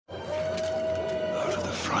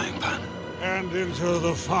frying pan. And into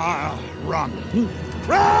the fire. Run!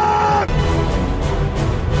 Run!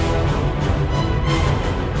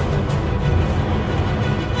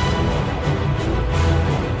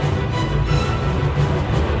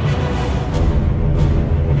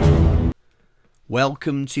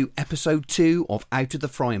 Welcome to episode 2 of Out of the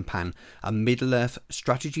Frying Pan, a Middle-earth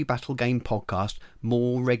strategy battle game podcast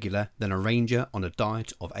more regular than a ranger on a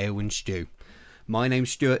diet of ale and stew. My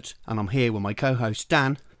name's Stuart, and I'm here with my co-host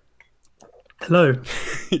Dan. Hello.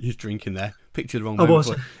 He's drinking there. Picture the wrong moment.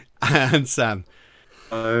 For it. And Sam.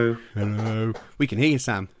 Hello. Hello. We can hear you,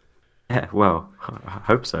 Sam. Yeah, well, I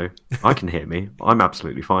hope so. I can hear me. I'm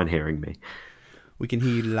absolutely fine hearing me. We can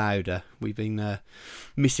hear you louder. We've been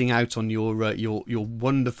missing out on your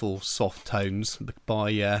wonderful soft tones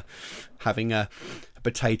by having a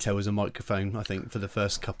potato as a microphone, I think, for the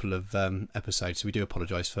first couple of episodes. So we do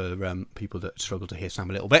apologise for people that struggle to hear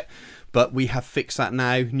Sam a little bit. But we have fixed that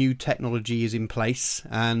now. New technology is in place,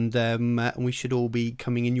 and we should all be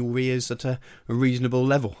coming in your ears at a reasonable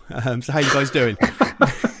level. So how are you guys doing?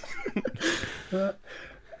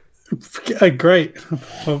 Great.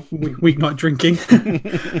 Weeknight drinking.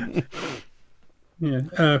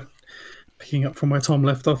 Yeah. Picking up from where Tom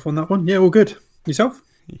left off on that one. Yeah, all good. Yourself?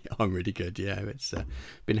 I'm really good. Yeah, it's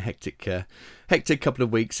been a hectic couple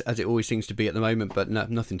of weeks, as it always seems to be at the moment, but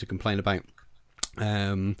nothing to complain about.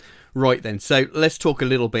 Right then, so let's talk a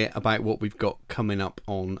little bit about what we've got coming up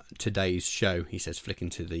on today's show. He says, flicking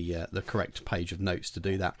to the correct page of notes to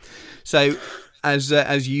do that. So,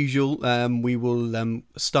 as usual, we will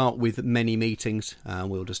start with many meetings.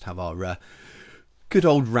 We'll just have our good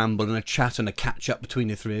old ramble and a chat and a catch up between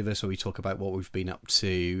the three of us, where we talk about what we've been up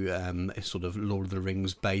to, sort of Lord of the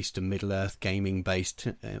Rings based and Middle Earth gaming based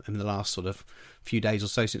in the last sort of few days or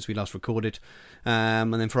so since we last recorded.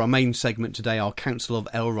 And then for our main segment today, our Council of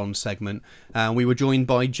Elrond segment, we were joined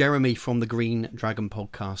by Jeremy from the Green Dragon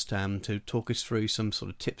podcast to talk us through some sort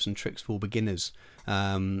of tips and tricks for beginners.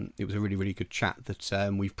 It was a really, really good chat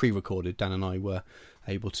that we've pre-recorded. Dan and I were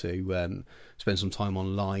able to spend some time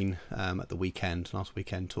online at the last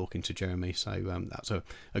weekend, talking to Jeremy. So that's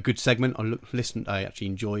a good segment. I actually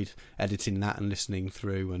enjoyed editing that and listening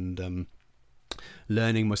through and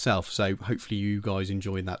learning myself. So hopefully you guys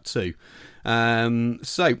enjoyed that too.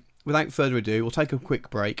 So without further ado, we'll take a quick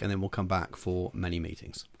break and then we'll come back for many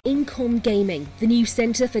meetings. Incom Gaming, the new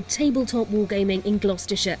centre for tabletop wargaming in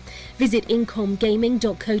Gloucestershire. Visit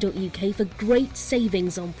incomgaming.co.uk for great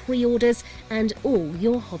savings on pre-orders and all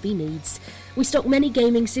your hobby needs. We stock many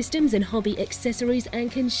gaming systems and hobby accessories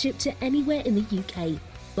and can ship to anywhere in the UK.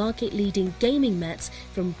 Market-leading gaming mats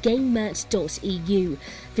from gamemat.eu.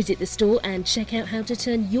 Visit the store and check out how to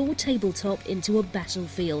turn your tabletop into a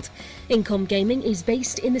battlefield. Incom Gaming is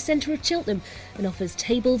based in the centre of Cheltenham and offers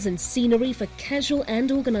tables and scenery for casual and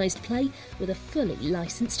organised play with a fully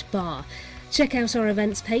licensed bar. Check out our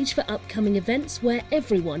events page for upcoming events where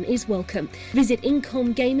everyone is welcome. Visit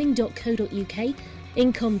incomgaming.co.uk.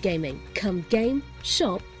 Incom Gaming. Come game,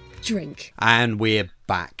 shop, drink. And we're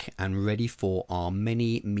back and ready for our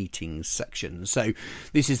many meetings section. So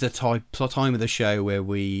this is the time of the show where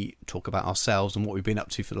we talk about ourselves and what we've been up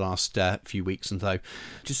to for the last few weeks. And so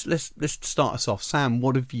just let's start us off. Sam,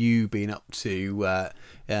 what have you been up to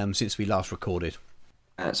since we last recorded?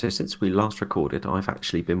 So since we last recorded, I've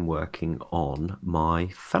actually been working on my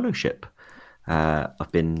fellowship.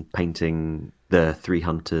 I've been painting the 3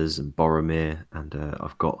 hunters and Boromir, and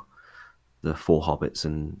I've got the 4 hobbits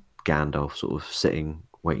and Gandalf sort of sitting,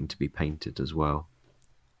 waiting to be painted as well.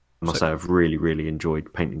 I must say I've really, really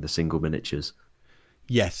enjoyed painting the single miniatures.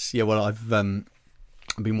 Yes, yeah. Well, I've been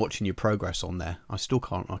watching your progress on there. I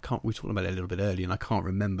can't. We talked about it a little bit earlier, and I can't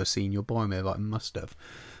remember seeing your Boromir, but I must have.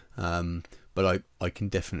 But I can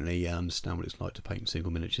definitely understand what it's like to paint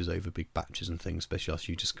single miniatures over big batches and things, especially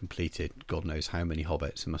after you just completed God knows how many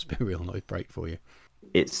hobbits. It must be a real nice break for you.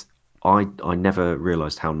 I never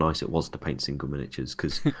realised how nice it was to paint single miniatures,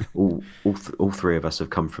 because all 3 of us have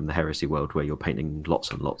come from the heresy world, where you're painting lots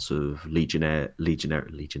and lots of legionaries,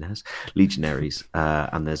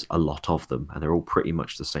 and there's a lot of them, and they're all pretty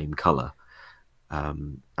much the same colour.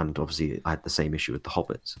 And obviously, I had the same issue with the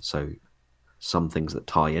hobbits. So some things that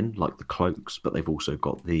tie in, like the cloaks, but they've also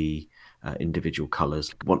got the individual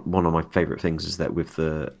colours. One of my favourite things is that with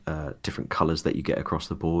the different colours that you get across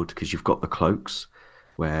the board, because you've got the cloaks,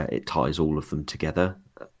 where it ties all of them together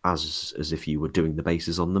as if you were doing the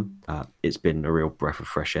bases on them. It's been a real breath of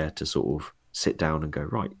fresh air to sort of sit down and go,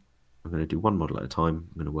 right, I'm going to do one model at a time.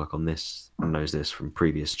 I'm going to work on this. I knows this from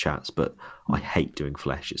previous chats, but I hate doing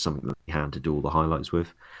flesh. It's something that I hand to do all the highlights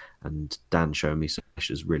with. And Dan showing me flesh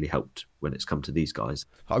has really helped when it's come to these guys.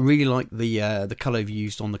 I really like the colour you've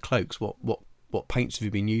used on the cloaks. What paints have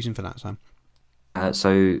you been using for that, Sam?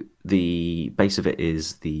 So the base of it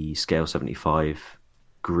is the Scale 75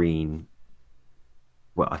 green.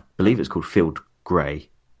 Well, I believe it's called Field Grey,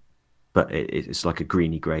 but it's like a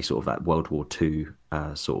greeny grey, sort of that World War II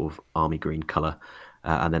sort of army green colour.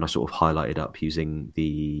 And then I sort of highlighted up using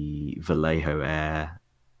the Vallejo Air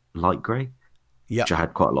light grey, which I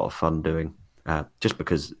had quite a lot of fun doing, just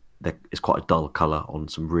because it's quite a dull colour on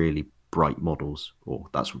some really bright models, or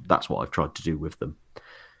that's what I've tried to do with them.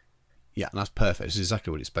 Yeah, and that's perfect. It's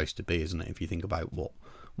exactly what it's supposed to be, isn't it? If you think about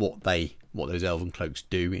what those elven cloaks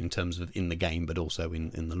do in terms of in the game, but also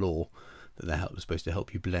in the lore, that they're supposed to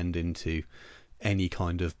help you blend into any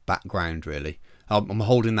kind of background, really. I'm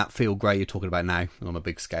holding that Field Grey you're talking about now. I'm a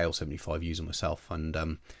big Scale 75 user myself,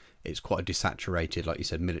 and it's quite a desaturated, like you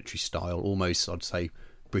said, military style, almost, I'd say,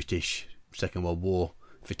 British Second World War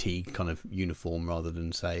fatigue kind of uniform rather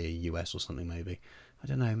than, say, a US or something, maybe. I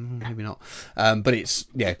don't know, maybe not. But it's,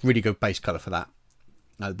 really good base colour for that.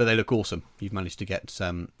 But they look awesome. You've managed to get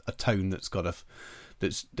a tone that's got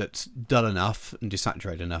that's dull enough and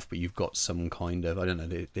desaturated enough, but you've got some kind of, I don't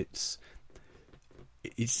know,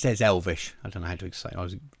 it says elvish. I don't know how to say. I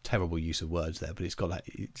was a terrible use of words there, but it's got that.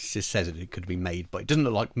 It just says it could be made, but it doesn't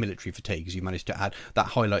look like military fatigue, because you managed to add that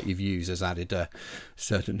highlight you've used has added a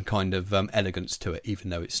certain kind of elegance to it, even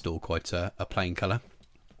though it's still quite a plain colour.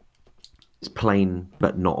 It's plain,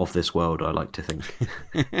 but not of this world, I like to think.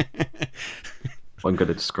 I'm going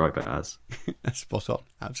to describe it as. Spot on,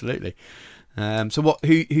 absolutely. So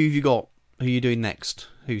who have you got? Who are you doing next?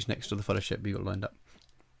 Who's next to the Fellowship you got lined up?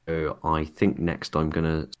 So I think next I'm going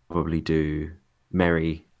to probably do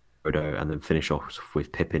Merry, Frodo, and then finish off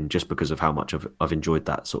with Pippin, just because of how much I've enjoyed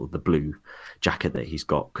that sort of the blue jacket that he's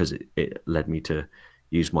got, because it led me to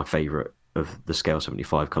use my favourite of the Scale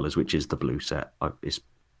 75 colours, which is the blue set.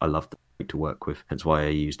 I love the to work with, hence why I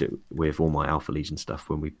used it with all my Alpha Legion stuff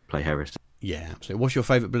when we play Heresy. Yeah, absolutely. What's your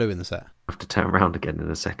favourite blue in the set? I have to turn around again in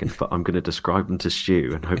a second, but I'm going to describe them to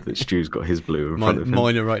Stu and hope that Stu's got his blue in front of him.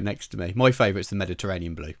 Mine are right next to me. My favourite's the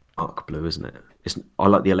Mediterranean blue. Dark blue, isn't it? I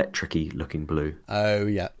like the electric-y looking blue. Oh,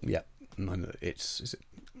 yeah. It's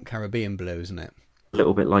Caribbean blue, isn't it? A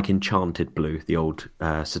little bit like Enchanted blue, the old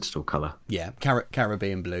Citadel colour. Yeah,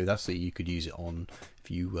 Caribbean blue. That's the you could use it on if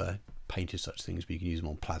you painted such things, but you can use them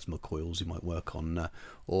on plasma coils. You might work on,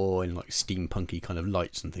 or in like steampunky kind of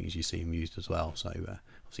lights and things you see them used as well. So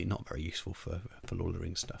obviously not very useful for Lord of the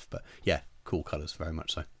Rings stuff, but yeah, cool colours, very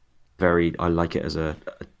much so. I like it as a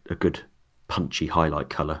good punchy highlight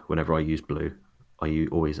colour. Whenever I use blue, I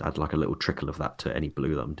always add like a little trickle of that to any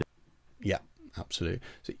blue that I'm doing. Yeah, absolutely.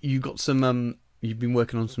 So you got some. You've been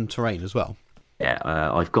working on some terrain as well. Yeah,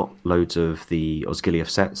 I've got loads of the Osgiliath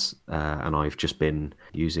sets, and I've just been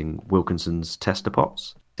using Wilkinson's tester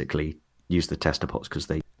pots. Particularly use the tester pots because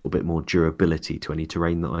they have a little bit more durability to any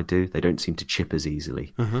terrain that I do. They don't seem to chip as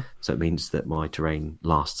easily, so it means that my terrain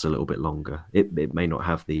lasts a little bit longer. It may not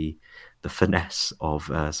have the finesse of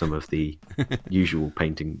some of the usual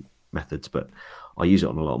painting methods, but I use it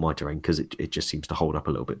on a lot of my terrain because it just seems to hold up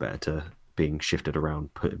a little bit better to being shifted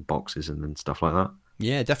around, put in boxes and then stuff like that.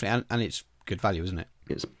 Yeah, definitely, and it's good value, isn't it?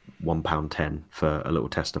 It's £1.10 for a little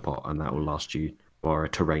tester pot, and that will last you. Or a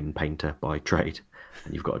terrain painter by trade,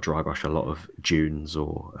 and you've got to dry brush a lot of dunes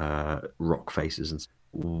or rock faces. And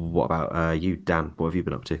what about you, Dan? What have you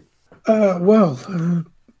been up to?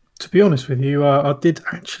 To be honest with you, I did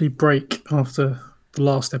actually break after the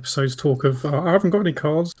last episode's talk of I haven't got any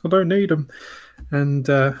cards, I don't need them, and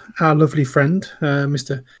our lovely friend,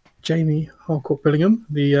 Mr. Jamie Harcourt Billingham,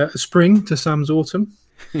 the spring to Sam's autumn.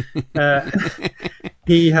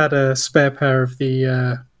 He had a spare pair of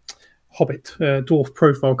the Hobbit dwarf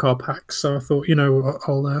profile card packs, so I thought,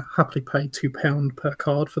 I'll happily pay £2 per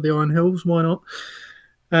card for the Iron Hills. Why not?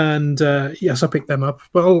 And yes, I picked them up,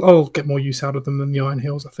 but I'll get more use out of them than the Iron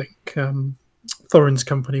Hills. I think Thorin's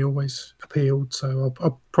company always appealed, so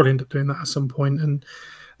I'll probably end up doing that at some point. And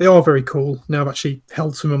they are very cool. Now I've actually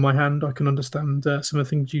held some in my hand, I can understand some of the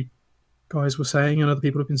things you guys were saying and other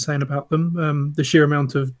people have been saying about them. The sheer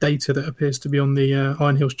amount of data that appears to be on the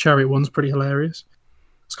Iron Hills Chariot one's pretty hilarious.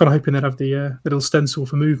 I was kind of hoping they'd have the little stencil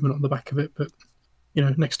for movement on the back of it, but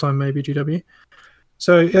next time maybe GW.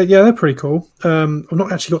 So yeah, they're pretty cool. I've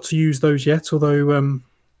not actually got to use those yet, although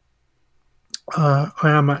I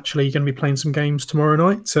am actually going to be playing some games tomorrow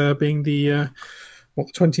night, being the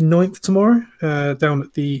 29th tomorrow, down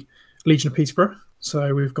at the Legion of Peterborough.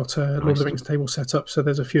 So we've got a Lord of the Rings table set up. So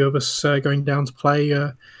there's a few of us going down to play.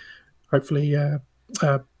 Hopefully,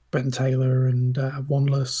 Ben Taylor and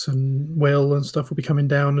Wanless and Will and stuff will be coming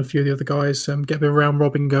down. A few of the other guys get a bit of round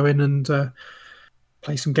robin going and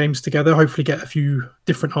play some games together. Hopefully, get a few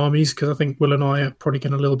different armies because I think Will and I are probably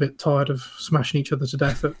getting a little bit tired of smashing each other to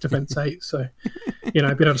death at Defence 8. So, being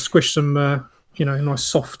able to squish some, nice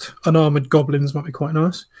soft unarmored goblins might be quite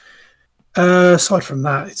nice. Aside from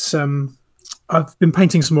that, it's I've been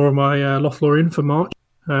painting some more of my Lothlorien for March.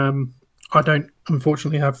 I don't,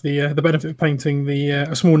 unfortunately, have the benefit of painting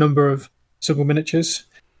a small number of single miniatures,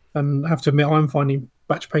 and I have to admit I'm finding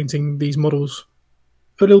batch painting these models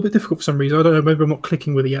a little bit difficult for some reason. I don't know, maybe I'm not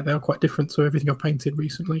clicking with it yet. They are quite different to everything I've painted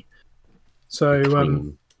recently.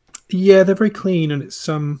 So yeah, they're very clean, and it's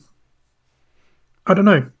I don't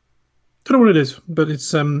know what it is, but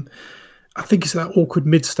it's I think it's that awkward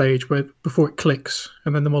mid stage where before it clicks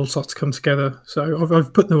and then the model starts to come together. So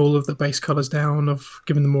I've put all of the base colours down. I've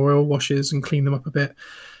given them more oil washes and cleaned them up a bit,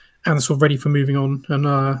 and they're sort of ready for moving on. And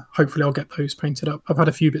hopefully I'll get those painted up. I've had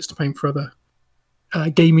a few bits to paint for other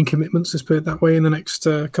gaming commitments, let's put it that way, in the next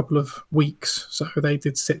couple of weeks. So they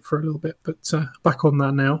did sit for a little bit, but back on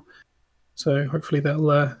that now. So hopefully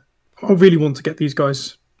I really want to get these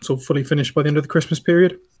guys sort of fully finished by the end of the Christmas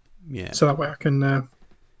period. Yeah. So that way I can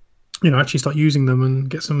actually start using them and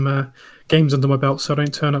get some games under my belt, so I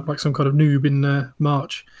don't turn up like some kind of noob in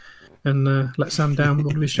March and let Sam down with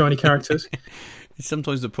all of his shiny characters. It's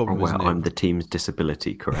sometimes the problem. Well, isn't it? I'm the team's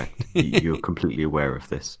disability, correct? You're completely aware of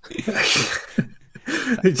this.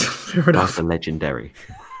 Fair enough. Like the legendary.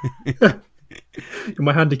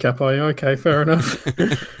 My handicap, are you? Okay, fair enough.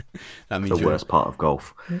 That means the worst part of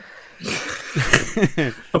golf.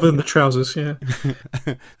 Other than the trousers, yeah.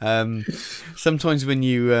 Sometimes when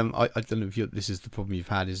you, I don't know if this is the problem you've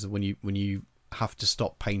had, is that when you have to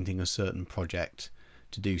stop painting a certain project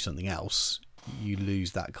to do something else, you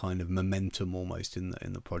lose that kind of momentum almost in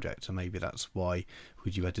the project. So maybe that's why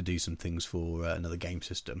you had to do some things for another game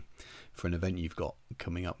system for an event you've got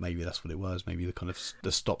coming up. Maybe that's what it was. Maybe the kind of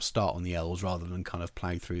the stop start on the elves rather than kind of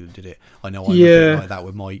plough through did it. I know I'm a bit like that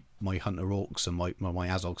with my Hunter Orcs and my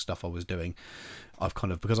Azog stuff I was doing. I've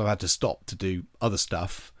kind of, because I've had to stop to do other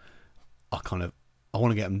stuff, I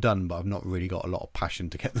want to get them done, but I've not really got a lot of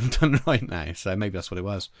passion to get them done right now. So maybe that's what it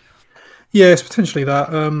was. Yeah, it's potentially that.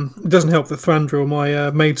 It doesn't help that Thranduil,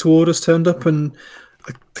 my made to orders, turned up, and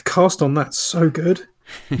the cast on that's so good.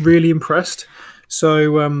 Really impressed.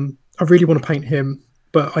 So I really want to paint him,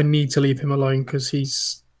 but I need to leave him alone because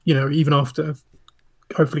he's, even after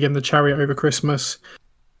hopefully getting the chariot over Christmas,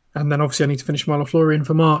 and then obviously I need to finish my Lothlorien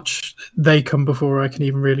for March. They come before I can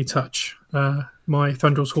even really touch my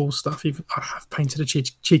Thranduil's Hall stuff. Even I have painted a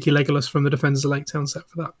cheeky Legolas from the Defenders of Lake Town set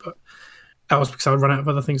for that, but that was because I run out of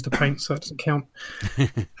other things to paint, so that doesn't count.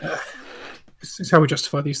 It's how we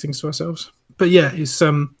justify these things to ourselves. But yeah, it's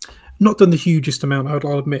not done the hugest amount,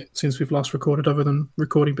 I'll admit, since we've last recorded, other than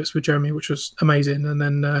recording bits with Jeremy, which was amazing, and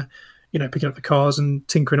then picking up the cars and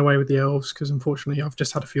tinkering away with the elves, because unfortunately I've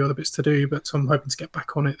just had a few other bits to do, but I'm hoping to get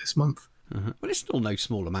back on it this month. Well, it's still no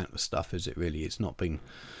small amount of stuff, is it really? It's not been...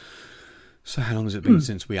 So how long has it been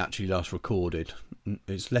since we actually last recorded?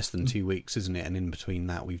 It's less than 2 weeks, isn't it? And in between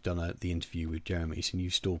that, we've done the interview with Jeremy, and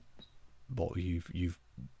you've still... You've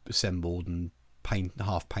assembled and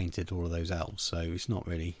half painted all of those elves, so it's not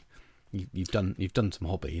really... You've done some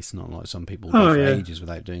hobby. It's not like some people go for ages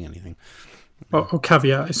without doing anything. I'll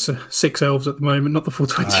caveat, it's 6 elves at the moment, not the full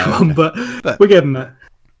 21, but we're getting there.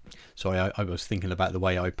 Sorry, I was thinking about the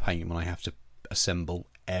way I paint when I have to assemble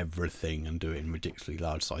everything and do it in ridiculously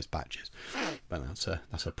large size batches, but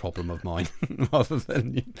that's a problem of mine rather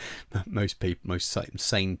than most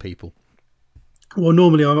sane people. Well,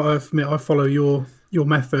 normally I follow your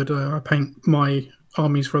method. I paint my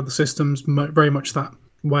armies for other systems very much that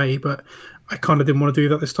way, but I kind of didn't want to do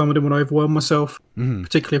that this time. I didn't want to overwhelm myself,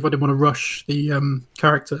 particularly if I didn't want to rush the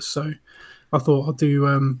characters. So I thought I'd do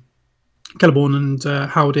Celeborn and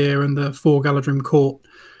Haldir and the 4 Galadrim Court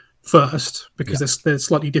first, because they're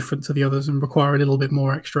slightly different to the others and require a little bit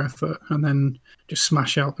more extra effort, and then just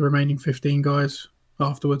smash out the remaining 15 guys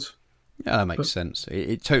afterwards. Yeah, that makes sense.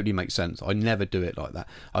 It totally makes sense. I never do it like that.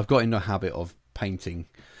 I've got into a habit of painting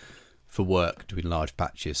for work, doing large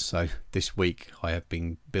patches. So this week I have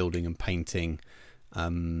been building and painting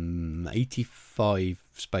 85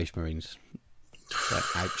 Space Marines. So,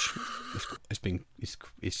 ouch.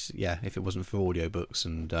 It's if it wasn't for audiobooks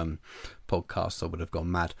and podcasts, I would have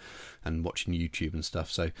gone mad and watching YouTube and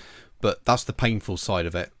stuff. So, but that's the painful side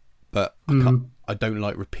of it. but I don't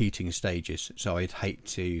like repeating stages, so I'd hate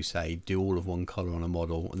to say do all of one colour on a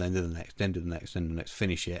model and then do the next, then do the next, then the next,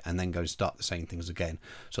 finish it, and then go and start the same things again.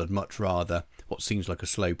 So I'd much rather, what seems like a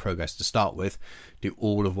slow progress to start with, do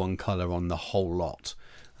all of one colour on the whole lot.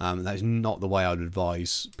 That is not the way I'd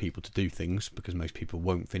advise people to do things, because most people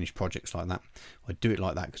won't finish projects like that. I do it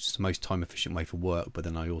like that because it's the most time efficient way for work, but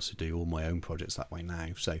then I also do all my own projects that way now.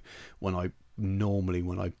 So when I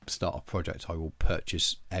start a project, I will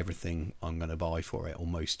purchase everything I'm going to buy for it, or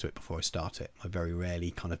most to it, before I start it. I very rarely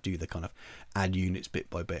kind of do the kind of add units bit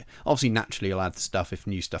by bit. Obviously, naturally, I'll add the stuff if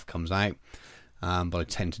new stuff comes out, but I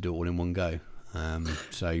tend to do it all in one go.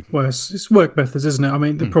 Well, it's work methods, isn't it? I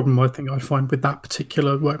mean, the problem I think I find with that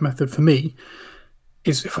particular work method for me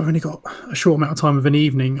is if I've only got a short amount of time of an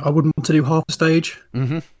evening, I wouldn't want to do half a stage.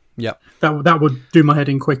 Mm-hmm. Yeah, that would do my head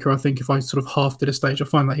in quicker. I think if I sort of half did a stage, I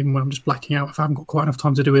find that even when I'm just blacking out, if I haven't got quite enough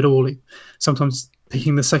time to do it all, sometimes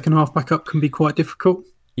picking the second half back up can be quite difficult.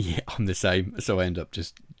 Yeah, I'm the same. So I end up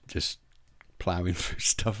just ploughing through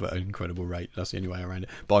stuff at an incredible rate. That's the only way around it.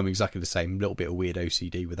 But I'm exactly the same. A little bit of weird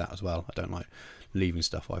OCD with that as well. I don't like leaving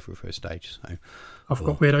stuff halfway through for a stage. So I've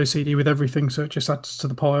got weird OCD with everything, so it just adds to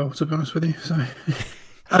the pile, to be honest with you. So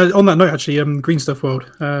on that note, actually, Green Stuff World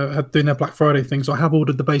doing their Black Friday thing, so I have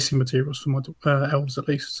ordered the basing materials for my elves at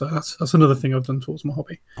least. So that's another thing I've done towards my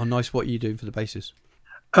hobby. Oh, nice. What are you doing for the bases?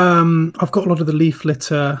 I've got a lot of the leaf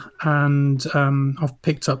litter, and I've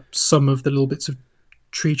picked up some of the little bits of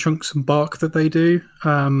tree trunks and bark that they do,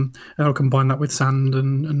 and I'll combine that with sand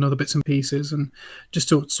and other bits and pieces, and just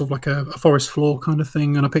sort of like a forest floor kind of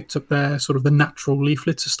thing. And I picked up their sort of the natural leaf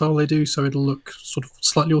litter style they do, so it'll look sort of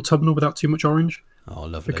slightly autumnal without too much orange. Oh,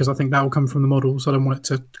 lovely. Because I think that will come from the models. I don't want it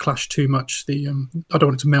to clash too much. I don't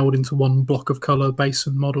want it to meld into one block of colour, base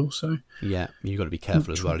and model. So yeah, you've got to be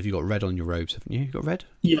careful as well. If you've got red on your robes, haven't you? You've got red?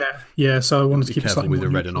 Yeah. So I wanted to keep it careful slightly with more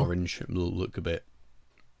the red neutral. and orange. It'll look a bit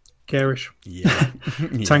garish. Yeah.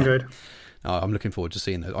 Tangoed. Oh, I'm looking forward to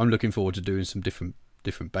seeing those. I'm looking forward to doing some different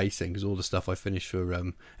basing, because all the stuff I finished for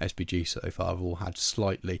SPG so far have all had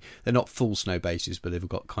slightly. They're not full snow bases, but they've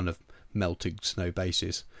got kind of melted snow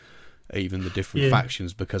bases. Even the different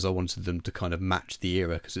factions, because I wanted them to kind of match the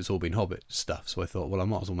era, because it's all been Hobbit stuff. So I thought, well, I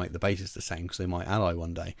might as well make the bases the same, because they might ally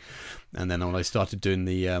one day. And then when I started doing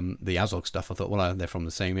the Azog stuff, I thought, well, they're from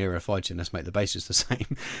the same era fighting, let's make the bases the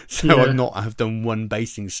same. So I've done one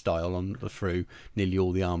basing style through nearly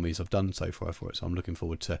all the armies I've done so far for it. So I'm looking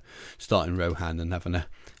forward to starting Rohan and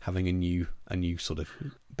having a new sort of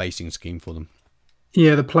basing scheme for them.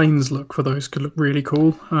 Yeah, the planes look for those could look really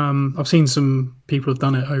cool. I've seen some people have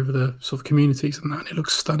done it over the sort of communities and that, and it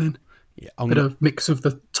looks stunning. Yeah, bit of mix of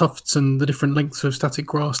the tufts and the different lengths of static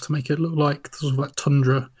grass to make it look like sort of like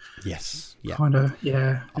tundra. Yes, yeah, kind of.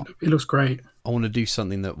 Yeah, it looks great. I want to do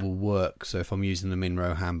something that will work. So if I'm using them in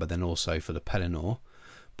Rohan, but then also for the Pelennor,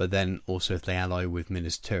 but then also if they ally with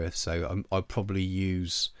Minas Tirith, so I'll probably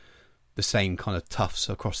use the same kind of tufts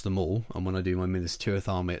across them all, and when I do my Minas Tirith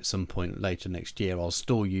army at some point later next year, I'll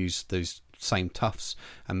still use those same tufts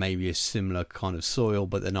and maybe a similar kind of soil,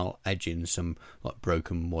 but then I'll edge in some like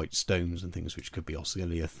broken white stones and things, which could be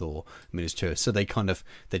Osgiliath or Minas Tirith. So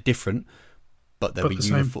they're different, but they'll be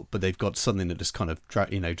uniform. But they've got something that just kind of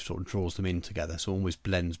sort of draws them in together, so almost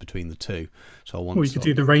blends between the two. So I want. Well, you could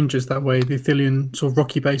do the ranges that way, the Ithilien sort of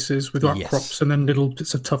rocky bases with outcrops, and then little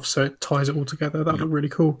bits of tufts, so it ties it all together. That would look really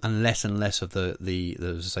cool. And less of the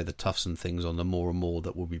as I say, the tufts and things on the more and more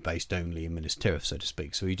that will be based only in Minas Tirith, so to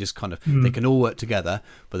speak. So you just kind of they can all work together,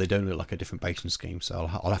 but they don't look like a different basing scheme. So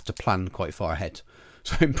I'll have to plan quite far ahead.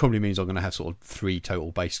 So it probably means I'm going to have sort of 3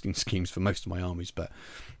 total basing schemes for most of my armies, but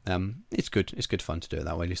it's good. It's good fun to do it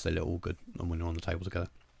that way. At least they look all good and when they're on the table together.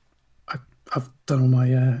 I've done all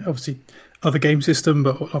my obviously other game system,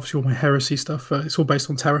 but obviously all my heresy stuff. It's all based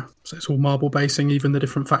on Terra, so it's all marble basing, even the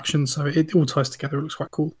different factions. So it all ties together. It looks quite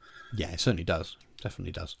cool. Yeah, it certainly does.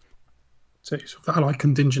 Definitely does. So sort of allied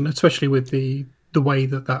contingent, especially with the way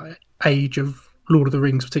that age of Lord of the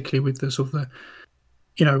Rings, particularly with the sort of the.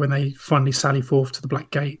 When they finally sally forth to the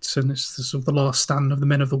Black Gates, and it's the sort of the last stand of the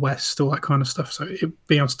Men of the West, all that kind of stuff. So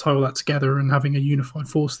being able to tie all that together and having a unified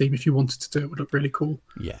force theme, if you wanted to do it, would look really cool.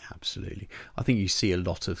 Yeah, absolutely. I think you see a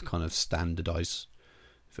lot of kind of standardised,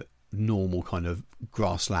 normal kind of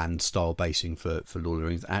grassland style basing for Lord of the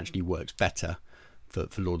Rings. It actually works better for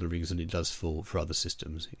Lord of the Rings than it does for other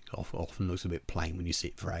systems. It often looks a bit plain when you see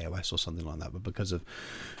it for AOS or something like that, but because of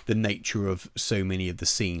the nature of so many of the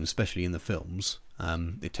scenes, especially in the films,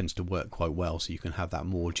 it tends to work quite well, so you can have that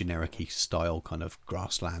more generic-y style kind of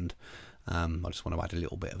grassland. I just want to add a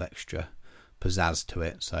little bit of extra pizzazz to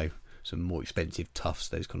it, so some more expensive tufts,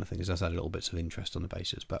 those kind of things. That's had little bits of interest on the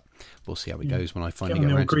basis, but we'll see how it goes when I finally Get get on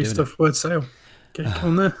the around old to Grease doing stuff word sale. Get it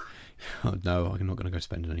on there. Oh, no, I'm not going to go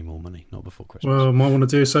spending any more money, not before Christmas. Well, I might want to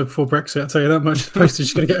do so before Brexit. I'll tell you that much. The postage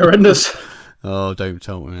is going to get horrendous. Oh, don't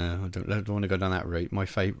tell me. I don't want to go down that route. My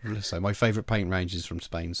favourite paint range is from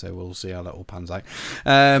Spain, so we'll see how that all pans out.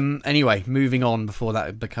 Anyway, moving on before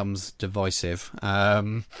that becomes divisive.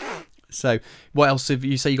 So, what else have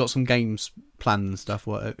you say? You got some games planned and stuff.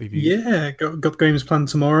 What have you? Yeah, got games planned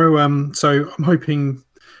tomorrow. So I'm hoping.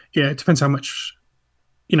 Yeah, it depends how much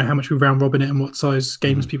we round robin it and what size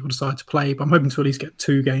games people decide to play. But I'm hoping to at least get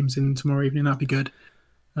 2 games in tomorrow evening. That'd be good.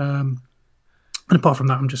 And apart from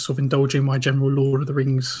that, I'm just sort of indulging my general Lord of the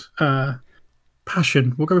Rings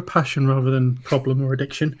passion. We'll go with passion rather than problem or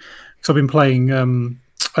addiction. Because I've been playing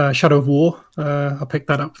Shadow of War. I picked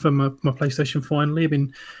that up for my PlayStation finally. I've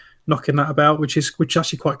been knocking that about, which is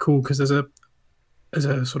actually quite cool because there's a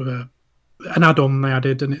sort of an add-on they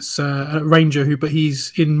added, and it's a ranger but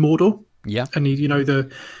he's in Mordor. Yeah, and he,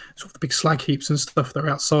 the sort of the big slag heaps and stuff that are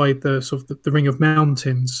outside the sort of the Ring of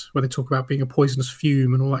Mountains, where they talk about being a poisonous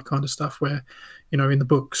fume and all that kind of stuff. Where, in the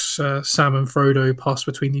books, Sam and Frodo pass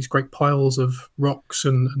between these great piles of rocks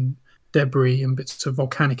and debris and bits of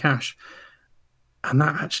volcanic ash, and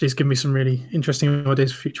that actually has given me some really interesting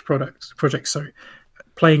ideas for future projects. So,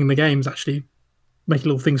 playing the games actually making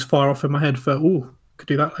little things fire off in my head for could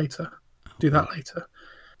do that later, do that later.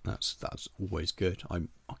 That's always good. I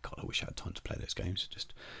wish I had time to play those games.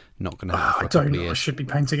 Just not going to happen. I don't know. I should be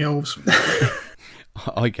painting elves.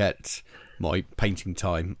 I get my painting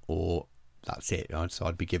time, or that's it. So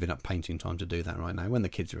I'd be giving up painting time to do that right now. When the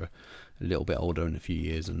kids are a little bit older in a few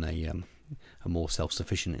years, and they are more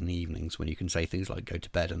self-sufficient in the evenings, when you can say things like "go to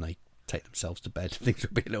bed" and they take themselves to bed, things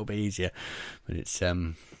will be a little bit easier. But it's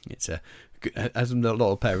as a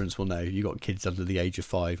lot of parents will know, you got kids under the age of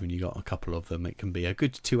 5 and you got a couple of them, it can be a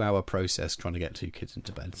good 2-hour process trying to get 2 kids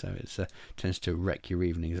into bed, so it tends to wreck your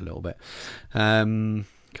evenings a little bit.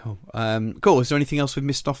 Cool. Is there anything else we've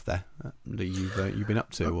missed off there that you've been up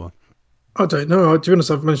to? Or? I don't know. To be honest,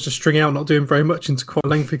 I've managed to string out not doing very much into quite a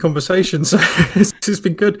lengthy conversation, so it's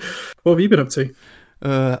been good. What have you been up to?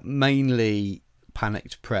 Mainly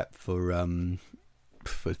panicked prep for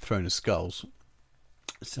Throne of Skulls.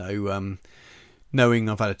 So, knowing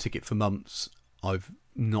I've had a ticket for months, I've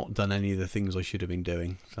not done any of the things I should have been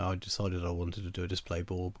doing. So I decided I wanted to do a display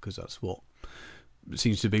board because that's what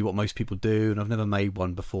seems to be what most people do. And I've never made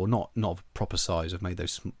one before, not of proper size. I've made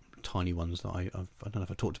those tiny ones that I don't know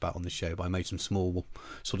if I talked about on the show, but I made some small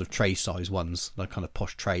sort of tray size ones, like kind of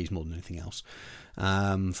posh trays more than anything else,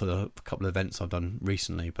 for the couple of events I've done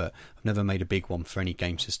recently. But I've never made a big one for any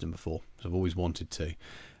game system before, so I've always wanted to.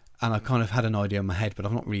 And I kind of had an idea in my head, but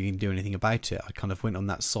I've not really been doing anything about it. I kind of went on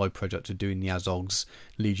that side project of doing the Azog's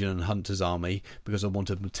Legion and Hunter's army because I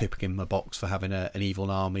wanted a tick in my box for having an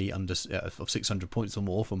evil army of 600 points or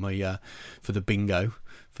more for the bingo,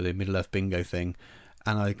 for the Middle-earth bingo thing.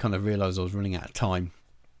 And I kind of realised I was running out of time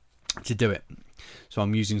to do it. So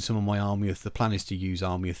I'm using some of my army. The plan is to use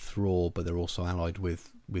Army of Thrall, but they're also allied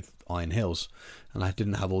with Iron Hills, and I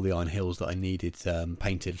didn't have all the Iron Hills that I needed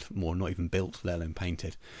painted, more not even built, let alone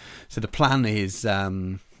painted. So the plan is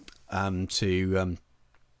to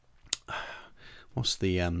what's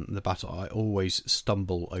the battle? I always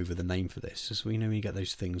stumble over the name for this. Just, when you get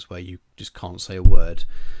those things where you just can't say a word,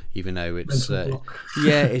 even though it's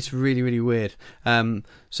yeah, it's really, really weird.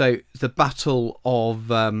 So the Battle of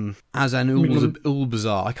Azan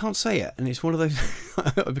Ulbazar. I can't say it, and it's one of those.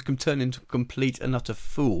 I've become turned into a complete and utter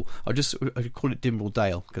fool. I call it Dimril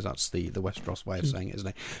Dale because that's the Westeros way of saying it, isn't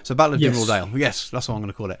it? So Battle of Dimril Dale. Yes, that's what I'm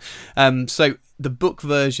going to call it. So the book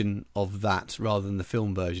version of that, rather than the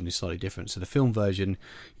film version, is slightly different. So the film version,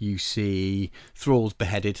 you see Thrall's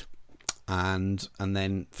beheaded, and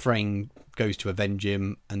then Thrain goes to avenge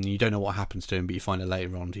him, and you don't know what happens to him, but you find out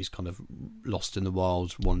later on he's kind of lost in the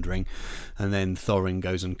wilds, wandering, and then Thorin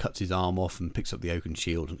goes and cuts his arm off and picks up the Oaken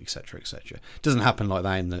Shield, and etc. etc. It doesn't happen like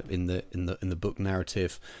that in the book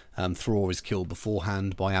narrative. Thrall is killed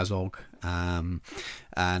beforehand by Azog, and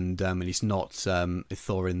it's not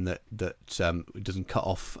Thorin that doesn't cut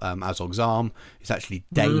off Azog's arm. It's actually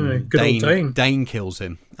Dane. Dane kills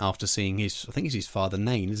him after seeing his. I think it's his father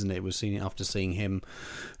Nain, isn't it? We're seeing it after seeing him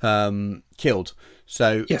killed.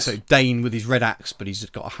 So Dane with his red axe, but he's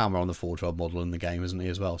got a hammer on the Forge-World model in the game, isn't he,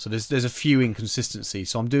 as well? So there's a few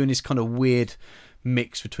inconsistencies. So I'm doing this kind of weird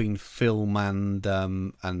mix between film and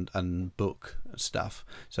book stuff.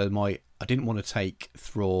 So I didn't want to take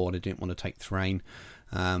Thrall and I didn't want to take Thrain.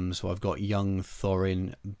 So I've got young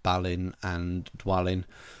Thorin, Balin, and Dwalin,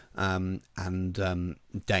 and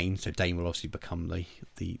Dane. So Dane will obviously become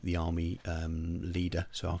the army leader.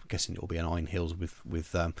 So I'm guessing it will be an Iron Hills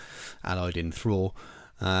with allied in Thrall.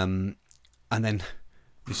 And then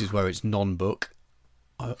this is where it's non-book.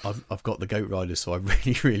 I've got the Goat Riders, so I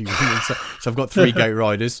really want them. So I've got 3 Goat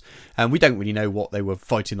Riders, and we don't really know what they were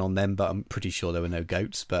fighting on them, but I'm pretty sure there were no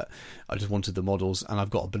goats. But I just wanted the models, and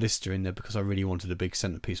I've got a Ballista in there because I really wanted a big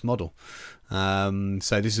centerpiece model.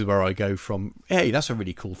 So this is where I go from. Hey, that's a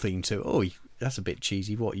really cool theme to. Oh, that's a bit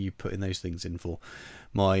cheesy. What are you putting those things in for?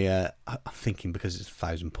 I'm thinking because it's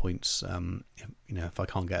 1,000 points. If I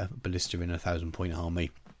can't get a Ballista in a 1,000-point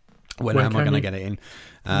army, when am I going to get it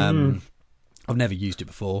in? I've never used it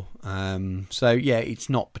before, so yeah, it's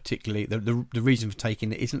not particularly the reason for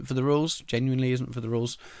taking it isn't for the rules. Genuinely, isn't for the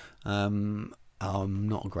rules. I'm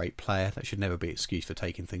not a great player. That should never be an excuse for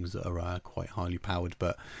taking things that are quite highly powered.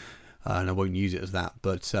 But and I won't use it as that.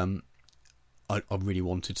 But I really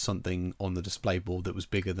wanted something on the display board that was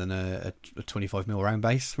bigger than a 25mm round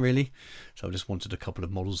base, really. So I just wanted a couple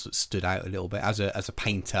of models that stood out a little bit as a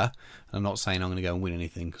painter. I'm not saying I'm going to go and win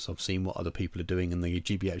anything because I've seen what other people are doing in the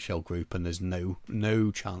GBHL group, and there's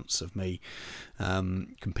no chance of me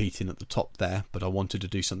competing at the top there. But I wanted to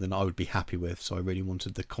do something that I would be happy with, so I really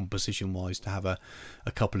wanted the composition wise to have a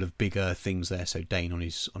couple of bigger things there. So Dane on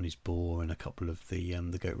his boar, and a couple of the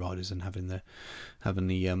Goat Riders, and having the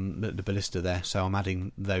Ballista there. So I'm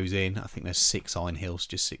adding those in. I think there's 6 Iron Hills,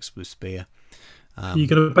 just 6 with spear. Are you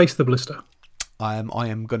going to base the Ballista? I am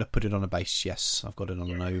going to put it on a base. Yes, I've got it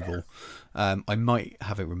on an oval. I might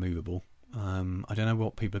have it removable. I don't know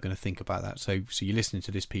what people are going to think about that. So you're listening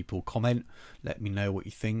to this, people, comment. Let me know what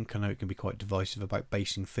you think. I know it can be quite divisive about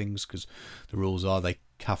basing things because the rules are they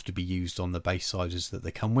have to be used on the base sizes that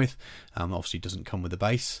they come with. Obviously, it doesn't come with a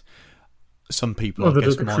base. Some people,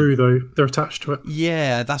 the crew though, they're attached to it.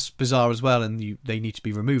 Yeah, that's bizarre as well, and they need to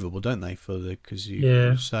be removable, don't they?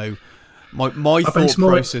 So my thought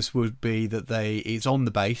process would be that it's on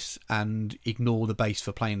the base and ignore the base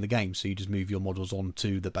for playing the game. So you just move your models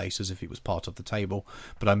onto the base as if it was part of the table.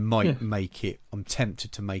 But I might make it. I'm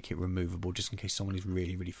tempted to make it removable just in case someone is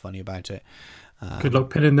really really funny about it. Good luck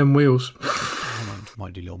pinning them wheels. I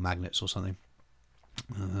might do little magnets or something.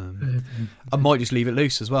 I might just leave it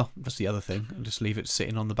loose as well. That's the other thing. I'll just leave it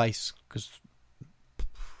sitting on the base because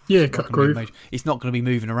cut groove. It's not going to be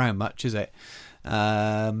moving around much, is it? So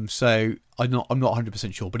I'm not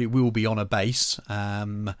 100% sure, but it will be on a base.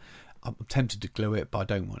 I'm tempted to glue it, but I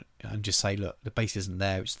don't want it, and just say, look, the base isn't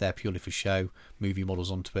there. It's there purely for show. Move your models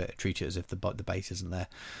onto it. Treat it as if the base isn't there.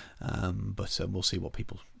 But we'll see what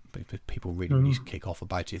people really need to kick off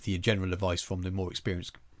about it. If the general advice from the more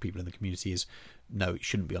experienced people in the community is no, it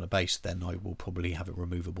shouldn't be on a base, then I will probably have it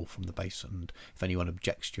removable from the base, and if anyone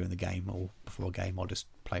objects during the game or before a game, I'll just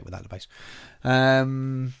play it without the base.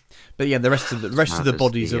 But yeah, the rest of the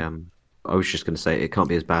bodies are... I was just going to say it can't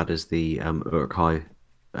be as bad as the Uruk-hai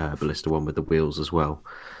Ballista one with the wheels as well.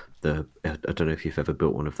 I don't know if you've ever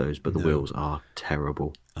built one of those, but the wheels are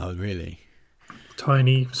terrible. Oh really?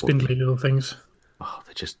 Tiny spindly little things. Oh,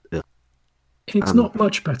 they're just... It's not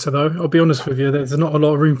much better though. I'll be honest with you. There's not a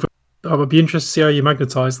lot of room for. I would be interested to see how you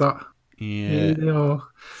magnetise that. Yeah, they are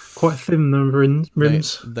quite thin. The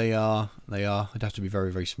rims. They are. It'd have to be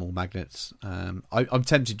very very small magnets. I'm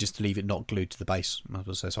tempted just to leave it not glued to the base,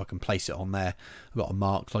 so I can place it on there. I've got a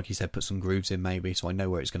mark, like you said, put some grooves in maybe, so I know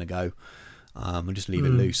where it's going to go. And just leave it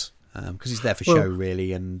loose because it's there for show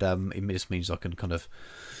really, and it just means I can kind of.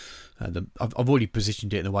 I've already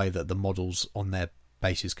positioned it in a way that the models on their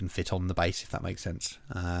bases can fit on the base, if that makes sense.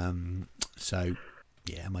 So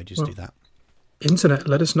yeah, I might just do that. Internet,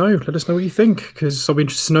 let us know what you think, because I'll be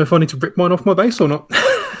interested to know if I need to rip mine off my base or not.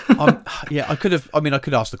 Yeah, I could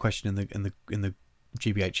ask the question in the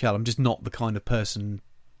GBHL. I'm just not the kind of person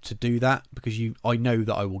to do that, because I know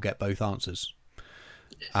that I will get both answers,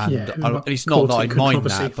 and it's not that I mind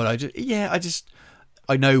that, but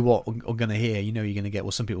I know what I'm going to hear. You know, you're going to get.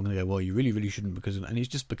 Well, some people are going to go, "Well, you really, really shouldn't," and it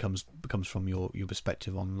just becomes from your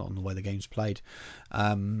perspective on the way the game's played.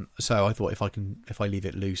 So I thought if I leave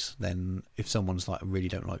it loose, then if someone's like, I really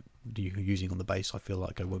don't like using on the base, I feel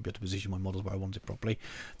like I won't be able to position my models where I want it properly.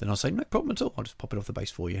 Then I'll say no problem at all. I'll just pop it off the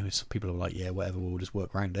base for you. Some people are like, yeah, whatever. We'll just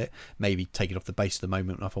work around it. Maybe take it off the base at the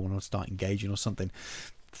moment if I want to start engaging or something.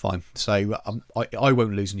 Fine. So I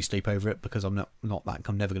won't lose any sleep over it, because I'm not that.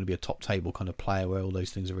 I'm never going to be a top table kind of player where all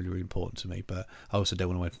those things are really, really important to me. But I also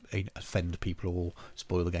don't want to offend people or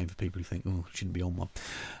spoil the game for people who think, oh, it shouldn't be on one.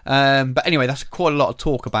 But anyway, that's quite a lot of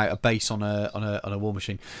talk about a base on a war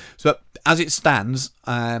machine. So as it stands,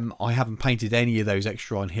 I haven't painted any of those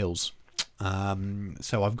extra Iron Hills.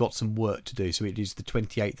 So I've got some work to do. So it is the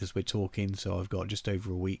 28th as we're talking, so I've got just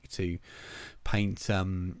over a week to paint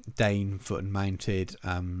Dane foot and mounted,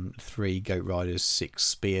 3 Goat Riders, 6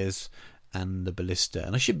 Spears, and the Ballista.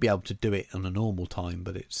 And I should be able to do it on a normal time,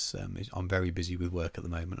 but I'm very busy with work at the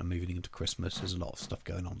moment. I'm moving into Christmas. There's a lot of stuff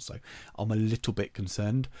going on, so I'm a little bit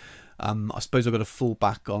concerned. I suppose I've got to fall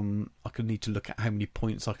back on, I could need to look at how many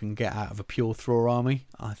points I can get out of a pure Thror army.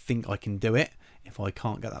 I think I can do it if I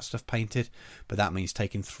can't get that stuff painted, but that means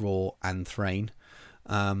taking Thror and Thrain,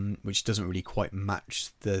 which doesn't really quite match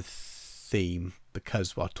the theme,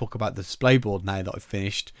 because I'll talk about the display board now that I've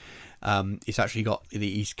finished. It's actually got the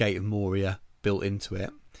East Gate of Moria built into it,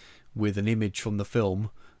 with an image from the film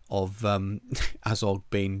of Azog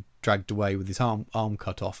being dragged away with his arm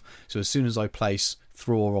cut off. So as soon as I place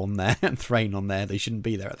Thror on there and Thrain on there, they shouldn't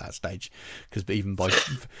be there at that stage, because even by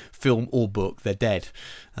film or book they're dead.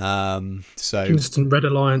 So instant Red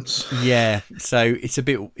Alliance. Yeah, so it's a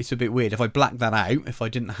bit weird. If I black that out, if I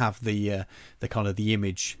didn't have the kind of the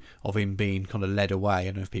image of him being kind of led away, I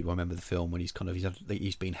don't know if people remember the film when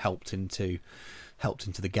he's been helped into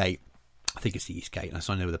the gate. I think it's the East Gate, and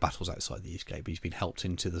I know the battle's outside the East Gate, but he's been helped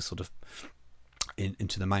into the sort of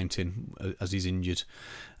into the mountain as he's injured.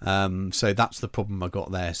 So that's the problem I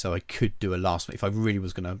got there. So I could do a last, if I really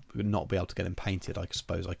was going to not be able to get him painted, I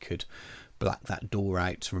suppose I could black that door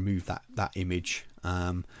out to remove that image.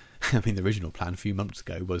 I mean, the original plan a few months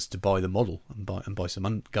ago was to buy the model and buy some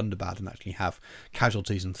Gundabad and actually have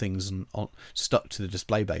casualties and things stuck to the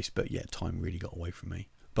display base, but yeah, time really got away from me.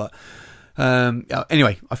 But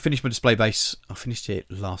anyway, I finished my display base. I finished it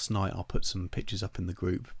last night. I'll put some pictures up in the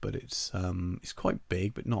group, but it's quite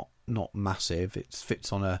big, but not massive. It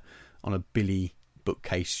fits on a Billy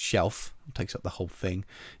bookcase shelf. It takes up the whole thing.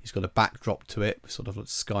 It's got a backdrop to it, with sort of like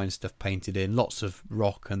sky and stuff painted in, lots of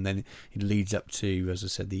rock, and then it leads up to, as I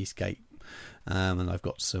said, the East Gate. And I've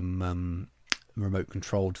got some remote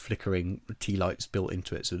controlled flickering tea lights built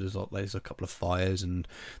into it, so there's a couple of fires, and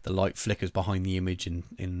the light flickers behind the image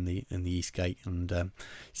in the East Gate, and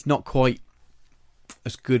it's not quite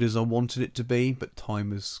as good as I wanted it to be, but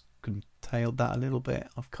time has curtailed that a little bit.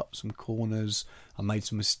 I've cut some corners, I made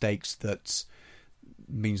some mistakes that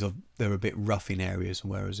means they're a bit rough in areas,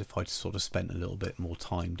 whereas if I'd sort of spent a little bit more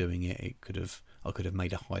time doing it, I could have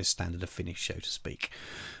made a higher standard of finish, so to speak.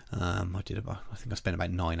 I think I spent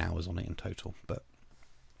about 9 hours on it in total, but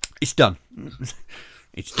it's done.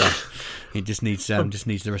 It's done. It just needs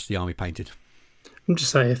the rest of the army painted. I'm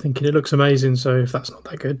just thinking it looks amazing, so if that's not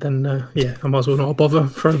that good, then I might as well not bother,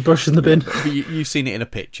 throw a brush in the bin. But you've seen it in a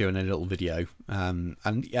picture and a little video, and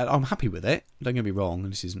yeah, I'm happy with it. Don't get me wrong,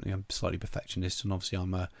 I'm slightly perfectionist, and obviously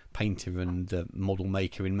I'm a painter and model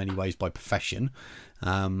maker in many ways by profession.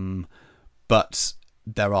 But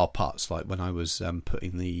there are parts, like when I was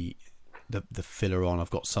putting the filler on,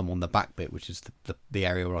 I've got some on the back bit, which is the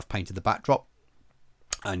area where I've painted the backdrop,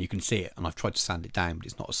 and you can see it, and I've tried to sand it down, but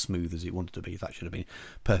it's not as smooth as it wanted to be. That should have been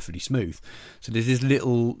perfectly smooth. So there's these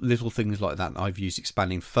little things like that. I've used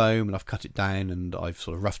expanding foam, and I've cut it down, and I've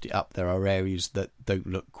sort of roughed it up. There are areas that don't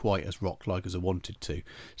look quite as rock-like as I wanted to,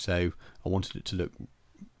 so I wanted it to look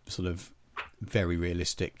sort of very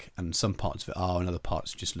realistic, and some parts of it are, and other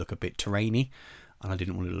parts just look a bit terrainy, and I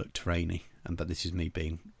didn't want it to look terrainy. But this is me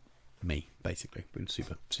being me, basically, being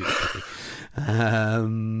super picky.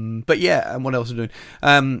 But yeah, and what else am I doing?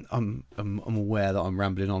 I'm aware that I'm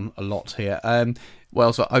rambling on a lot here.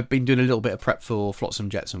 So I've been doing a little bit of prep for Flotsam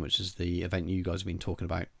Jetsam, which is the event you guys have been talking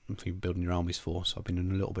about, building your armies for. So I've been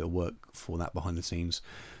doing a little bit of work for that behind the scenes.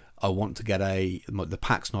 I want to get the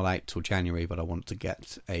pack's not out till January, but I want to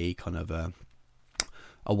get a kind of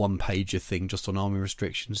a one-pager thing just on army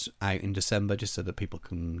restrictions out in December, just so that people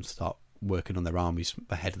can start working on their armies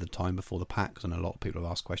ahead of the time before the packs. And a lot of people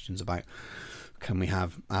have asked questions about, can we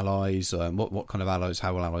have allies, what kind of allies,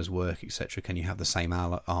 how will allies work, etc. Can you have the same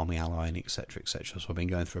army ally, etc., etc. So I've been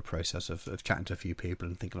going through a process of chatting to a few people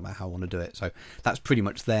and thinking about how I want to do it. So that's pretty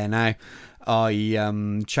much there now.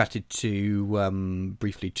 I chatted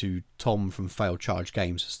briefly to Tom from Failed Charge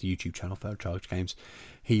Games. It's the YouTube channel, Failed Charge Games.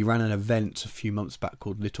 He ran an event a few months back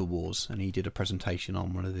called Little Wars, and he did a presentation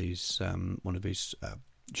on one of his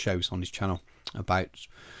shows on his channel about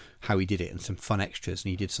how he did it and some fun extras.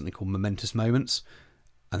 And he did something called Momentous Moments,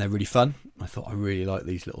 and they're really fun. I thought, I really like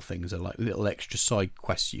these little things. They're like little extra side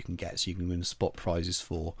quests you can get, so you can win spot prizes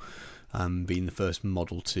for being the first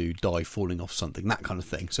model to die falling off something, that kind of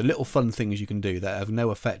thing. So little fun things you can do that have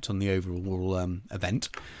no effect on the overall event,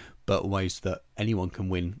 but ways that anyone can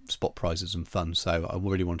win spot prizes and fun. So I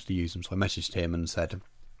really wanted to use them. So I messaged him and said,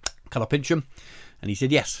 Can I pinch them? And he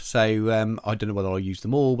said yes. So I don't know whether I'll use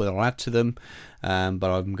them all, whether I'll add to them, but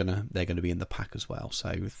they're gonna be in the pack as well.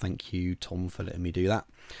 So thank you, Tom, for letting me do that.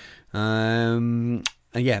 And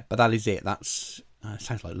yeah, but that is it. That's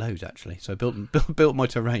sounds like loads actually. So I built my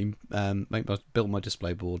terrain, built my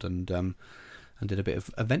display board, and did a bit of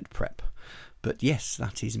event prep. But yes,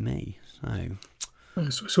 that is me. So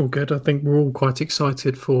it's all good. I think we're all quite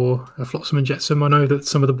excited for Flotsam and Jetsam. I know that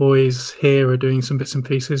some of the boys here are doing some bits and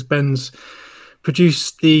pieces. Ben's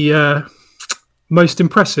produced the most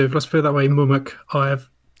impressive, let's put it that way, Mummock I have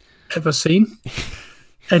ever seen.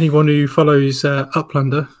 Anyone who follows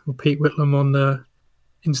Uplander or Pete Whitlam on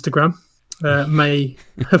Instagram may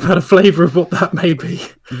have had a flavour of what that may be.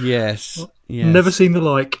 Yes. Never seen the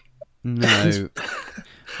like. No.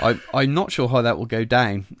 I'm not sure how that will go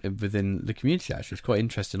down within the community, actually. It's quite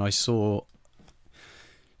interesting. I saw...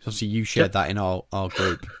 Obviously, you shared that in our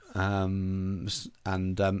group. And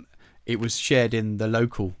it was shared in the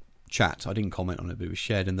local chat. I didn't comment on it, but it was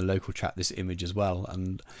shared in the local chat, this image as well.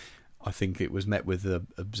 And I think it was met with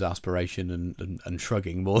exasperation and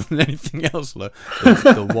shrugging more than anything else, the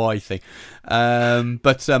why thing.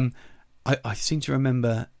 But I seem to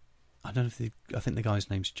remember... I don't know I think the guy's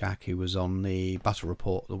name's Jack, who was on the battle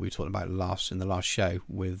report that we were talking about in the last show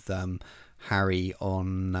with Harry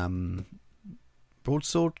on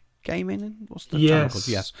Broadsword Gaming. What's the channel called?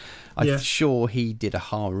 Yes, I'm sure he did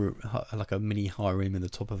a mini harem in the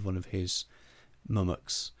top of one of his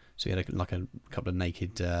mummocks. So he had a couple of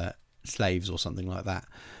naked slaves or something like that,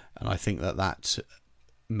 and I think that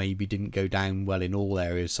maybe didn't go down well in all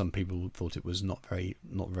areas. Some people thought it was not very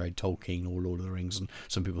Tolkien or Lord of the Rings, and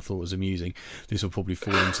some people thought it was amusing. This will probably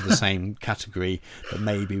fall into the same category, but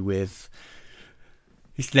maybe with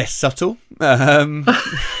it's less subtle. Less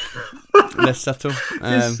subtle.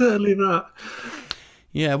 It's certainly that.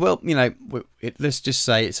 Yeah, well, let's just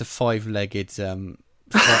say it's a five-legged turn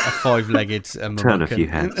a few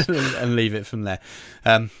heads and leave it from there.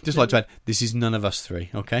 Just like to add, this is none of us three.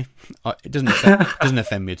 Okay, it doesn't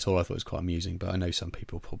offend me at all. I thought it was quite amusing, but I know some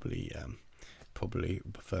people probably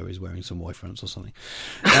prefer his wearing some white fronts or something.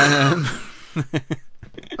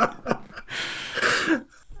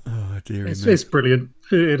 Oh dear, it's brilliant.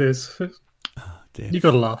 It is. Oh, dear. You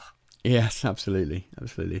got to laugh. Yes, absolutely.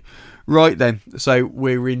 Right then, so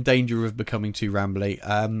we're in danger of becoming too rambly.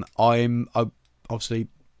 Obviously,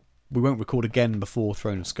 we won't record again before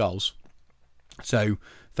Throne of Skulls. So,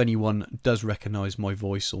 if anyone does recognise my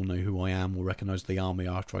voice or know who I am or recognise the army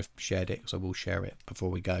after I've shared it, because I will share it before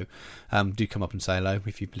we go, do come up and say hello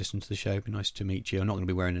if you've listened to the show. It'd be nice to meet you. I'm not going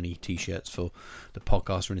to be wearing any T-shirts for the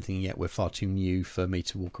podcast or anything yet. We're far too new for me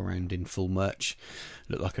to walk around in full merch.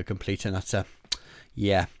 Look like a complete and utter...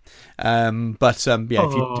 Yeah, yeah. If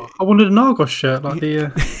you... I wanted an Argos shirt like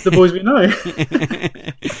the boys we know.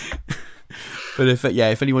 But if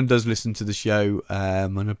anyone does listen to the show,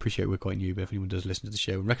 and I appreciate we're quite new, but if anyone does listen to the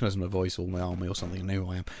show and recognise my voice or my army or something and know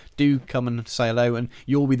who I am, do come and say hello, and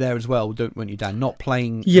you'll be there as well. Won't you, Dan? Not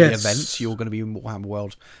playing the events. You're going to be in Warhammer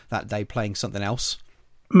World that day playing something else.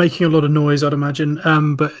 Making a lot of noise, I'd imagine.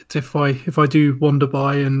 But if I do wander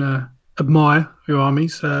by and admire your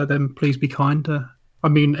armies, then please be kind. I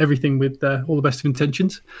mean everything with all the best of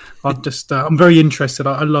intentions. I'm very interested.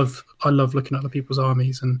 I love looking at other people's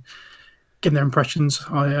armies and getting their impressions.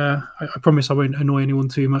 I promise I won't annoy anyone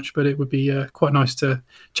too much, but it would be quite nice to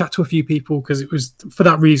chat to a few people, because it was for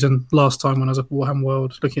that reason last time when I was at Warhammer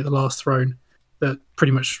World looking at the Last Throne that pretty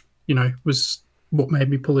much was what made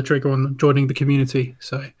me pull the trigger on joining the community.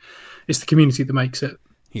 So it's the community that makes it.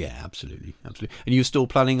 Yeah, absolutely. And you're still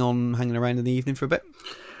planning on hanging around in the evening for a bit?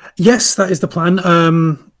 Yes, that is the plan.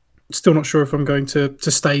 Still not sure if I'm going to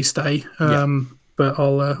stay. But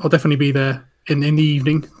I'll definitely be there in the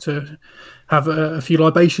evening to have a few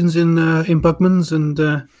libations in Bugman's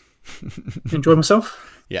and enjoy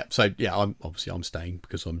myself. Yeah, so I'm staying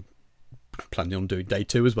because I'm planning on doing day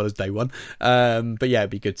 2 as well as day 1. But yeah, it'd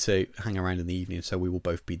be good to hang around in the evening, so we will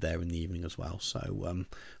both be there in the evening as well. So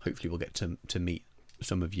hopefully we'll get to meet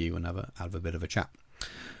some of you and have a bit of a chat.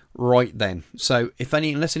 Right then, so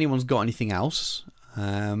unless anyone's got anything else,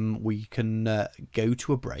 we can go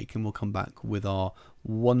to a break, and we'll come back with our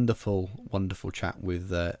wonderful chat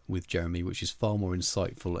with Jeremy, which is far more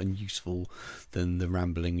insightful and useful than the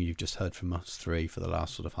rambling you've just heard from us three for the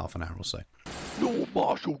last sort of half an hour or so. Lord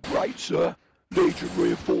Marshal Great, sir. Legion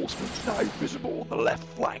reinforcements now visible on the left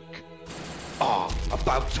flank. Ah,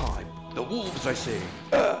 about time. The wolves, I see.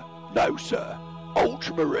 No, sir.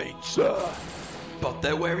 Ultramarines, sir. But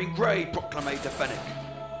they're wearing grey, Proclamator Fennec.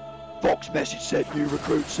 Fox message said new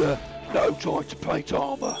recruits, sir. No time to paint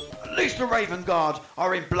armour. At least the Raven Guard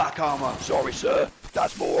are in black armour. Sorry, sir.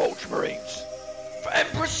 That's more Ultramarines. For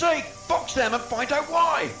Emperor's sake, box them and find out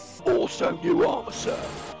why. Also new armour, sir.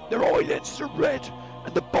 Their eye lenses are red,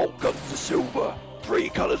 and the bolt guns are silver. 3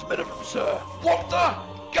 colours minimum, sir. What the?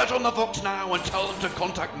 Get on the Vox now and tell them to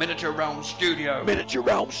contact Miniature Realm Studio. Miniature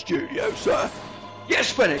Realm Studio, sir.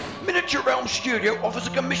 Yes, Fennec. Miniature Realm Studio offers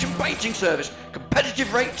a commission painting service,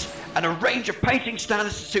 competitive rates, and a range of painting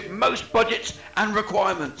standards to suit most budgets and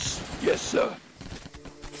requirements. Yes, sir.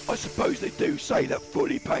 I suppose they do say that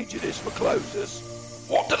fully painted is for closers.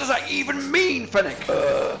 What does that even mean, Fennec?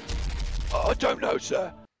 I don't know,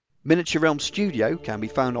 sir. Miniature Realms Studio can be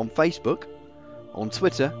found on Facebook, on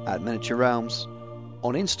Twitter at Miniature Realms,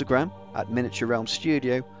 on Instagram at Miniature Realms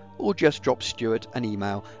Studio, or just drop Stuart an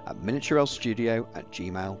email at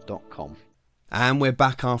miniaturerealmsstudio@gmail.com. And we're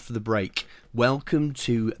back after the break. Welcome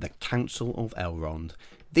to the Council of Elrond.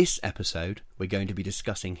 This episode, we're going to be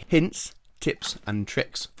discussing hints, tips and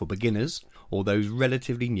tricks for beginners or those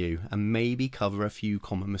relatively new, and maybe cover a few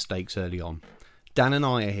common mistakes early on. Dan and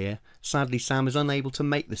I are here. Sadly, Sam is unable to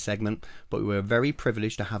make the segment, but we're very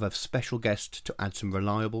privileged to have a special guest to add some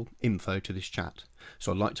reliable info to this chat.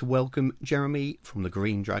 So I'd like to welcome Jeremy from the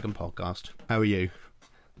Green Dragon podcast. How are you?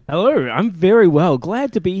 Hello, I'm very well.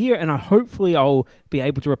 Glad to be here, and hopefully I'll be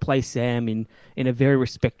able to replace Sam in a very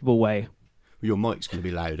respectable way. Your mic's going to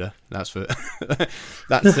be louder. That's for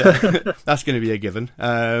that's going to be a given.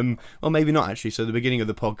 Well, maybe not actually. So the beginning of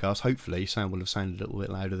the podcast, hopefully, Sam will have sounded a little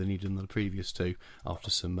bit louder than he did in the previous two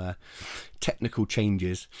after some technical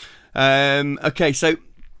changes. Okay, so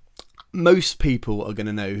most people are going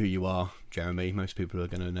to know who you are, Jeremy. Most people are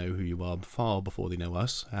going to know who you are far before they know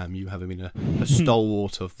us. You have been a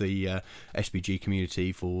stalwart of the SBG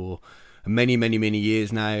community for many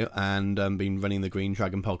years now, and been running the Green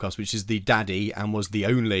Dragon podcast, which is the daddy and was the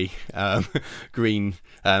only only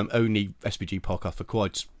SBG podcast for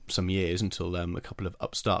quite some years, until a couple of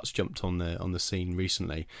upstarts jumped on the scene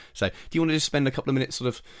recently. So do you want to just spend a couple of minutes sort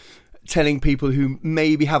of telling people who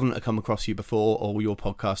maybe haven't come across you before or your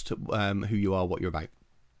podcast who you are, what you're about?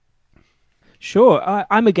 Sure.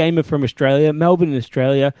 I'm a gamer from Australia, Melbourne in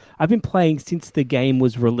Australia. I've been playing since the game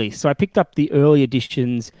was released. So I picked up the early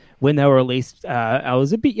editions when they were released. I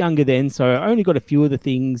was a bit younger then, so I only got a few of the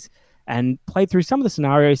things and played through some of the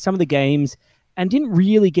scenarios, some of the games, and didn't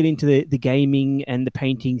really get into the gaming and the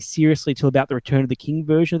painting seriously till about the Return of the King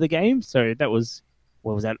version of the game. So that was,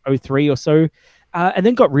 03 or so? And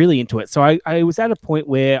then got really into it. So I was at a point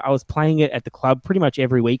where I was playing it at the club pretty much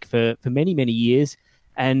every week for many years.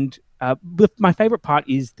 And my favorite part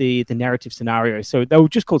is the narrative scenarios. So they were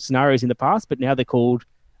just called scenarios in the past, but now they're called,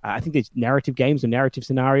 I think there's narrative games or narrative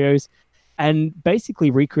scenarios, and basically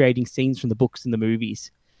recreating scenes from the books and the movies.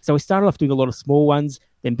 So we started off doing a lot of small ones,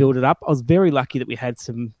 then build it up. I was very lucky that we had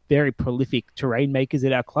some very prolific terrain makers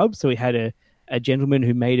at our club. So we had a gentleman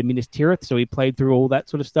who made a Minas Tirith, so he played through all that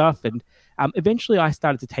sort of stuff. And eventually I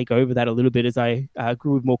started to take over that a little bit as I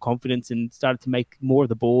grew with more confidence and started to make more of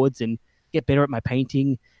the boards and get better at my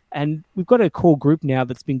painting. And we've got a core group now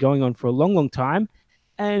that's been going on for a long time.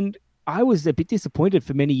 And I was a bit disappointed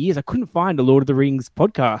for many years. I couldn't find a Lord of the Rings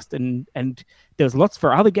podcast. And there was lots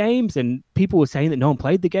for other games, and people were saying that no one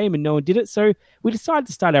played the game and no one did it. So we decided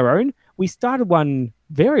to start our own. We started one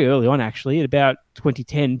very early on, actually, at about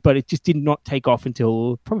 2010, but it just did not take off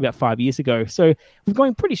until probably about 5 years ago. So we're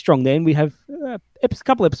going pretty strong then. We have a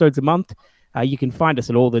couple episodes a month. You can find us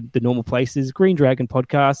at all the normal places, Green Dragon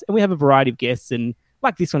Podcast, and we have a variety of guests, and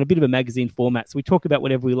like this one, a bit of a magazine format. So we talk about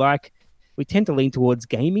whatever we like. We tend to lean towards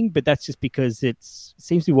gaming, but that's just because it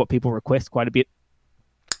seems to be what people request quite a bit.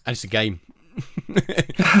 And it's a game.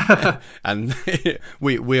 And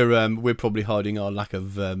we're probably hiding our lack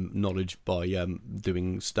of knowledge by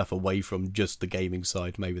doing stuff away from just the gaming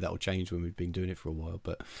side. Maybe that'll change when we've been doing it for a while,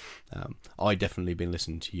 but I definitely been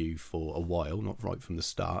listening to you for a while, not right from the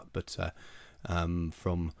start, but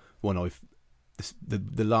from when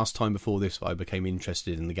the last time before this I became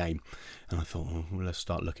interested in the game, and I thought, well, let's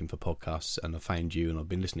start looking for podcasts, and I found you, and I've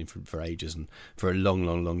been listening for ages, and for a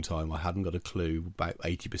long time I hadn't got a clue about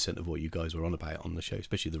 80% of what you guys were on about on the show,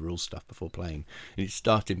 especially the rules stuff before playing, and it's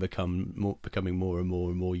starting becoming more and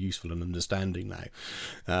more useful and understanding now.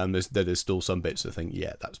 There's still some bits that I think,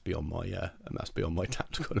 yeah, that's beyond my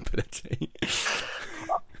tactical ability.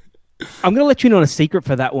 I'm going to let you in on a secret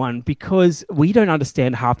for that one, because we don't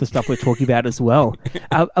understand half the stuff we're talking about as well.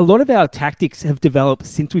 A lot of our tactics have developed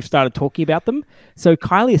since we've started talking about them. So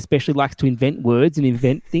Kylie especially likes to invent words and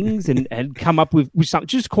invent things and come up with something,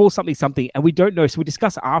 just call something, and we don't know. So we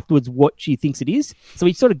discuss afterwards what she thinks it is. So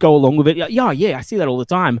we sort of go along with it. Yeah, I see that all the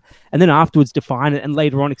time. And then afterwards define it and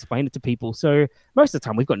later on explain it to people. So most of the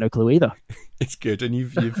time we've got no clue either. It's good, and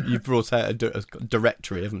you've brought out a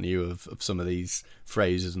directory, haven't you, of some of these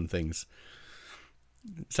phrases and things.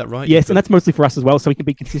 Is that right? Yes, and that's mostly for us as well, so we can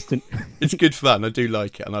be consistent. It's good fun. I do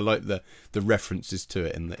like it, and I like the references to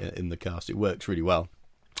it in the cast. It works really well,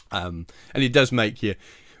 and it does make you.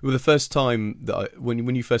 Well, the first time that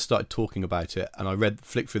when you first started talking about it, and I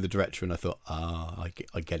flicked through the directory, and I thought, I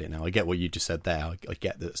get it now. I get what you just said there. I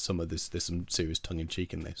get that some of this, there's some serious tongue in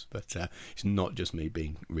cheek in this, but it's not just me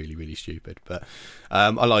being really, really stupid. But I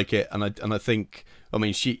like it, and I think, I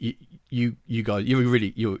mean, you guys,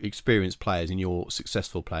 you're experienced players and you're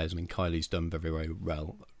successful players. I mean, Kylie's done very, very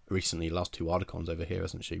well recently. Last 2 Ardacons over here,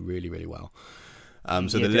 hasn't she? Really, really well. So the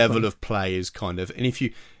definitely. level of play is kind of, and if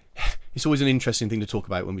you. It's always an interesting thing to talk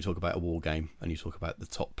about when we talk about a war game and you talk about the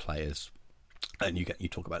top players, and you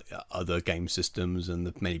talk about other game systems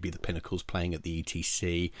and maybe the pinnacles playing at the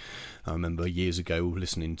ETC. I remember years ago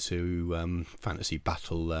listening to Fantasy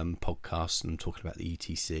Battle podcasts and talking about the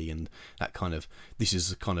ETC and that kind of. This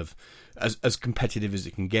is kind of as competitive as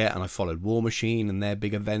it can get, and I followed War Machine and their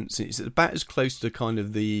big events. It's about as close to kind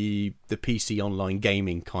of the PC online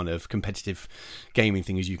gaming kind of competitive gaming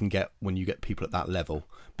thing as you can get when you get people at that level.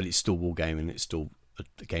 But it's still wargaming. It's still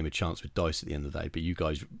a game of chance with dice at the end of the day. But you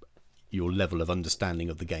guys, your level of understanding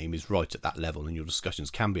of the game is right at that level, and your discussions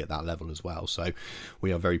can be at that level as well. So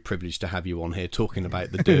we are very privileged to have you on here talking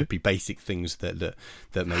about the derpy basic things that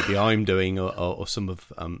maybe I'm doing, or some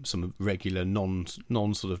of regular non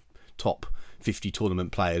sort of top 50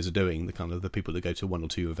 tournament players are doing. The kind of the people that go to 1 or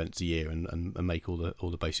 2 events a year and make all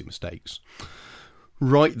the basic mistakes.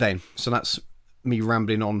 Right then, so that's me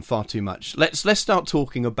rambling on far too much. Let's start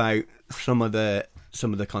talking about some of the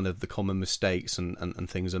kind of the common mistakes and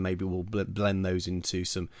things, and maybe we'll blend those into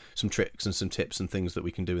some tricks and some tips and things that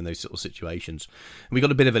we can do in those sort of situations. And we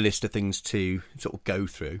got a bit of a list of things to sort of go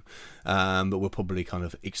through, but we'll probably kind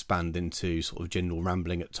of expand into sort of general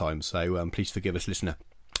rambling at times. So please forgive us, listener.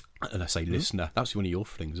 And I say listener, that's one of your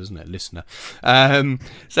things, isn't it, listener?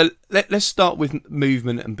 So let's start with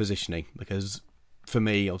movement and positioning, because for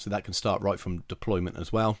me, obviously, that can start right from deployment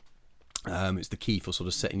as well. It's the key for sort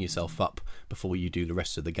of setting yourself up before you do the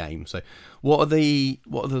rest of the game. So, what are the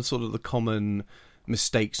sort of the common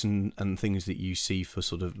mistakes and things that you see for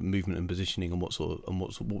sort of movement and positioning, and what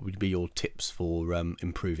would be your tips for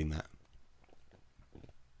improving that?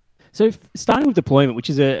 So, starting with deployment,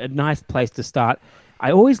 which is a nice place to start,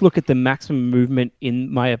 I always look at the maximum movement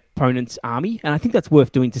in my opponent's army, and I think that's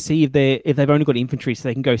worth doing to see if they've only got infantry so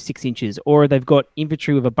they can go 6 inches, or they've got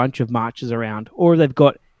infantry with a bunch of marchers around, or they've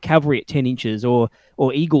got cavalry at 10 inches, or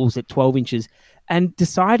eagles at 12 inches, and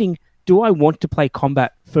deciding, do I want to play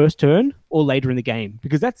combat first turn or later in the game?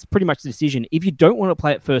 Because that's pretty much the decision. If you don't want to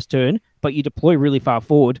play it first turn, but you deploy really far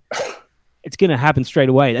forward, it's going to happen straight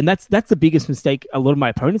away. And that's the biggest mistake a lot of my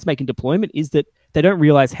opponents make in deployment, is that they don't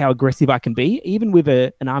realize how aggressive I can be, even with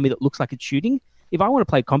an army that looks like it's shooting. If I want to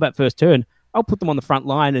play combat first turn, I'll put them on the front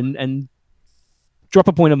line and drop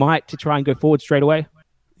a point of might to try and go forward straight away.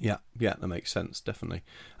 Yeah, that makes sense, definitely.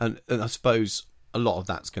 And I suppose a lot of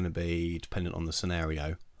that's going to be dependent on the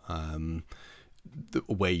scenario,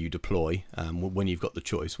 where you deploy, when you've got the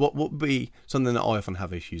choice. What would be something that I often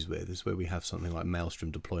have issues with is where we have something like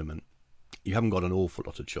Maelstrom deployment. You haven't got an awful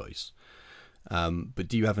lot of choice, but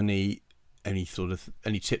do you have any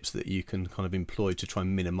tips that you can kind of employ to try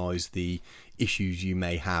and minimise the issues you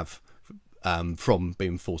may have from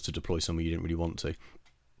being forced to deploy somewhere you didn't really want to?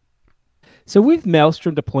 So with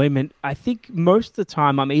Maelstrom deployment, I think most of the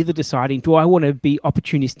time I'm either deciding, do I want to be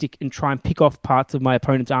opportunistic and try and pick off parts of my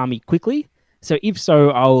opponent's army quickly? So if so,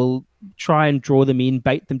 I'll try and draw them in,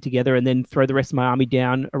 bait them together, and then throw the rest of my army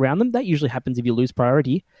down around them. That usually happens if you lose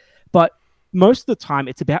priority. But most of the time,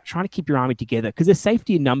 it's about trying to keep your army together, because there's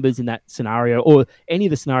safety in numbers in that scenario, or any of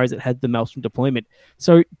the scenarios that had the Maelstrom deployment.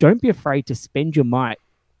 So don't be afraid to spend your might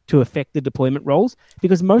to affect the deployment rolls,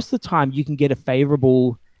 because most of the time you can get a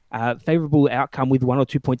favorable outcome with 1 or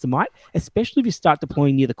 2 points of might, especially if you start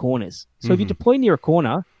deploying near the corners. So if you deploy near a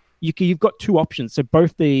corner, you've got 2 options. So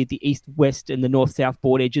both the east-west and the north-south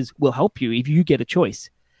board edges will help you if you get a choice.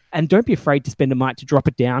 And don't be afraid to spend a might to drop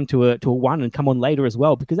it down to a 1 and come on later as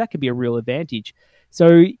well, because that could be a real advantage.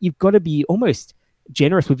 So you've got to be almost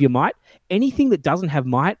generous with your might. Anything that doesn't have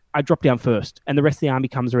might, I drop down first, and the rest of the army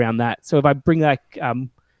comes around that. So if I bring like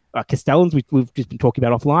Castellans, we've just been talking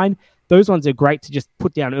about offline, those ones are great to just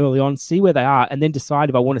put down early on, see where they are, and then decide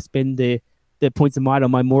if I want to spend the points of might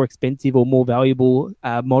on my more expensive or more valuable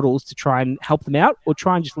models to try and help them out, or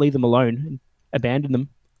try and just leave them alone and abandon them.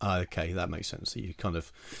 Okay, that makes sense. So you kind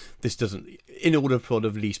of, this doesn't, in order for sort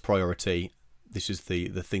of least priority, this is the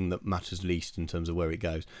thing that matters least in terms of where it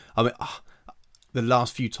goes. I mean, the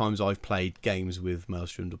last few times I've played games with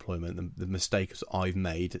Maelstrom deployment, the mistakes I've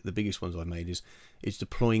made, the biggest ones I've made is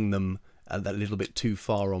deploying them a little bit too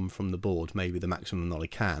far on from the board, maybe the maximum that I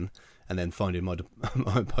can, and then finding my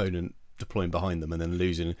opponent deploying behind them and then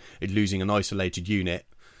losing an isolated unit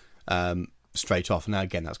straight off. Now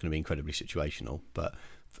again, that's going to be incredibly situational, but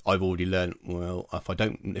I've already learned, well,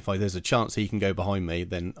 if there's a chance he can go behind me,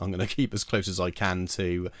 then I'm going to keep as close as I can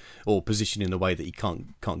to, or position in a way that he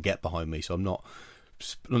can't get behind me. So I'm not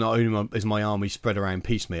only is my army spread around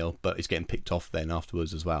piecemeal, but it's getting picked off then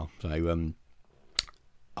afterwards as well. So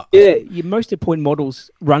your most important models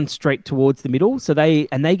run straight towards the middle, so they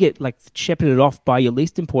get like shepherded off by your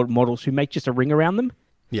least important models who make just a ring around them.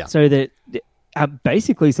 Yeah. So that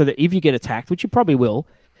basically, so that if you get attacked, which you probably will,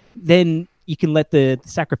 then you can let the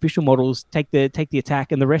sacrificial models take the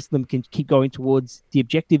attack, and the rest of them can keep going towards the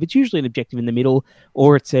objective. It's usually an objective in the middle,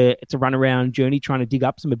 or it's a run around journey trying to dig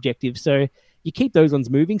up some objectives. So you keep those ones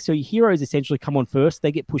moving. So your heroes essentially come on first.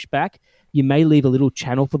 They get pushed back. You may leave a little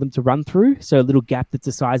channel for them to run through, so a little gap that's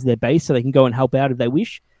the size of their base, so they can go and help out if they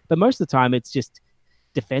wish. But most of the time, it's just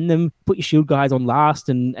defend them, put your shield guys on last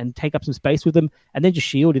and take up some space with them, and then just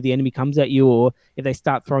shield if the enemy comes at you, or if they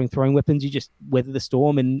start throwing weapons, you just weather the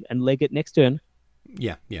storm and leg it next turn.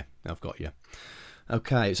 Yeah, I've got you.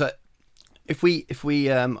 Okay, so if we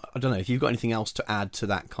I don't know if you've got anything else to add to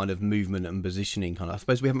that kind of movement and positioning kind of. I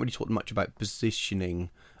suppose we haven't really talked much about positioning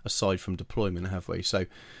aside from deployment, have we? So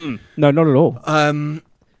no, not at all.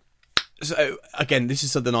 So again, this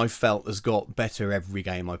is something I've felt has got better every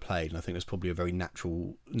game I played, and I think there's probably a very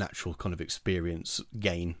natural kind of experience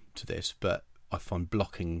gain to this. But I find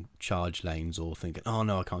blocking charge lanes or thinking, oh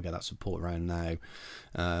no, I can't get that support around now,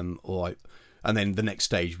 and then the next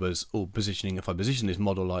stage was positioning. If I position this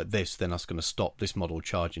model like this, then that's going to stop this model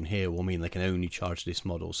charging here, or mean they can only charge this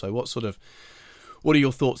model. So what are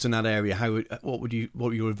your thoughts in that area? What would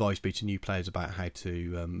your advice be to new players about how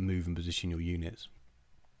to move and position your units?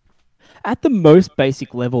 At the most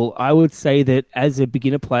basic level, I would say that as a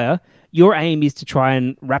beginner player, your aim is to try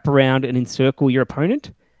and wrap around and encircle your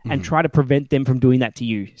opponent and try to prevent them from doing that to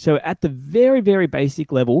you. So at the very, very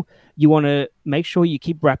basic level, you want to make sure you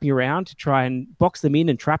keep wrapping around to try and box them in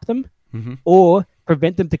and trap them, or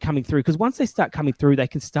prevent them to coming through. Because once they start coming through, they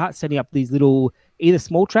can start setting up these little either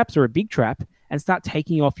small traps or a big trap and start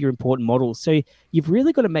taking off your important models. So you've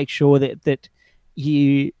really got to make sure that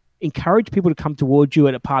you encourage people to come towards you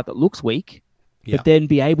at a part that looks weak, but then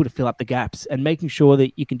be able to fill up the gaps, and making sure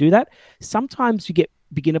that you can do that. Sometimes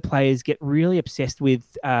beginner players get really obsessed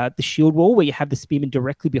with the shield wall, where you have the spearman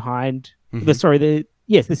directly behind the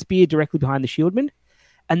spear directly behind the shieldman.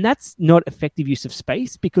 And that's not effective use of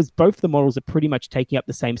space, because both the models are pretty much taking up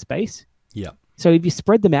the same space. Yeah. So if you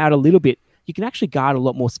spread them out a little bit, you can actually guard a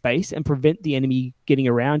lot more space and prevent the enemy getting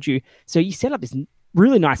around you. So you set up this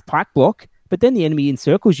really nice pike block, but then the enemy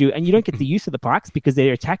encircles you and you don't get the use of the pikes because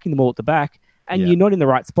they're attacking them all at the back, and you're not in the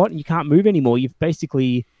right spot and you can't move anymore. You've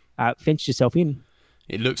basically fenced yourself in.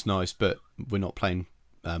 It looks nice, but we're not playing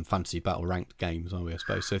fantasy battle ranked games, are we, I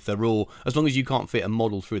suppose? So if they're all, as long as you can't fit a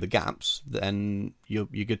model through the gaps, then you're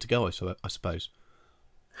good to go, I suppose.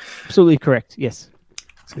 Absolutely correct, yes.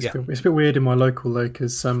 It's a bit weird in my local though,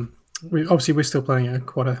 because we're still playing at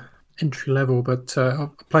quite a entry level, but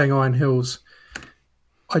playing Iron Hills,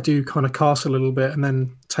 I do kind of cast a little bit and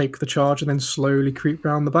then take the charge and then slowly creep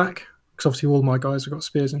round the back, because obviously all my guys have got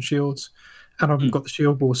spears and shields, and I've got the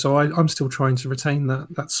shield wall, so I'm still trying to retain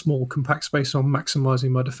that small compact space on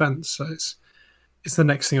maximising my defence. So it's the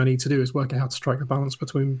next thing I need to do, is work out how to strike the balance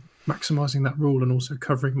between maximising that rule and also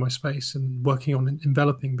covering my space and working on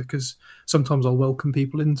enveloping, because sometimes I'll welcome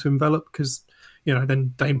people in to envelop, because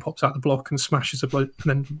then Dane pops out the block and smashes a bloke,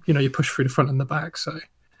 and then you push through the front and the back. So.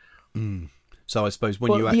 So I suppose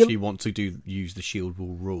when you actually want to use the shield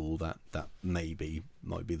wall rule, that might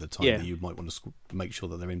be the time that you might want to make sure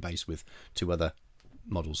that they're in base with two other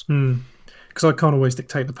models. Because I can't always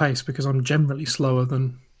dictate the pace, because I'm generally slower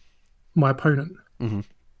than my opponent.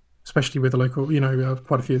 Especially with the local,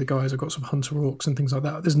 quite a few of the guys have got some hunter orcs and things like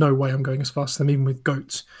that. There's no way I'm going as fast as them, even with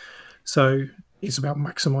goats. So it's about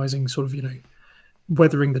maximising sort of,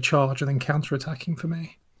 weathering the charge and then counter-attacking for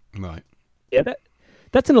me. Right. Yeah,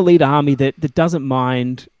 that's an elite army that doesn't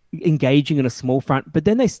mind engaging in a small front, but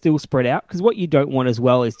then they still spread out, because what you don't want as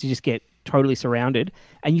well is to just get totally surrounded,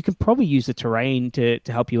 and you can probably use the terrain to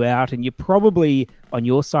help you out, and you're probably, on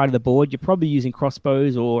your side of the board, you're probably using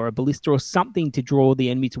crossbows or a ballista or something to draw the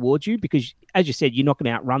enemy towards you, because, as you said, you're not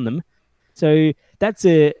going to outrun them. So that's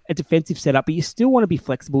a defensive setup, but you still want to be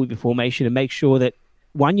flexible with your formation and make sure that,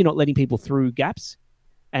 one, you're not letting people through gaps,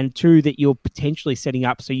 and two, that you're potentially setting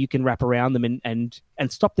up so you can wrap around them and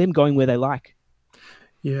stop them going where they like.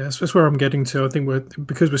 Yeah, that's where I'm getting to. I think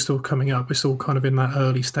because we're still coming up, we're still kind of in that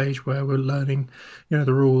early stage where we're learning,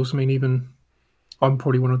 the rules. I mean, even I'm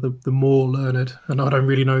probably one of the more learned, and I don't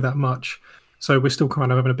really know that much. So we're still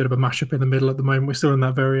kind of having a bit of a mashup in the middle at the moment. We're still in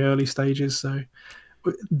that very early stages. So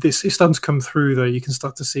it's starting to come through, though. You can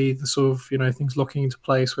start to see the sort of, things locking into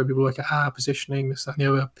place where people look at positioning, this, that, and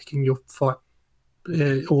the other, picking your fight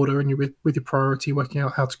order, and you're with your priority, working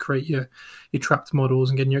out how to create your trapped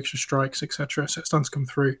models and getting your extra strikes, etc. So it's starting to come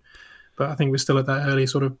through. But I think we're still at that early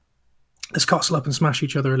sort of, let's castle up and smash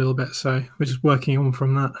each other a little bit. So we're just working on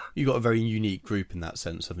from that. You've got a very unique group in that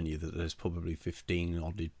sense, haven't you? That there's probably 15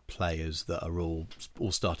 odd players that are all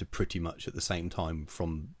started pretty much at the same time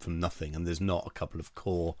from nothing, and there's not a couple of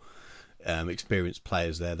core experienced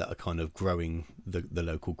players there that are kind of growing the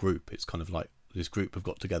local group. It's kind of like this group have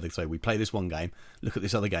got together, so we play this one game, look at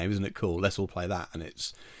this other game, isn't it cool? Let's all play that. And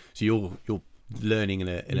it's so you're learning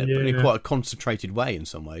in quite a concentrated way in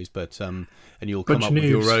some ways, but and you'll come up with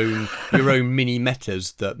your own mini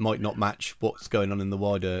metas that might not match what's going on in the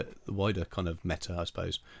wider kind of meta. I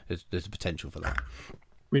suppose there's a potential for that.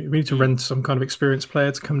 We need to rent some kind of experienced player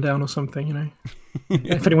to come down or something,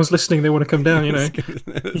 If anyone's listening, they want to come down, you can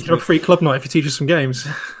have a free club night if you teach us some games.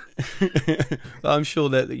 I'm sure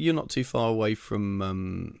that you're not too far away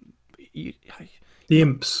from the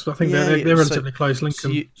Imps. I think they're relatively close.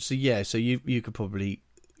 Lincoln. So you could probably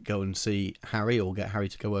go and see Harry, or get Harry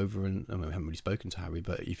to go over, and we haven't really spoken to Harry,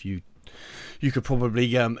 but if you could probably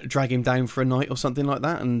drag him down for a night or something like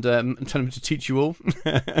that, and tell him to teach you all.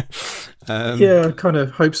 Yeah, I kind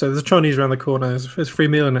of hope so. There's a Chinese around the corner. There's a free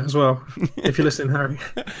meal in it as well, if you're listening, Harry.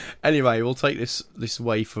 Anyway, we'll take this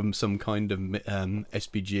away from some kind of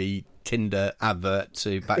SBG Tinder advert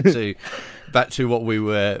to back to what we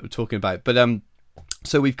were talking about. But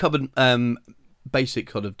so we've covered basic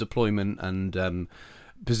kind of deployment and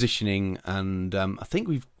positioning, and I think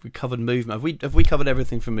we covered movement. Have we covered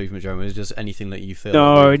everything from movement, Jeremy? Is there just anything that you feel?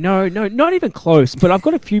 No, not even close. But I've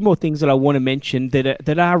got a few more things that I want to mention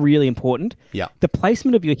that are really important. Yeah, the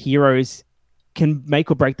placement of your heroes can make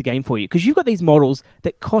or break the game for you, because you've got these models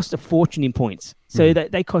that cost a fortune in points, so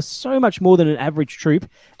that they cost so much more than an average troop,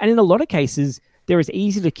 and in a lot of cases they're as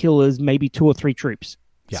easy to kill as maybe 2 or 3 troops.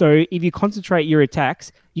 Yeah. So if you concentrate your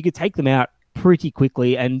attacks, you could take them out pretty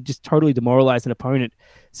quickly and just totally demoralize an opponent.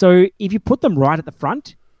 So if you put them right at the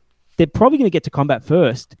front, they're probably going to get to combat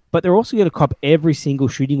first, but they're also going to cop every single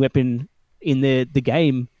shooting weapon in the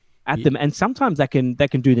game at them, and sometimes that can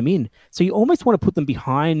do them in. So you almost want to put them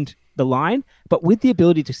behind the line, but with the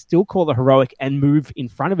ability to still call the heroic and move in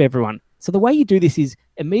front of everyone. So the way you do this is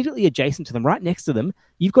immediately adjacent to them, right next to them,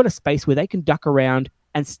 you've got a space where they can duck around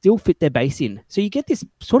and still fit their base in. So you get this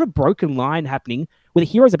sort of broken line happening where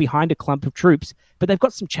the heroes are behind a clump of troops, but they've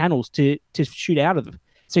got some channels to shoot out of them.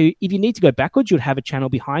 So if you need to go backwards, you'd have a channel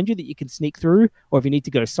behind you that you can sneak through, or if you need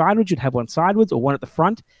to go sideways, you'd have one sideways or one at the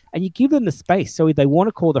front, and you give them the space. So if they want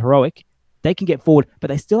to call the heroic, they can get forward, but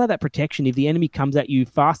they still have that protection. If the enemy comes at you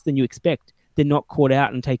faster than you expect, they're not caught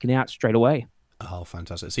out and taken out straight away. Oh,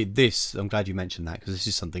 fantastic. See, I'm glad you mentioned that, because this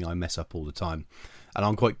is something I mess up all the time. And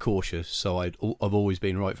I'm quite cautious, so I've always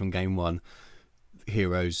been right from game one.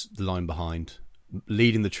 Heroes, the line behind,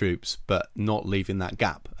 leading the troops, but not leaving that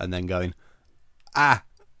gap, and then going,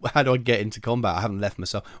 how do I get into combat? I haven't left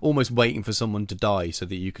myself. Almost waiting for someone to die so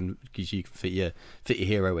that you can fit your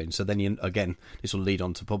hero in. So then again, this will lead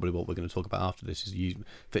on to probably what we're going to talk about after this, is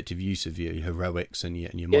effective use of your heroics and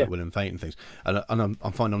your might, will, and fate and things. And I'm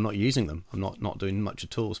finding I'm not using them. I'm not doing much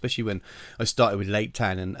at all. Especially when I started with Lake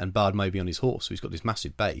Town and Bard Moby on his horse, so he's got this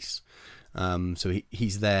massive base. So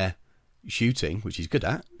he's there shooting, which he's good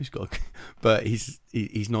at. But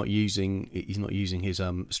he's not using his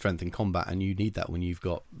strength in combat, and you need that when you've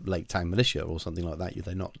got Lake Town militia or something like that.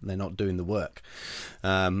 They're not doing the work.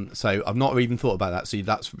 So I've not even thought about that. So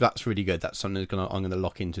that's really good. That's something I'm gonna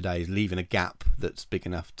lock in today, is leaving a gap that's big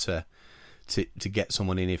enough to get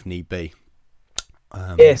someone in if need be.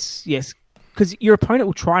 Yes. Because your opponent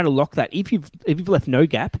will try to lock that. If you've left no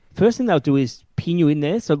gap, first thing they'll do is pin you in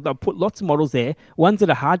there. So they'll put lots of models there, ones that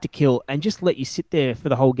are hard to kill, and just let you sit there for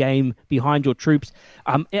the whole game behind your troops.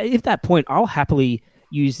 At that point, I'll happily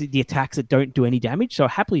use the attacks that don't do any damage. So I'll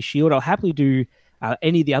happily shield. I'll happily do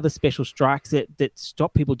any of the other special strikes that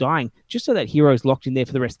stop people dying, just so that hero's locked in there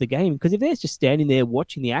for the rest of the game. Because if they're just standing there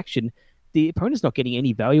watching the action, the opponent's not getting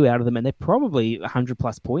any value out of them, and they're probably 100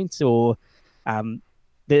 plus points, or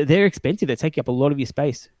they're expensive. They take up a lot of your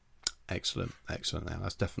space. Excellent. Now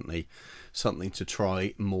that's definitely something to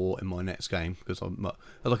try more in my next game, because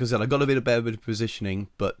like I said, I got a bit of better with positioning,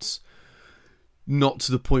 but Not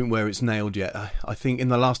to the point where it's nailed yet. I think in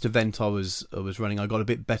the last event I was running, I got a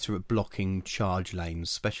bit better at blocking charge lanes.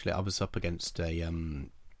 Especially, I was up against a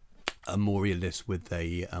Moria list with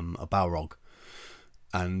a Balrog,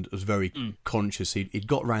 and I was very conscious. He'd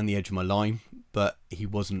got around the edge of my line, but he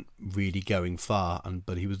wasn't really going far.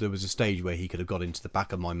 But there was a stage where he could have got into the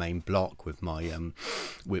back of my main block with my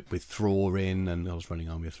with Thror in, and I was running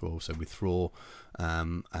on with Thror, so with Thror.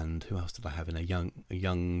 And who else did I have in a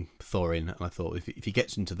young Thorin? And I thought if he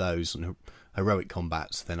gets into those and heroic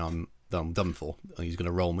combats, then I'm done for. He's going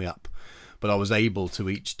to roll me up. But I was able to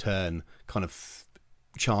each turn kind of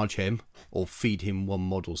charge him or feed him one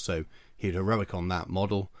model. So he'd heroic on that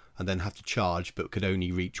model and then have to charge, but could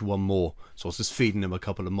only reach one more. So I was just feeding him a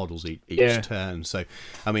couple of models each turn. So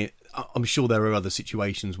I mean, I'm sure there are other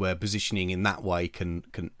situations where positioning in that way can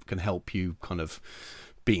help you kind of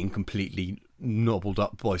being completely nobbled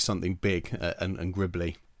up by something big and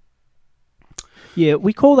gribbly. Yeah,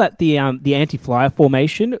 we call that the anti-flyer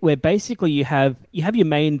formation, where basically you have your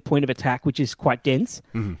main point of attack, which is quite dense,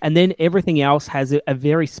 and then everything else has a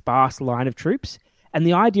very sparse line of troops. And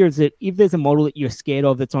the idea is that if there's a model that you're scared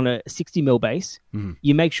of that's on a 60 mil base,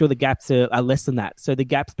 you make sure the gaps are less than that. So the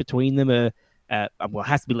gaps between them are, it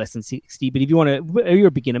has to be less than 60, but if you want to, you're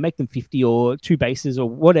a beginner, make them 50 or 2 bases or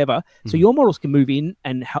whatever. So your models can move in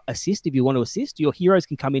and assist if you want to assist. Your heroes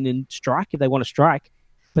can come in and strike if they want to strike.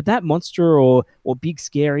 But that monster or big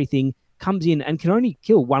scary thing comes in and can only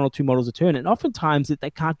kill 1 or 2 models a turn. And oftentimes they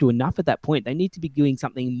can't do enough at that point. They need to be doing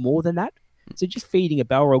something more than that. So just feeding a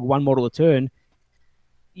Balrog 1 model a turn,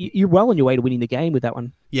 you're well on your way to winning the game with that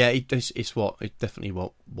one. Yeah, it's definitely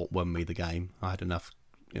what won me the game. I had enough.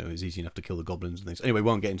 It was easy enough to kill the goblins and things. Anyway, we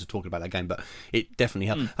won't get into talking about that game, but it definitely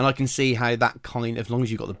helped. And I can see how that kind of, as long as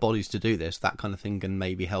you've got the bodies to do this, that kind of thing can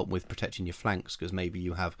maybe help with protecting your flanks, because maybe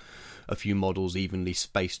you have a few models evenly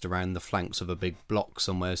spaced around the flanks of a big block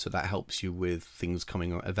somewhere, so that helps you with things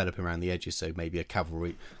developing around the edges. So maybe a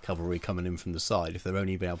cavalry coming in from the side, if they're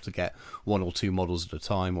only able to get 1 or 2 models at a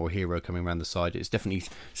time, or a hero coming around the side, it definitely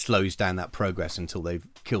slows down that progress until they've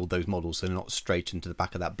killed those models, so they're not straight into the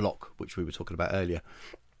back of that block, which we were talking about earlier.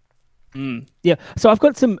 Yeah, so I've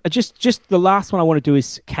got some, just the last one I want to do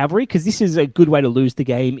is cavalry, because this is a good way to lose the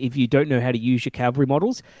game if you don't know how to use your cavalry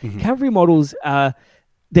models. Cavalry models,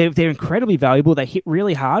 they're incredibly valuable. They hit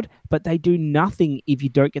really hard, but they do nothing if you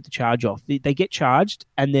don't get the charge off. They get charged,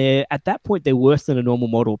 and at that point they're worse than a normal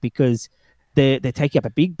model, because they're taking up a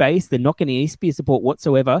big base, they're not getting any spear support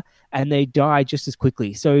whatsoever, and they die just as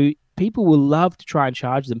quickly. So people will love to try and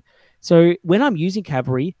charge them. So when I'm using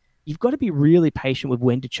cavalry, you've got to be really patient with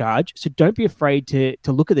when to charge. So don't be afraid to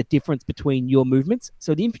look at the difference between your movements.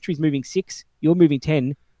 So the infantry's moving 6, you're moving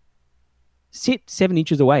 10. Sit 7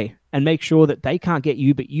 inches away and make sure that they can't get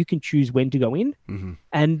you, but you can choose when to go in.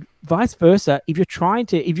 And vice versa. If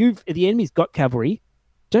the enemy's got cavalry,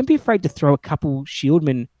 don't be afraid to throw a couple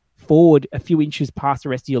shieldmen forward a few inches past the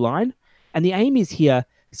rest of your line. And the aim is here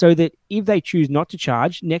so that if they choose not to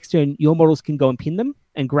charge, next turn your models can go and pin them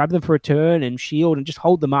and grab them for a turn and shield and just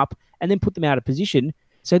hold them up and then put them out of position.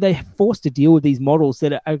 So they're forced to deal with these models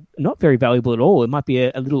that are not very valuable at all. It might be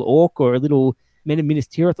a little orc or a little Minas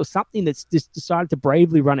Tirith or something that's just decided to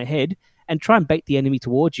bravely run ahead and try and bait the enemy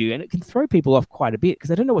towards you. And it can throw people off quite a bit because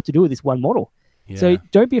they don't know what to do with this one model. Yeah. So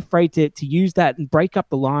don't be afraid to use that and break up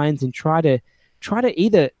the lines and try to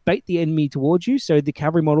either bait the enemy towards you. So the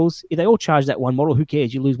cavalry models, if they all charge that one model, who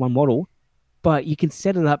cares? You lose one model. But you can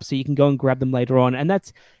set it up so you can go and grab them later on. And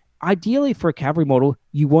that's ideally for a cavalry model,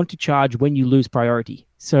 you want to charge when you lose priority.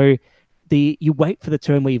 So you wait for the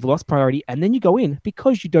turn where you've lost priority, and then you go in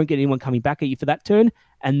because you don't get anyone coming back at you for that turn,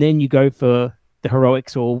 and then you go for the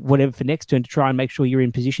heroics or whatever for next turn to try and make sure you're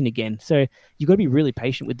in position again. So you've got to be really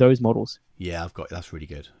patient with those models. Yeah, that's really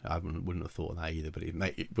good. I wouldn't have thought of that either, but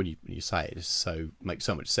when you say it, makes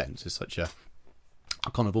so much sense. It's such a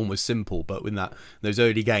kind of almost simple, but in those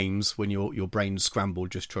early games when your brain's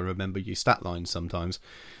scrambled just trying to remember your stat lines, sometimes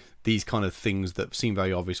these kind of things that seem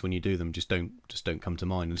very obvious when you do them just don't come to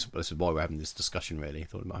mind. And this is why we're having this discussion, really. I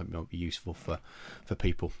thought it might be useful for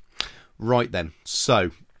people. Right then, so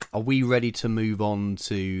are we ready to move on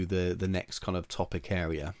to the next kind of topic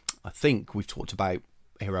area? I think we've talked about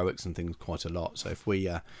heroics and things quite a lot, so if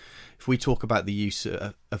we talk about the use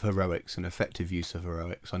of heroics and effective use of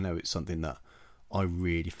heroics, I know it's something that I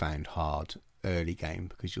really found hard early game,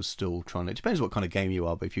 because you're still trying to, it depends what kind of game you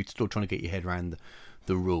are, but if you're still trying to get your head around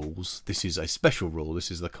the rules, this is a special rule.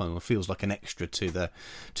 This is the kind of, feels like an extra to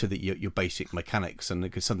your basic mechanics, and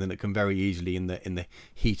it's something that can very easily in the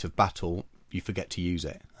heat of battle you forget to use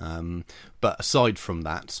it. But aside from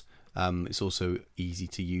that, it's also easy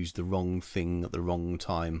to use the wrong thing at the wrong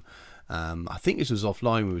time. I think this was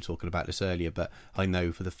offline. We were talking about this earlier, but I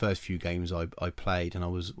know for the first few games I played, and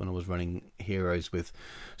when I was running heroes with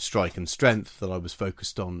strike and strength, that I was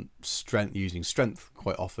focused on using strength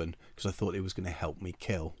quite often because I thought it was going to help me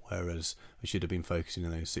kill. Whereas I should have been focusing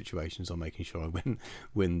in those situations on making sure I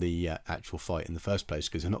win the actual fight in the first place,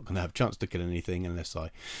 because I'm not going to have a chance to kill anything unless I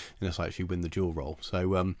actually win the duel roll.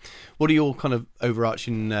 So, what are your kind of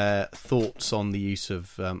overarching thoughts on the use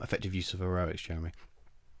of effective use of heroics, Jeremy?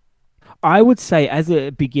 I would say, as a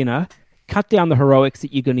beginner, cut down the heroics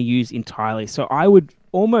that you're going to use entirely. So I would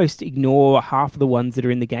almost ignore half of the ones that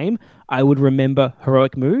are in the game. I would remember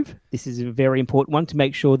heroic move. This is a very important one to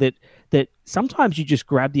make sure that sometimes you just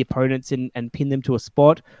grab the opponents and pin them to a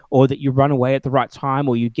spot, or that you run away at the right time,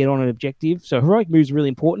 or you get on an objective. So heroic move is really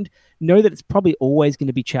important. Know that it's probably always going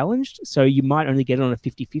to be challenged, so you might only get it on a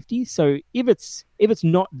 50-50. So if it's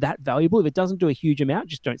not that valuable, if it doesn't do a huge amount,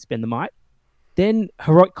 just don't spend the might. Then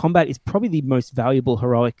heroic combat is probably the most valuable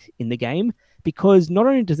heroic in the game, because not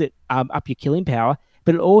only does it up your killing power,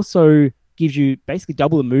 but it also gives you basically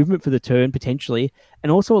double the movement for the turn potentially,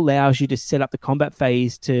 and also allows you to set up the combat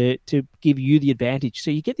phase to give you the advantage. So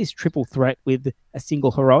you get this triple threat with a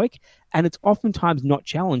single heroic, and it's oftentimes not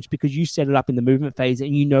challenged because you set it up in the movement phase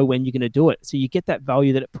and you know when you're going to do it. So you get that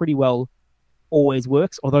value that it pretty well always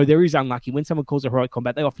works, although there is unlucky. When someone calls a heroic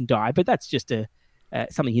combat, they often die, but that's just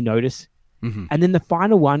something you notice. Mm-hmm. And then the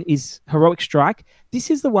final one is Heroic Strike. This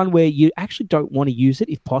is the one where you actually don't want to use it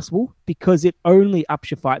if possible, because it only ups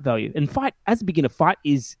your fight value. And fight, as a beginner, fight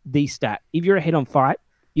is the stat. If you're ahead on fight,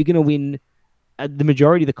 you're going to win the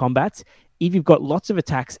majority of the combats. If you've got lots of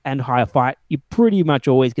attacks and higher fight, you're pretty much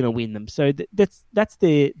always going to win them. So that's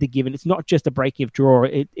the given. It's not just a breaking of draw.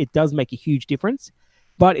 It does make a huge difference,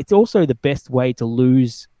 but it's also the best way to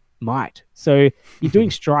lose might. So you're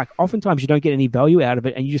doing strike. Oftentimes you don't get any value out of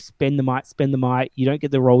it, and you just spend the might. You don't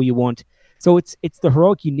get the roll you want. So it's the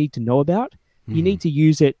heroic you need to know about. You need to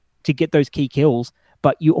use it to get those key kills,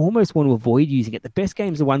 but you almost want to avoid using it. The best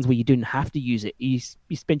games are ones where you didn't have to use it. You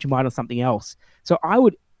spent your might on something else. So I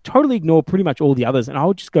would totally ignore pretty much all the others, and I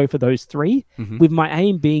would just go for those three, with my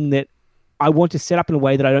aim being that I want to set up in a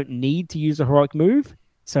way that I don't need to use a heroic move.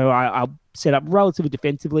 So I'll set up relatively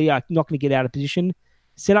defensively. I'm not going to get out of position.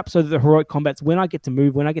 Set up so that the heroic combats, when I get to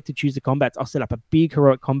move, when I get to choose the combats, I'll set up a big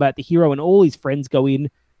heroic combat. The hero and all his friends go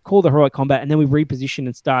in, call the heroic combat, and then we reposition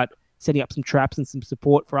and start setting up some traps and some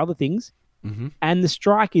support for other things. And the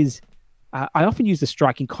strike is, I often use the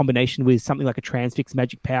strike in combination with something like a transfix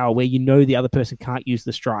magic power, where you know the other person can't use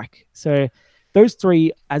the strike. So those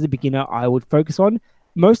three, as a beginner, I would focus on.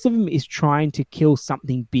 Most of them is trying to kill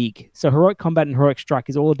something big. So heroic combat and heroic strike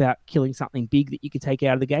is all about killing something big that you can take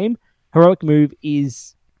out of the game. Heroic move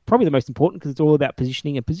is probably the most important because it's all about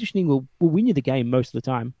positioning, and positioning will win you the game most of the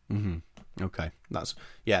time. Okay,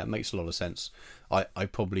 it makes a lot of sense. I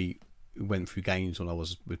probably went through games when I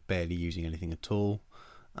was barely using anything at all,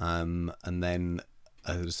 and then,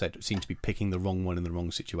 as I said, seemed to be picking the wrong one in the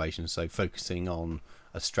wrong situation. So focusing on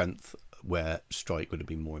a strength where strike would have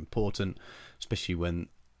been more important, especially when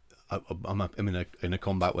I'm in a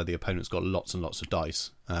combat where the opponent's got lots and lots of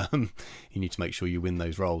dice. You need to make sure you win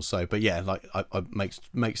those rolls. So, but yeah, like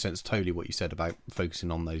makes sense totally what you said about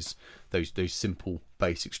focusing on those simple,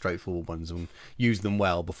 basic, straightforward ones, and use them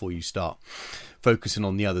well before you start focusing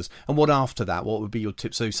on the others. And what after that? What would be your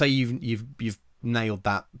tips? So, say you've nailed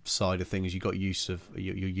that side of things. You got use of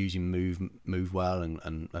you're using move well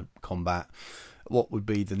and combat. What would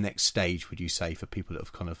be the next stage, would you say, for people that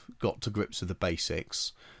have kind of got to grips with the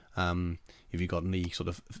basics? Have you got any sort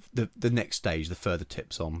of the next stage, the further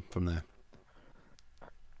tips on from there?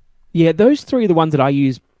 Yeah, those three are the ones that I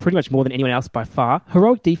use pretty much more than anyone else by far.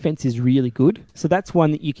 Heroic defense is really good. So that's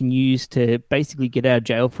one that you can use to basically get out of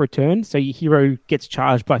jail for a turn. So your hero gets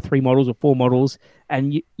charged by 3 models or 4 models,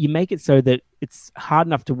 and you make it so that it's hard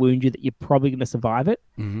enough to wound you that you're probably going to survive it.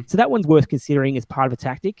 So that one's worth considering as part of a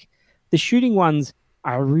tactic. The shooting ones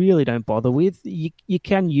I really don't bother with. You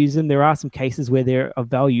can use them. There are some cases where they're of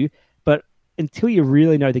value, but until you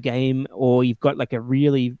really know the game, or you've got like a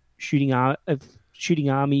really shooting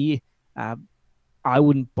army, I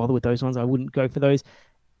wouldn't bother with those ones. I wouldn't go for those.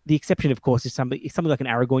 The exception, of course, is something like an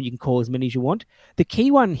Aragorn. You can call as many as you want. The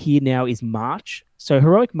key one here now is March. So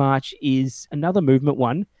Heroic March is another movement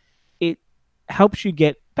one. It helps you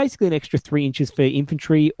get basically an extra 3 inches for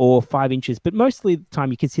infantry, or 5 inches, but mostly the time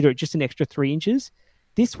you consider it just an extra 3 inches.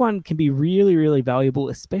 This one can be really, really valuable,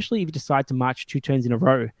 especially if you decide to march 2 turns in a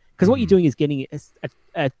row. Because what you're doing is getting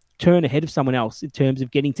a turn ahead of someone else in terms of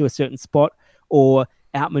getting to a certain spot or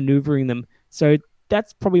outmaneuvering them. So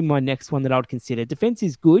that's probably my next one that I would consider. Defense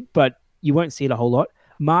is good, but you won't see it a whole lot.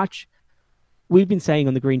 March, we've been saying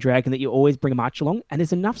on the Green Dragon that you always bring a march along, and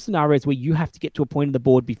there's enough scenarios where you have to get to a point of the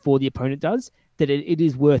board before the opponent does that it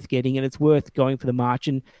is worth getting, and it's worth going for the march.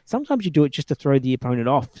 And sometimes you do it just to throw the opponent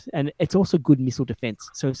off, and it's also good missile defense.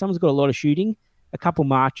 So if someone's got a lot of shooting, a couple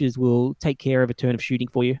marches will take care of a turn of shooting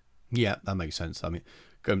for you. Yeah, that makes sense. I mean,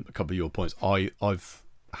 a couple of your points. I've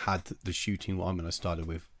had the shooting one when I started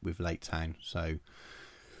with Lake Town. So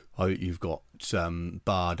you've got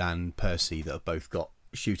Bard and Percy that have both got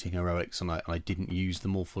shooting heroics, and I didn't use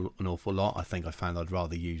them an awful lot. I think I found I'd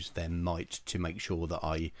rather use their might to make sure that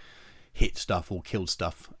I hit stuff or killed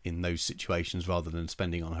stuff in those situations rather than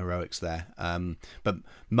spending on heroics there. But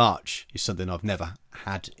March is something I've never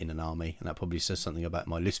had in an army, and that probably says something about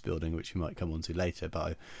my list building, which we might come on to later.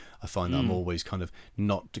 But I find that I'm always kind of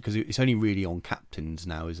not, because it's only really on captains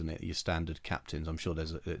now, isn't it? Your standard captains. I'm sure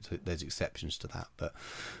there's exceptions to that, but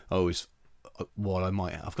I always,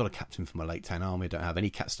 I've got a captain for my Lake Town army. I don't have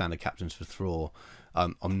any standard captains for Thrall.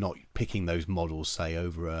 I'm not picking those models, say,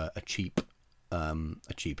 over a cheap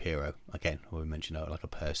hero. Again, we mentioned like a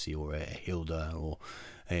Percy or a Hilda or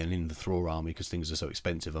in the Thrall army, because things are so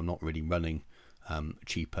expensive. I'm not really running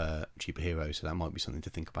cheaper heroes, so that might be something to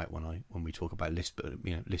think about when we talk about list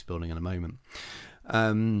building in a moment.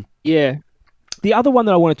 Yeah. The other one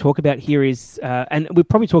that I want to talk about here is, and we'll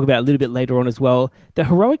probably talk about a little bit later on as well, the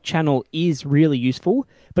heroic channel is really useful,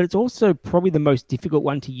 but it's also probably the most difficult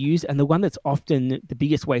one to use and the one that's often the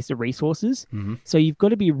biggest waste of resources. Mm-hmm. So you've got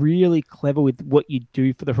to be really clever with what you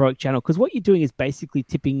do for the heroic channel, because what you're doing is basically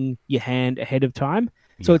tipping your hand ahead of time.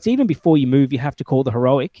 Yeah. So it's even before you move, you have to call the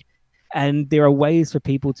heroic, and there are ways for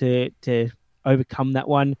people to overcome that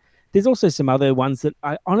one. There's also some other ones that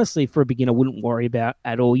I honestly, for a beginner, wouldn't worry about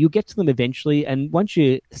at all. You'll get to them eventually, and once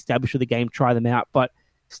you establish with the game, try them out. But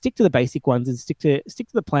stick to the basic ones and stick to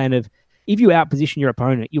the plan of, if you outposition your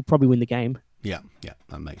opponent, you'll probably win the game. Yeah,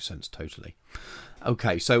 that makes sense totally.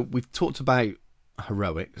 Okay, so we've talked about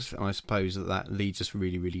heroics, and I suppose that leads us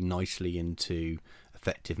really, really nicely into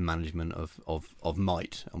effective management of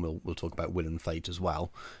might, and we'll talk about will and fate as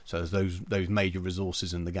well. So those major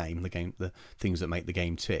resources in the game, the things that make the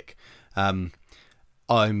game tick.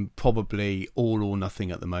 I'm probably all or nothing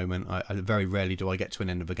at the moment. I very rarely do I get to an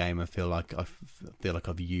end of a game and feel like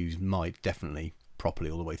I've used might definitely properly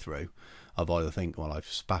all the way through. I've either think, well, I've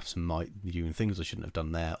spaffed some might doing things I shouldn't have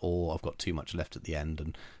done there, or I've got too much left at the end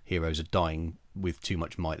and heroes are dying with too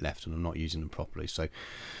much might left and I'm not using them properly. So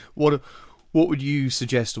what would you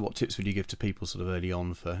suggest, or what tips would you give to people sort of early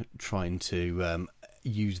on for trying to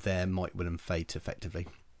use their might, will, and fate effectively?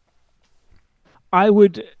 I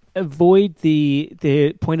would avoid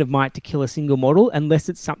the point of might to kill a single model unless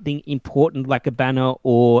it's something important like a banner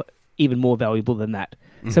or even more valuable than that.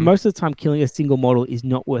 Mm-hmm. So most of the time, killing a single model is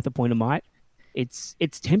not worth a point of might. It's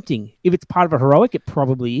tempting. If it's part of a heroic, it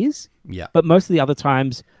probably is. Yeah. But most of the other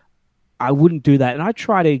times, I wouldn't do that, and I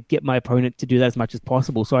try to get my opponent to do that as much as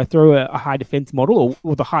possible. So I throw a high defense model,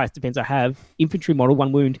 or the highest defense I have, infantry model,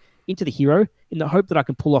 1 wound, into the hero, in the hope that I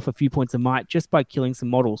can pull off a few points of might just by killing some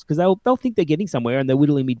models, because they'll think they're getting somewhere and they're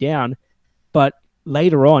whittling me down, but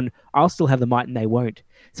later on, I'll still have the might and they won't.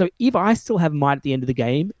 So if I still have might at the end of the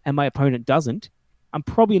game and my opponent doesn't, I'm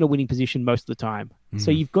probably in a winning position most of the time. Mm-hmm.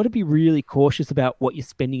 So you've got to be really cautious about what you're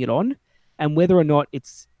spending it on and whether or not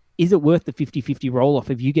is it worth the 50-50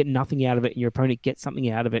 roll-off if you get nothing out of it and your opponent gets something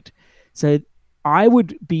out of it. So I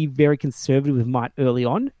would be very conservative with might early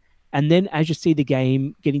on, and then as you see the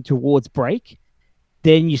game getting towards break,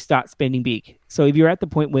 then you start spending big. So if you're at the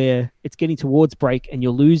point where it's getting towards break and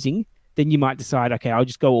you're losing, then you might decide, okay, I'll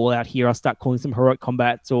just go all out here. I'll start calling some heroic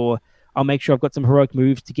combats, or I'll make sure I've got some heroic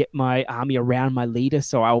moves to get my army around my leader,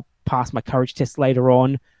 so I'll pass my courage test later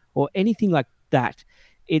on, or anything like that.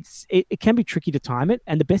 It can be tricky to time it,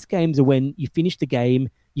 and the best games are when you finish the game,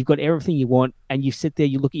 you've got everything you want, and you sit there,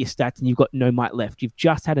 you look at your stats, and you've got no might left. You've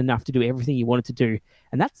just had enough to do everything you wanted to do,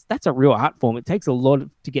 and that's a real art form. It takes a lot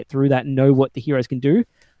to get through that and know what the heroes can do.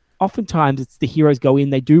 Oftentimes, it's the heroes go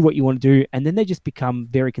in, they do what you want to do, and then they just become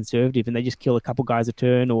very conservative, and they just kill a couple guys a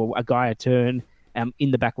turn or a guy a turn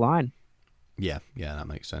in the back line. Yeah, that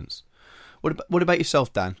makes sense. What about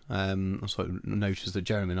yourself, Dan? I sort of noticed that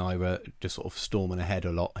Jeremy and I were just sort of storming ahead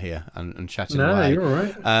a lot here and chatting away. No, you're all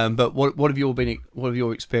right. But what have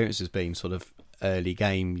your experiences been, sort of early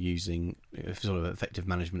game, using sort of effective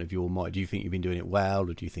management of your might? Do you think you've been doing it well,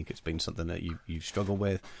 or do you think it's been something that you've struggled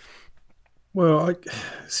with? Well,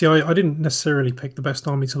 I didn't necessarily pick the best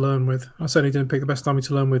army to learn with. I certainly didn't pick the best army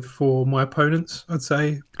to learn with for my opponents, I'd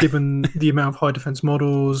say. Given the amount of high defense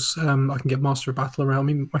models, I can get Master of Battle around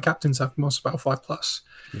me. My captains have Master of Battle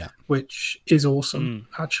 5+, which is awesome,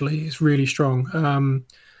 actually. It's really strong.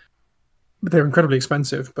 they're incredibly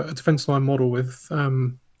expensive. But a defense line model with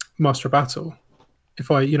Master of Battle, if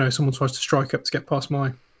someone tries to strike up to get past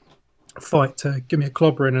my fight to give me a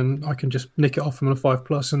clobber in, and I can just nick it off them on a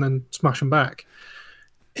 5+ and then smash them back.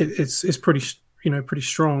 It's pretty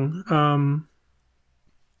strong.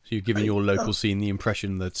 So you're giving your local scene the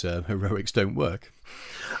impression that heroics don't work.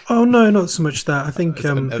 Oh no, not so much that. I think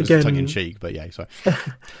it was again, tongue in cheek, but yeah, sorry.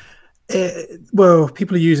 Well,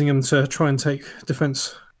 people are using them to try and take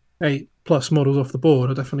defense 8+ models off the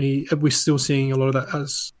board. We're still seeing a lot of that,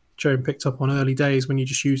 as Joan picked up on early days, when you're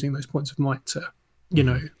just using those points of might to,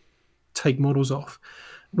 take models off.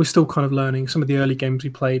 We're still kind of learning. Some of the early games we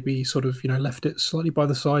played, we sort of, left it slightly by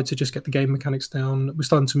the side to just get the game mechanics down. We're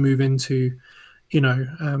starting to move into,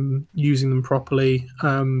 using them properly.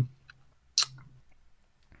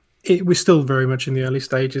 We're still very much in the early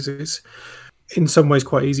stages. It's in some ways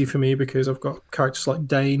quite easy for me because I've got characters like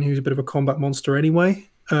Dane, who's a bit of a combat monster anyway.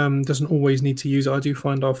 Doesn't always need to use it. I do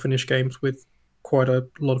find I'll finish games with quite a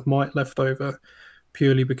lot of might left over,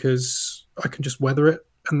 purely because I can just weather it,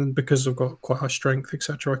 and then because I've got quite high strength,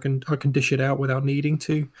 etc., I can dish it out without needing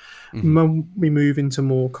to. When we move into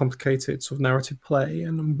more complicated sort of narrative play,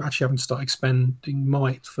 and I'm actually having to start expending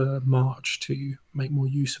might for March to make more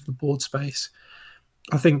use of the board space,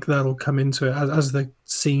 I think that'll come into it as the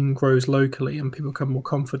scene grows locally and people become more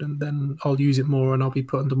confident. Then I'll use it more, and I'll be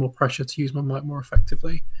put under more pressure to use my might more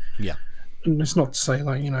effectively. Yeah, and it's not to say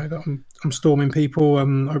that I'm storming people.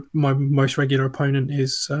 My most regular opponent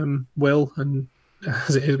is Will, and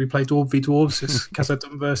as it is, we play Dwarf v Dwarves. It's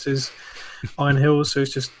Khazad-dûm versus Iron Hills, so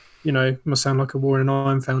it's just must sound like a war in an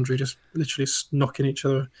iron foundry, just literally knocking each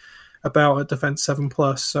other about at defense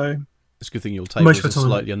 7+. So it's a good thing your table is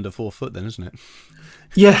slightly under 4 foot, then, isn't it?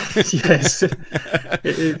 Yes.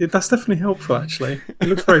 That's definitely helpful. Actually, it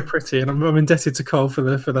looks very pretty, and I'm indebted to Carl for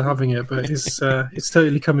the having it. But it's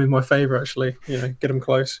totally come in my favour. Actually, get them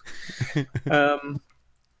close.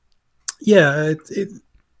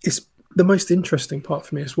 It's the most interesting part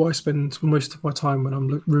for me. It's why I spend most of my time when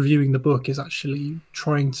I'm reviewing the book is actually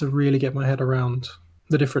trying to really get my head around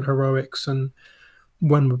the different heroics and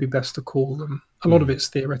when would be best to call them. A lot of it's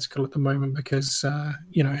theoretical at the moment because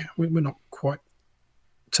we're not quite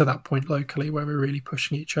to that point locally where we're really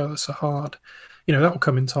pushing each other so hard. That will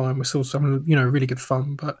come in time. We're still having really good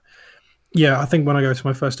fun, but yeah, I think when I go to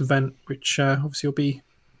my first event, which obviously will be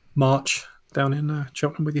March down in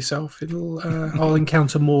Cheltenham with yourself, I'll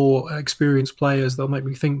encounter more experienced players. They'll make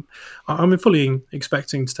me think. I'm fully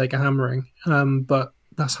expecting to take a hammering, but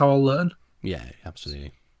that's how I'll learn. Yeah,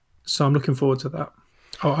 absolutely. So I'm looking forward to that.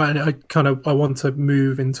 I want to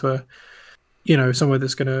move into somewhere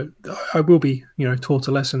that's I will be taught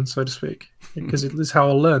a lesson, so to speak, because it is how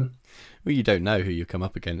I'll learn. Well, you don't know who you come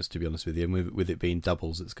up against, to be honest with you. And with it being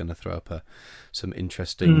doubles, it's going to throw up some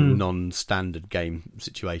interesting non-standard game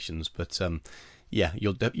situations. But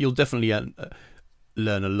you'll definitely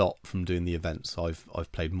learn a lot from doing the events.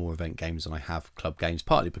 I've played more event games than I have club games,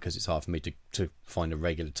 partly because it's hard for me to find a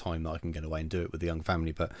regular time that I can get away and do it with the young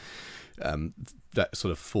family. But that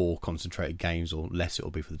sort of 4 concentrated games, or less it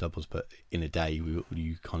will be for the doubles, but in a day you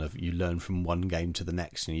learn from one game to the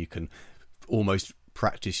next, and you can almost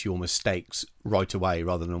practice your mistakes right away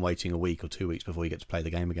rather than waiting a week or 2 weeks before you get to play the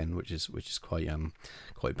game again, which is quite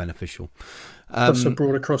beneficial. Plus a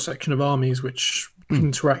broader cross section of armies which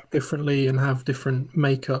interact differently and have different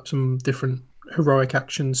makeups, and different heroic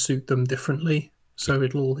actions suit them differently. So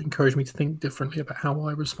it'll encourage me to think differently about how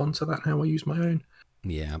I respond to that and how I use my own.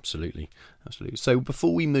 Yeah, absolutely. So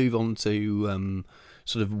before we move on to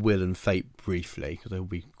sort of Will and Fate briefly, because there will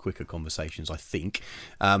be quicker conversations, I think.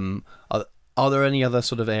 Are there any other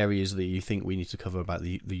sort of areas that you think we need to cover about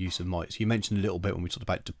the use of might? So you mentioned a little bit when we talked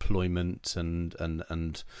about deployment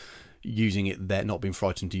and using it there, not being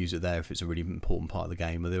frightened to use it there if it's a really important part of the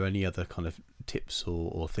game. Are there any other kind of tips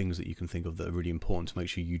or things that you can think of that are really important to make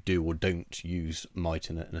sure you do or don't use might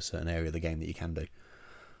in a certain area of the game that you can do?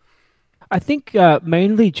 I think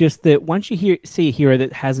mainly just that once you see a hero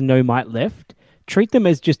that has no might left, treat them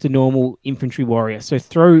as just a normal infantry warrior. So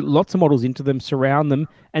throw lots of models into them, surround them,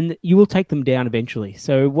 and you will take them down eventually.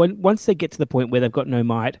 So once they get to the point where they've got no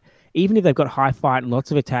might, even if they've got high fight and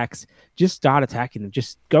lots of attacks, just start attacking them.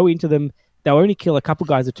 Just go into them. They'll only kill a couple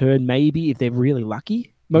guys a turn, maybe if they're really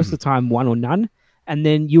lucky. Most of the time, one or none. And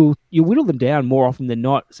then you'll whittle them down more often than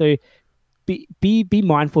not. So be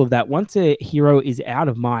mindful of that. Once a hero is out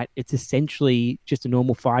of might, it's essentially just a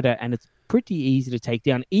normal fighter, and it's pretty easy to take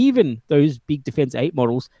down. Even those big defense 8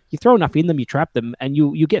 models, you throw enough in them, you trap them, and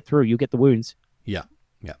you get through. You get the wounds. Yeah,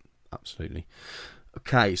 absolutely.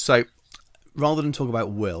 Okay, so rather than talk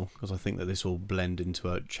about will, because I think that this will blend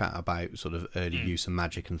into a chat about sort of early use of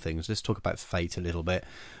magic and things, let's talk about fate a little bit.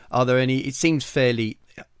 Are there any, it seems fairly,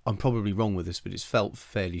 I'm probably wrong with this, but it's felt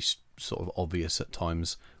fairly sort of obvious at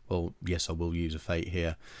times. Well, yes, I will use a fate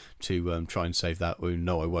here to try and save that wound.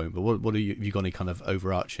 No, I won't. But what are you, have you got any kind of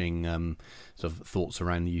overarching sort of thoughts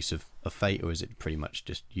around the use of fate, or is it pretty much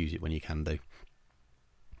just use it when you can do?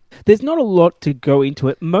 There's not a lot to go into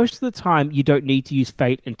it. Most of the time, you don't need to use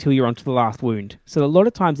fate until you're onto the last wound. So a lot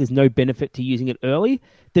of times, there's no benefit to using it early.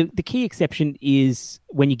 The key exception is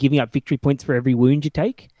when you're giving up victory points for every wound you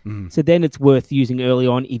take. So then it's worth using early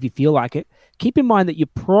on if you feel like it. Keep in mind that you're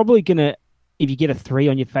probably going to, if you get a 3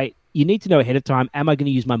 on your fate, you need to know ahead of time, am I going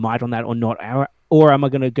to use my might on that or not? Or am I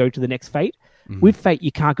going to go to the next fate? With fate,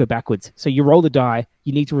 you can't go backwards. So you roll the die,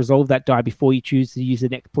 you need to resolve that die before you choose to use the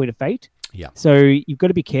next point of fate. Yeah. So you've got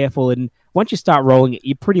to be careful. And once you start rolling it,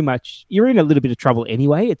 you're in a little bit of trouble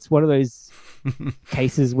anyway. It's one of those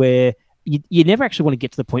cases where you never actually want to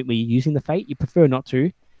get to the point where you're using the fate. You prefer not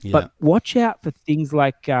to. Yeah. But watch out for things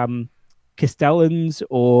like Castellans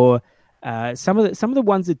or some of the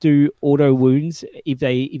ones that do auto wounds if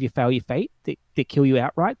you fail your fate that kill you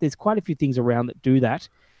outright. There's quite a few things around that do that.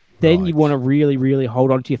 Then you want to really, really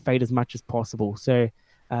hold on to your fate as much as possible. So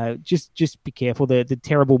just be careful. The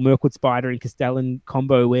terrible Mirkwood Spider and Castellan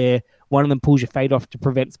combo where one of them pulls your fate off to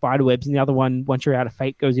prevent spider webs, and the other one, once you're out of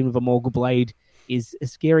fate, goes in with a Morgul Blade, is a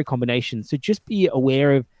scary combination. So just be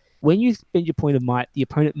aware of when you spend your point of might, the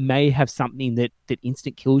opponent may have something that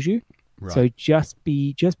instant kills you. Right. So just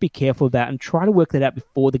be careful of that and try to work that out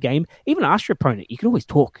before the game. Even ask your opponent. You can always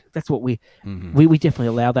talk. That's what we definitely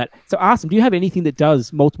allow that. So ask them, do you have anything that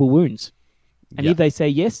does multiple wounds? And if they say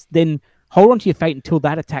yes, then hold on to your fate until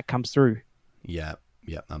that attack comes through. Yeah,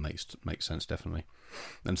 that makes sense, definitely.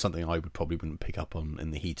 And something I wouldn't pick up on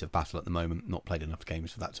in the heat of battle at the moment. Not played enough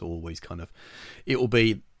games for that to always kind of... It will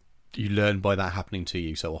be... You learn by that happening to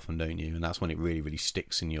you so often, don't you? And that's when it really, really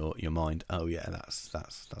sticks in your mind. Oh yeah,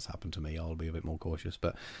 that's happened to me. I'll be a bit more cautious.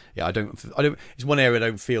 But yeah, I don't. It's one area I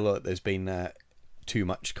don't feel like there's been too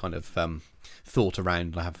much kind of thought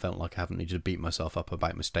around. I have felt like I haven't needed to beat myself up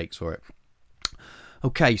about mistakes for it.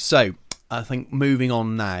 Okay, so I think moving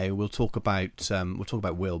on now, we'll talk about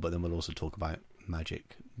will, but then we'll also talk about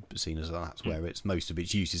magic, seen as that's where it's most of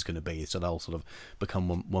its use is going to be. So they'll sort of become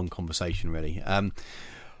one conversation really.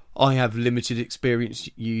 I have limited experience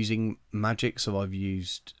using magic, so I've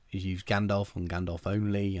used Gandalf and Gandalf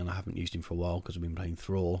only, and I haven't used him for a while because I've been playing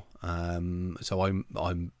Thrall. So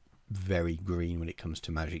I'm very green when it comes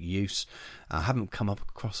to magic use. I haven't come up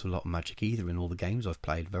across a lot of magic either in all the games I've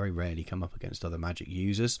played. Very rarely come up against other magic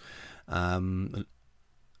users.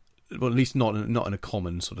 Well, at least not in a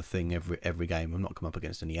common sort of thing every game. I've not come up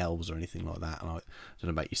against any elves or anything like that. And I don't know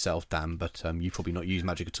about yourself, Dan, but you've probably not used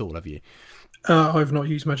magic at all, have you? I've not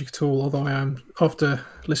used magic at all, although I am, after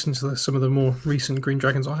listening to some of the more recent Green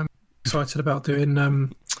Dragons, I am excited about doing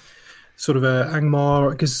sort of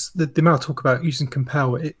Angmar, because the amount of talk about using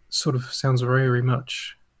Compel, it sort of sounds very, very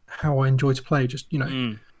much how I enjoy to play. Just,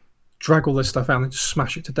 drag all this stuff out and just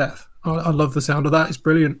smash it to death. I love the sound of that. It's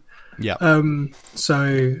brilliant. Yeah.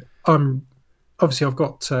 So... obviously I've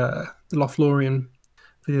got the Lothlorien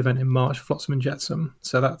for the event in March, Flotsam and Jetsam,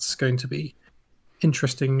 so that's going to be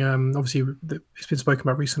interesting. Obviously it's been spoken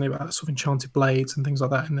about recently about sort of enchanted blades and things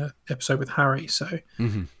like that in the episode with Harry, so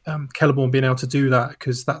Celeborn being able to do that,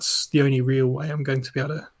 because that's the only real way I'm going to be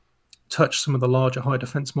able to touch some of the larger high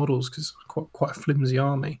defense models, because quite a flimsy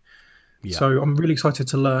army. So I'm really excited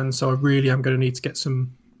to learn, so I really am going to need to get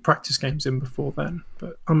some practice games in before then,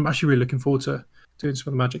 but I'm actually really looking forward to doing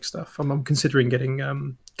some of the magic stuff. I'm considering getting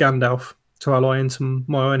Gandalf to ally into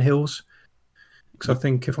my Iron Hills, because I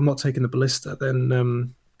think if I'm not taking the ballista,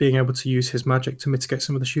 then being able to use his magic to mitigate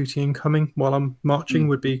some of the shooting incoming while I'm marching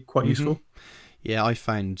would be quite useful. Yeah, I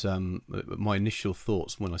found my initial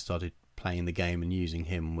thoughts when I started playing the game and using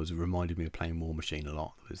him was, it reminded me of playing War Machine a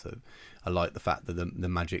lot. I like the fact that the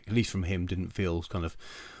magic, at least from him, didn't feel kind of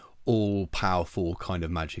all powerful kind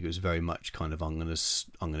of magic. It was very much kind of, I'm going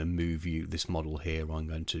to move you this model here, or I'm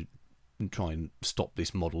going to try and stop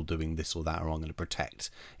this model doing this or that, or I'm going to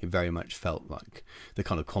protect. It very much felt like the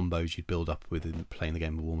kind of combos you'd build up with in playing the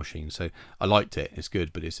game of War Machine. So I liked it. It's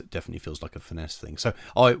good, but it definitely feels like a finesse thing. So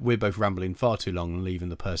we're both rambling far too long and leaving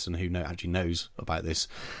the person who actually knows about this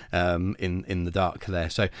in the dark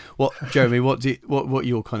there. So Jeremy, what are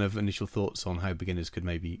your kind of initial thoughts on how beginners could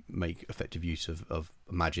maybe make effective use of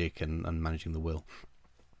magic and managing the will?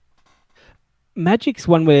 Magic's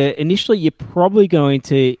one where initially you're probably going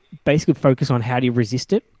to basically focus on how do you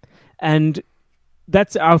resist it. And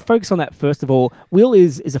I'll focus on that first of all. Will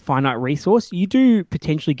is a finite resource. You do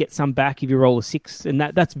potentially get some back if you roll a 6, and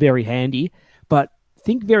that's very handy. But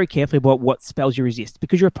think very carefully about what spells you resist,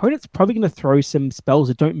 because your opponent's probably going to throw some spells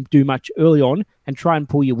that don't do much early on and try and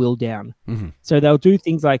pull your will down. Mm-hmm. So they'll do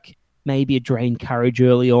things like maybe a Drain Courage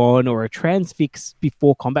early on, or a Transfix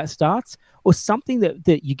before combat starts, or something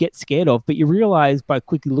that you get scared of, but you realize by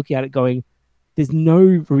quickly looking at it going, there's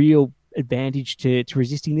no real advantage to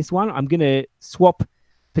resisting this one. I'm going to swap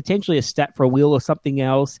potentially a stat for a will or something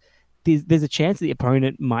else. There's a chance that the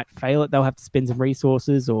opponent might fail it. They'll have to spend some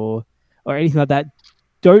resources or anything like that.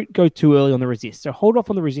 Don't go too early on the resist. So hold off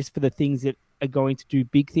on the resist for the things that are going to do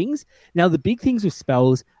big things. Now, the big things with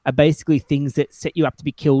spells are basically things that set you up to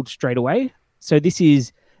be killed straight away. So this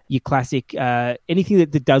is your classic, anything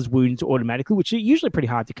that does wounds automatically, which are usually pretty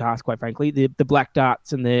hard to cast, quite frankly. The Black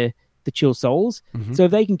Darts and the Chill Souls. Mm-hmm. So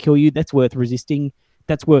if they can kill you, that's worth resisting.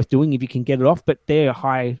 That's worth doing if you can get it off, but they're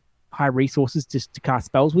high resources just to cast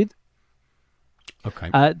spells with.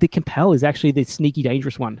 Okay. The Compel is actually the sneaky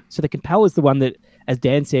dangerous one. So the Compel is the one that, as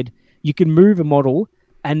Dan said, you can move a model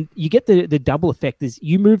and you get the double effect is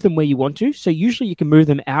you move them where you want to. So usually you can move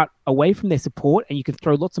them out away from their support and you can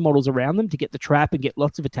throw lots of models around them to get the trap and get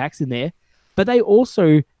lots of attacks in there. But they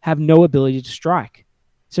also have no ability to strike.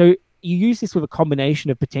 So you use this with a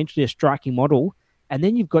combination of potentially a striking model, and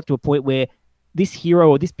then you've got to a point where this hero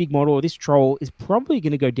or this big model or this troll is probably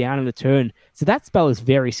going to go down in a turn. So that spell is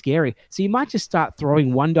very scary. So you might just start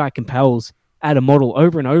throwing 1-die compels at a model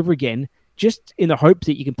over and over again, just in the hopes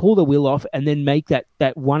that you can pull the will off and then make that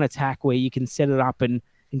one attack where you can set it up and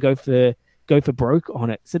go for broke on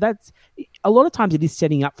it. So that's a lot of times it is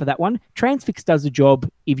setting up for that one. Transfix does the job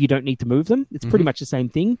if you don't need to move them. It's pretty much the same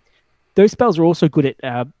thing. Those spells are also good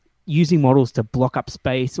at using models to block up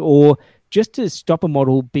space or just to stop a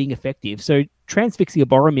model being effective. So transfixing a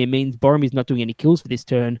Boromir means Boromir's not doing any kills for this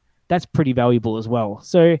turn. That's pretty valuable as well.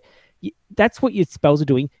 So that's what your spells are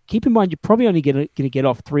doing. Keep in mind, you're probably only going to get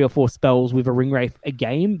off 3 or 4 spells with a Ring Wraith a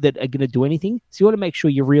game that are going to do anything. So you want to make sure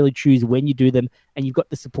you really choose when you do them and you've got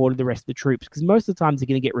the support of the rest of the troops, because most of the times they're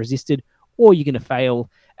going to get resisted or you're going to fail,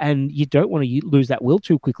 and you don't want to lose that will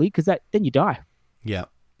too quickly, because then you die. Yeah,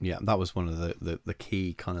 that was one of the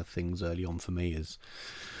key kind of things early on for me is...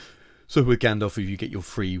 So with Gandalf, if you get your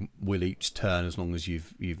free will each turn, as long as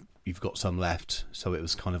you've got some left. So it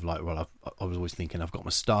was kind of like, well, I was always thinking, I've got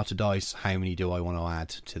my starter dice. How many do I want to add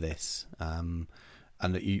to this? And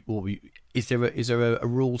is there a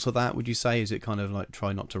rule to that? Would you say? Is it kind of like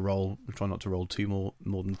try not to roll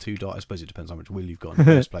more than 2 dice? I suppose it depends how much will you've got in the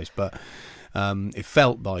first place. But it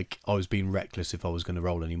felt like I was being reckless if I was going to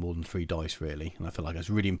roll any more than 3 dice, really. And I felt like it's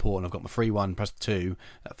really important. I've got my free one, press 2.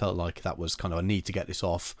 That felt like that was kind of, I need to get this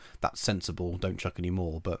off. That's sensible. Don't chuck any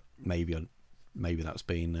more. But maybe that's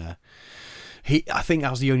been... I think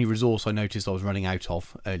that was the only resource I noticed I was running out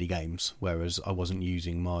of early games, whereas I wasn't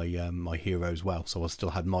using my my heroes well, so I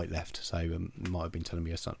still had might left. So might have been telling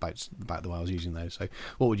me about the way I was using those. So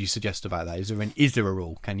what would you suggest about that? Is there a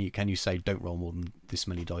rule? Can you say don't roll more than this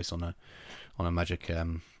many dice on a magic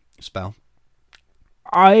spell?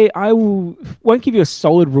 I won't give you a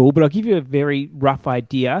solid rule, but I'll give you a very rough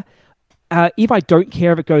idea. If I don't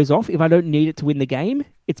care if it goes off, if I don't need it to win the game,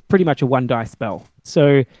 it's pretty much a 1-die spell.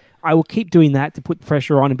 So I will keep doing that to put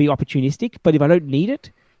pressure on and be opportunistic. But if I don't need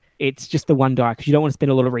it, it's just the 1 die, because you don't want to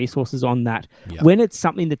spend a lot of resources on that. Yep. When it's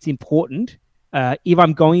something that's important, if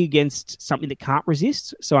I'm going against something that can't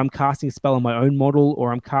resist, so I'm casting a spell on my own model,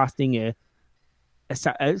 or I'm casting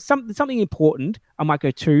something important, I might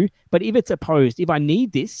go 2. But if it's opposed, if I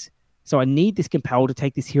need this, so I need this compel to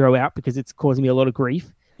take this hero out because it's causing me a lot of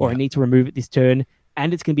grief, or I need to remove it this turn,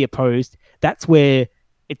 and it's going to be opposed, that's where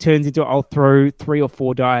it turns into I'll throw 3 or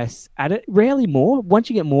 4 dice at it. Rarely more. Once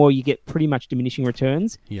you get more, you get pretty much diminishing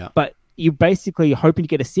returns. Yeah. But you're basically hoping to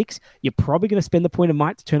get a 6. You're probably going to spend the point of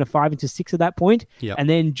might to turn a 5 into 6 at that point. Yep. And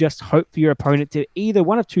then just hope for your opponent to either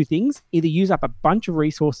one of 2 things, either use up a bunch of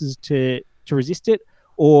resources to resist it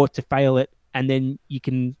or to fail it. And then you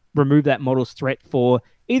can remove that model's threat for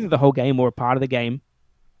either the whole game or a part of the game.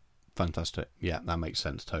 Fantastic. Yeah, that makes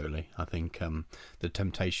sense totally. I think the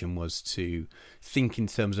temptation was to think in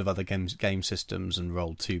terms of other game systems and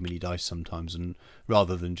roll too many dice sometimes, and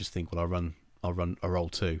rather than just think, well, I'll roll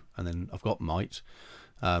 2 and then I've got might.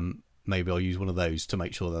 Maybe I'll use one of those to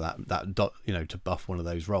make sure that to buff one of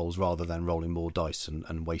those rolls, rather than rolling more dice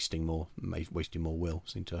and wasting more will.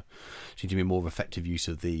 Seem to be more effective use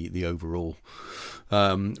of the overall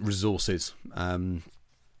resources.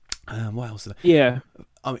 What else? Yeah.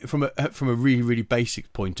 I mean, from a really, really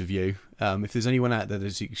basic point of view, if there's anyone out there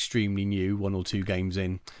that's extremely new, 1 or 2 games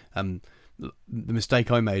in, the mistake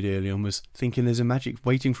I made early on was thinking there's a magic,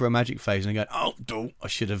 waiting for a magic phase, and going, I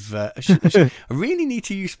should have. I really need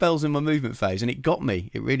to use spells in my movement phase, and it got me.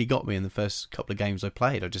 It really got me in the first couple of games I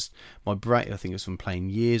played. My brain, I think it was from playing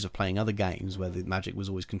years of playing other games where the magic was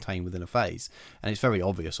always contained within a phase, and it's very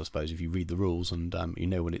obvious, I suppose, if you read the rules and you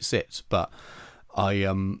know when it sits, but.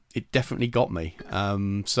 It definitely got me.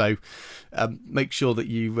 So make sure that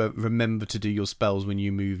you remember to do your spells when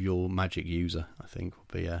you move your magic user. I think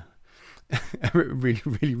will be a really,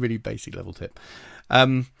 really, really basic level tip.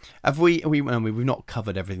 We've not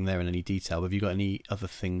covered everything there in any detail. Have you got any other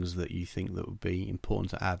things that you think that would be important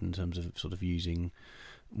to add in terms of sort of using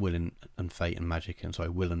will and fate and magic? And sorry,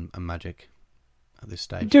 will and magic. At this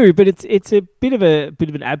stage, do, but it's a bit of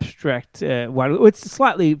an abstract one. It's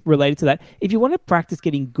slightly related to that. If you want to practice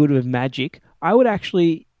getting good with magic, I would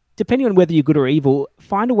actually, depending on whether you're good or evil,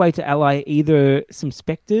 find a way to ally either some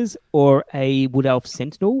specters or a wood elf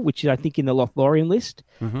sentinel, which is I think in the Lothlorien list,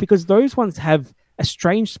 because those ones have a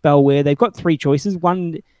strange spell where they've got three choices.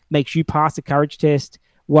 One makes you pass a courage test.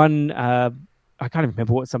 One, I can't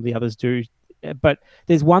remember what some of the others do. But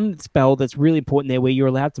there's one spell that's really important there where you're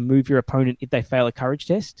allowed to move your opponent if they fail a courage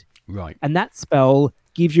test. Right. And that spell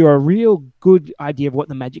gives you a real good idea of what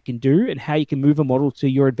the magic can do and how you can move a model to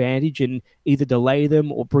your advantage and either delay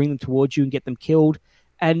them or bring them towards you and get them killed.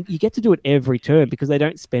 And you get to do it every turn because they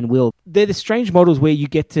don't spend will. They're the strange models where you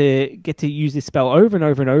get to use this spell over and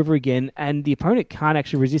over and over again, and the opponent can't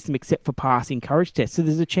actually resist them except for passing courage tests. So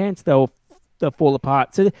there's a chance they'll fall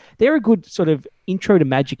apart. So they're a good sort of intro to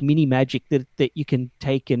magic, mini magic that you can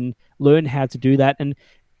take and learn how to do that. And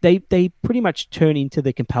they pretty much turn into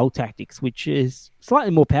the compel tactics, which is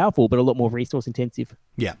slightly more powerful, but a lot more resource intensive.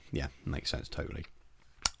 Yeah, makes sense totally.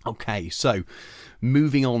 Okay, so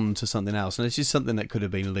moving on to something else, and this is something that could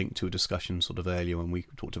have been linked to a discussion sort of earlier when we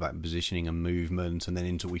talked about positioning and movement, and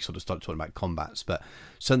then we sort of started talking about combats. But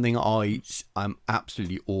something I'm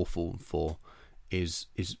absolutely awful for is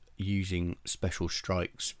using special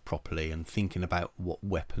strikes properly and thinking about what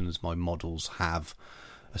weapons my models have,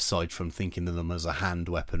 aside from thinking of them as a hand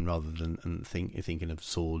weapon rather than thinking of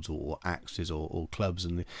swords or axes or clubs,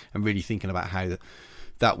 and really thinking about how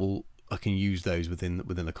I can use those within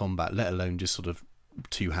the combat, let alone just sort of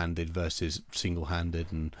two-handed versus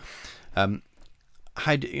single-handed. And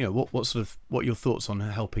how do you know what are your thoughts on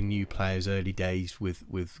helping new players early days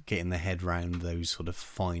with getting their head around those sort of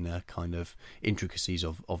finer kind of intricacies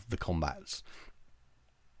of the combats?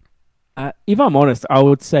 If I'm honest, I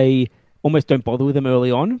would say almost don't bother with them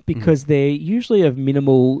early on because they're usually of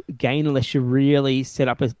minimal gain unless you really set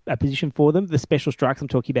up a position for them. The special strikes I'm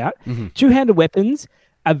talking about, two-handed weapons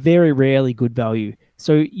are very rarely good value.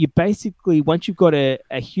 So you basically, once you've got a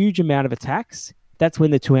huge amount of attacks, that's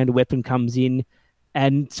when the two-handed weapon comes in.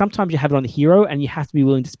 And sometimes you have it on the hero and you have to be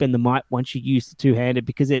willing to spend the might once you use the two-handed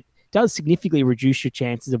because it does significantly reduce your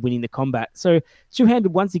chances of winning the combat. So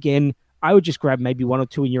two-handed, once again, I would just grab maybe one or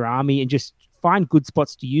two in your army and just find good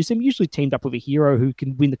spots to use them, usually teamed up with a hero who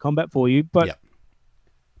can win the combat for you. But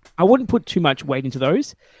I wouldn't put too much weight into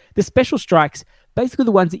those. The special strikes, basically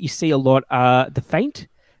the ones that you see a lot are the feint.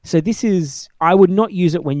 So I would not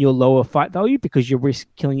use it when you're lower fight value because you risk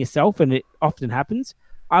killing yourself, and it often happens.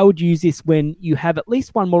 I would use this when you have at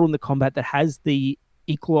least one model in the combat that has the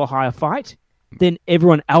equal or higher fight, then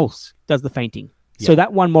everyone else does the feinting. So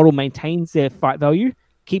that one model maintains their fight value,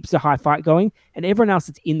 keeps the high fight going, and everyone else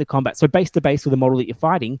that's in the combat, so base to base with the model that you're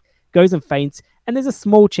fighting, goes and feints, and there's a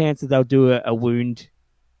small chance that they'll do a wound,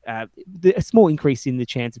 a small increase in the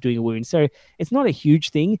chance of doing a wound. So it's not a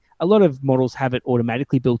huge thing. A lot of models have it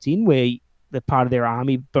automatically built in where they're part of their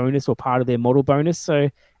army bonus or part of their model bonus, so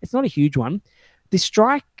it's not a huge one.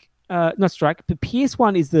 The but Pierce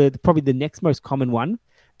one is probably the next most common one.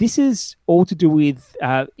 This is all to do with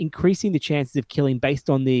increasing the chances of killing based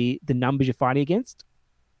on the numbers you're fighting against.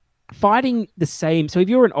 Fighting the same, so if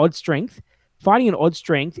you're an odd strength, fighting an odd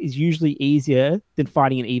strength is usually easier than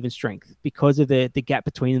fighting an even strength because of the gap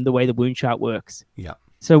between them, the way the wound chart works. Yeah.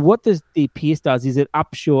 So what the Pierce does is it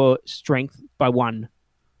ups your strength by 1.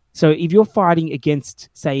 So if you're fighting against,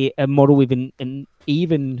 say, a model with an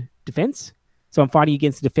even defense, so I'm fighting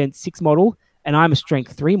against a defense 6 model, and I'm a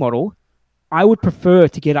strength 3 model, I would prefer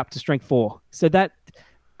to get up to strength 4. So that,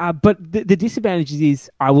 but the disadvantage is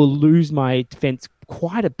I will lose my defense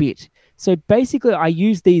quite a bit. So basically, I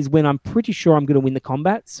use these when I'm pretty sure I'm going to win the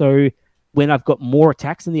combat. So when I've got more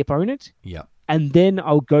attacks than the opponent, and then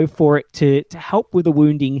I'll go for it to help with the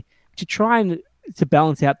wounding to try and to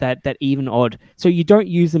balance out that even odd. So you don't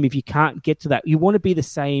use them if you can't get to that. You want to be the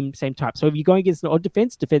same type. So if you're going against an odd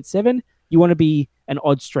defense 7, you want to be an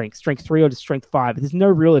odd strength 3 or strength 5. There's no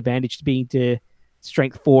real advantage to being to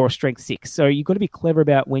strength 4 or strength 6. So you've got to be clever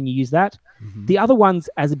about when you use that. The other ones,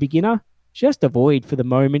 as a beginner, just avoid for the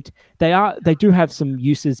moment. They do have some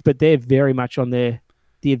uses, but they're very much on the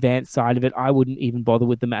advanced side of it. I wouldn't even bother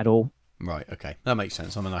with them at all. Right, okay. That makes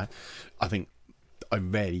sense. I mean, I think I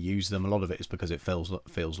rarely use them. A lot of it is because it feels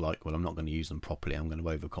like, well, I'm not going to use them properly. I'm going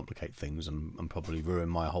to overcomplicate things and probably ruin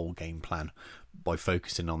my whole game plan by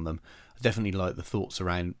focusing on them. I definitely like the thoughts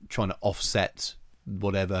around trying to offset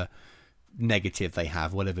whatever negative they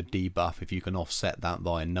have, whatever debuff, if you can offset that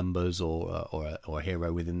by numbers or a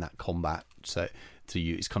hero within that combat. So to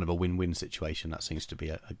you, it's kind of a win-win situation. That seems to be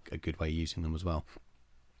a good way of using them as well.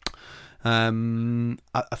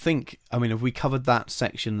 I think, I mean, have we covered that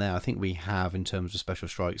section there? I think we have in terms of special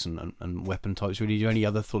strikes and weapon types. Really, do you have any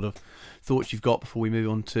other sort of thoughts you've got before we move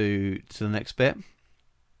on to the next bit?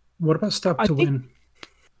 What about stab to win?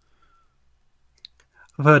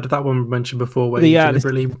 I've heard that one mentioned before, where you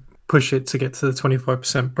deliberately push it to get to the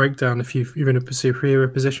 25% breakdown if you're in a superior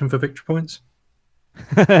position for victory points.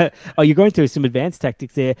 Oh, you're going through some advanced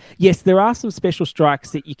tactics there. Yes, there are some special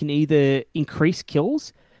strikes that you can either increase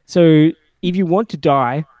kills. So if you want to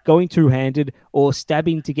die, going two-handed or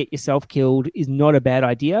stabbing to get yourself killed is not a bad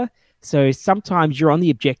idea. So sometimes you're on the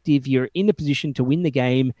objective, you're in a position to win the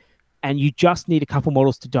game, and you just need a couple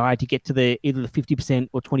models to die to get to either the 50%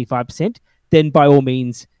 or 25%. Then by all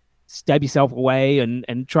means, stab yourself away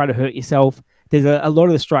and try to hurt yourself. There's a lot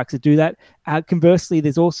of the strikes that do that. Conversely,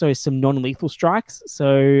 there's also some non-lethal strikes.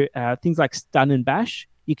 So things like stun and bash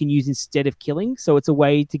you can use instead of killing. So it's a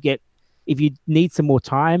way to get, if you need some more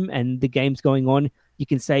time and the game's going on, you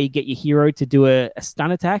can say get your hero to do a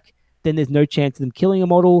stun attack. Then there's no chance of them killing a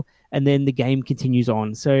model, and then the game continues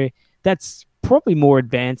on. So that's probably more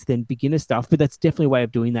advanced than beginner stuff, but that's definitely a way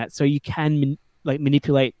of doing that. So you can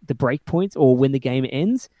manipulate the breakpoints or when the game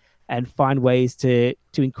ends and find ways to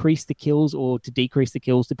increase the kills or to decrease the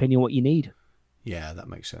kills depending on what you need. Yeah, that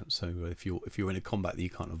makes sense. So if you're in a combat that you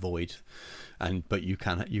can't avoid, but you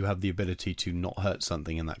have the ability to not hurt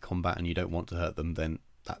something in that combat, and you don't want to hurt them, then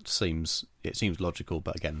it seems logical.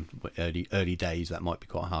 But again, early days, that might be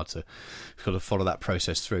quite hard to sort of follow that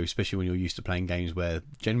process through, especially when you're used to playing games where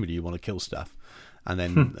generally you want to kill stuff. And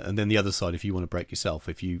then the other side, if you want to break yourself,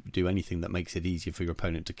 if you do anything that makes it easier for your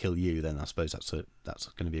opponent to kill you, then I suppose that's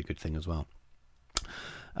going to be a good thing as well.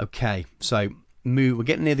 Okay, so we're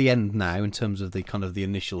getting near the end now in terms of the kind of the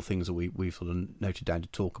initial things that we've sort of noted down to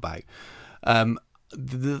talk about.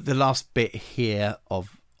 The last bit here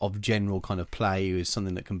of general kind of play is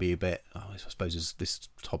something that can be a bit, I suppose, as this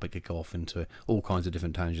topic could go off into all kinds of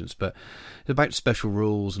different tangents, but it's about special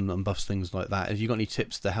rules and buffs, things like that. Have you got any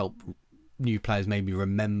tips to help new players maybe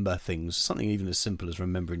remember things? Something even as simple as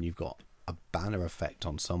remembering you've got a banner effect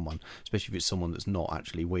on someone, especially if it's someone that's not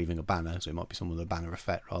actually waving a banner, so it might be someone with a banner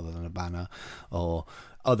effect rather than a banner, or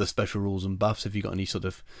other special rules and buffs. Have you got any sort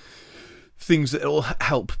of things that will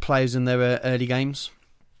help players in their early games?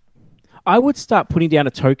 I would start putting down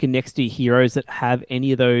a token next to heroes that have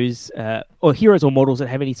any of those, or heroes or models that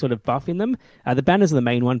have any sort of buff in them. The banners are the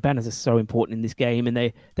main one. Banners are so important in this game, and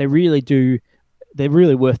they really do. They're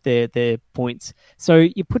really worth their points. So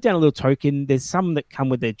you put down a little token. There's some that come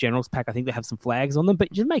with their generals pack. I think they have some flags on them,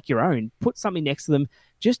 but just make your own. Put something next to them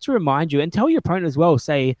just to remind you, and tell your opponent as well.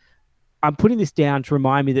 Say, I'm putting this down to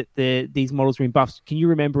remind me that these models are in buffs. Can you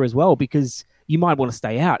remember as well? Because you might want to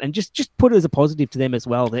stay out, and just put it as a positive to them as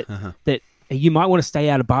well that you might want to stay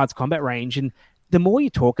out of Bard's combat range. And the more you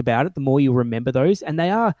talk about it, the more you'll remember those. And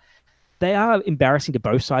they are embarrassing to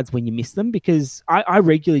both sides when you miss them, because I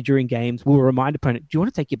regularly during games will remind opponent, do you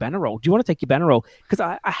want to take your banner roll? Do you want to take your banner roll? Because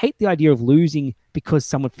I hate the idea of losing because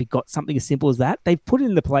someone forgot something as simple as that. They've put it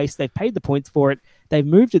in the place, they've paid the points for it, they've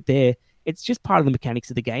moved it there. It's just part of the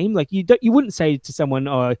mechanics of the game. Like you wouldn't say to someone,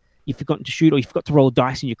 oh, you've forgotten to shoot, or you forgot to roll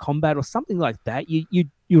dice in your combat or something like that. You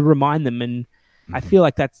remind them, and I feel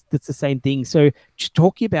like that's the same thing. So just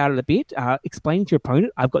talking about it a bit, explaining to your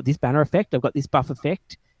opponent, I've got this banner effect, I've got this buff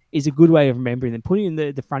effect, is a good way of remembering them, putting it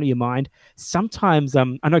in the front of your mind. Sometimes, I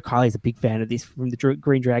know Kylie's a big fan of this from the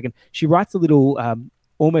Green Dragon. She writes a little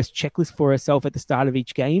almost checklist for herself at the start of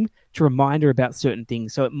each game to remind her about certain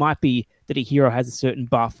things. So it might be that a hero has a certain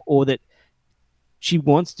buff, or that she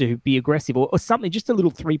wants to be aggressive, or something, just a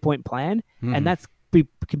little 3-point plan. And that's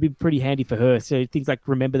can be pretty handy for her. So things like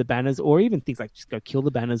remember the banners, or even things like just go kill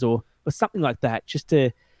the banners, or something like that, just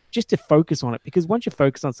to focus on it. Because once you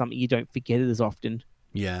focus on something, you don't forget it as often.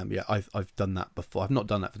 Yeah, I've done that before. I've not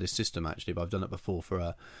done that for this system actually, but I've done it before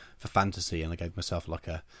for fantasy, and I gave myself like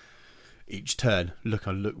each turn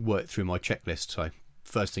work through my checklist. So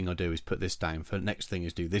first thing I do is put this down. For the next thing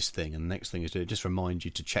is do this thing, and the next thing is do it. Just remind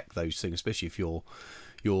you to check those things, especially if you're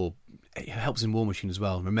it helps in War Machine as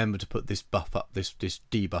well. Remember to put this buff up, this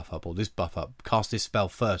debuff up, or this buff up. Cast this spell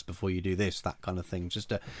first before you do this, that kind of thing.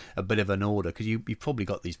 Just a bit of an order, because you've probably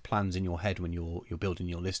got these plans in your head when you're building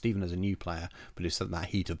your list, even as a new player. But it's that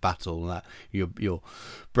heat of battle, that your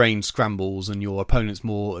brain scrambles, and your opponent's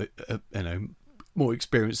more more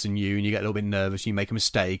experienced than you, and you get a little bit nervous, you make a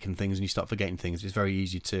mistake and things, and you start forgetting things. It's very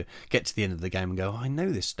easy to get to the end of the game and go, I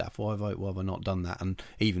know this stuff, why have I not done that? And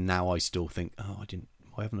even now I still think,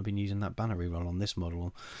 why haven't I been using that banner reroll on this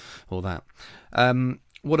model or that?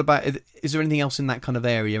 What about, is there anything else in that kind of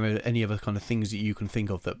area, or any other kind of things that you can think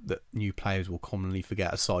of that new players will commonly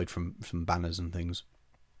forget, aside from banners and things?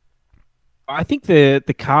 I think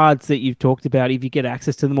the cards that you've talked about, if you get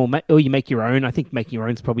access to them or you make your own, I think making your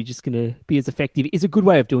own is probably just going to be as effective. Is a good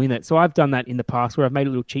way of doing that. So I've done that in the past, where I've made a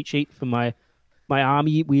little cheat sheet for my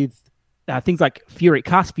army with things like Fury.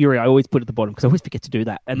 Cast Fury, I always put at the bottom because I always forget to do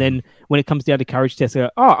that. And then when it comes down to courage tests, I go,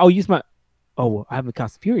 I'll use I haven't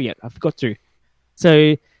cast Fury yet. I forgot to.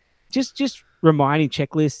 So just reminding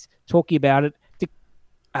checklists, talking about it,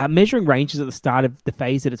 measuring ranges at the start of the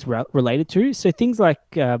phase that it's related to. So things like,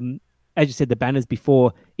 as you said, the banners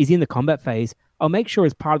before is in the combat phase. I'll make sure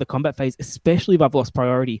as part of the combat phase, especially if I've lost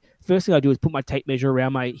priority, first thing I do is put my tape measure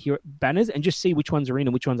around my hero banners and just see which ones are in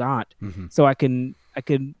and which ones aren't. Mm-hmm. So I can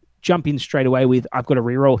jump in straight away with, I've got a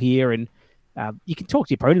reroll here, and you can talk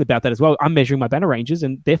to your opponent about that as well. I'm measuring my banner ranges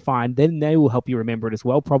and they're fine. Then they will help you remember it as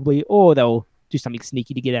well, probably, or they'll do something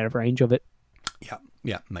sneaky to get out of range of it.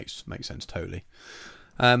 Yeah, makes sense totally.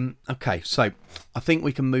 Okay, so I think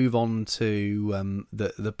we can move on to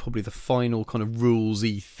the probably the final kind of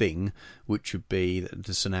rulesy thing, which would be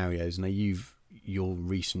the scenarios. Now, your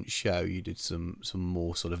recent show, you did some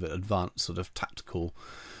more sort of advanced sort of tactical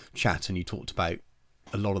chat, and you talked about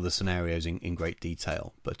a lot of the scenarios in great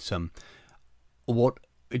detail. But what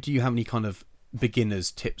do you have any kind of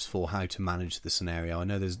beginners tips for how to manage the scenario? I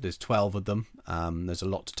know there's 12 of them. There's a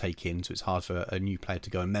lot to take in, so it's hard for a new player to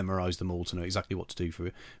go and memorize them all to know exactly what to do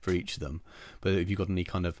for each of them. But have you got any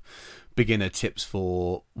kind of beginner tips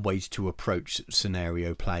for ways to approach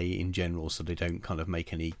scenario play in general, so they don't kind of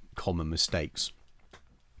make any common mistakes?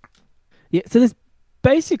 Yeah, so there's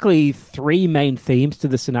basically three main themes to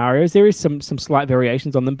the scenarios. There is some slight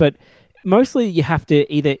variations on them, but mostly you have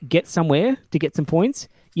to either get somewhere to get some points,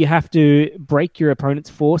 you have to break your opponent's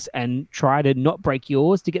force and try to not break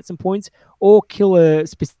yours to get some points, or kill a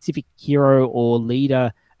specific hero or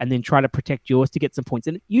leader and then try to protect yours to get some points.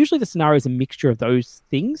 And usually the scenario is a mixture of those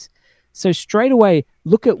things. So straight away,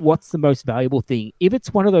 look at what's the most valuable thing. If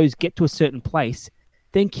it's one of those get to a certain place,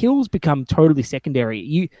 then kills become totally secondary.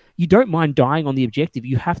 You don't mind dying on the objective.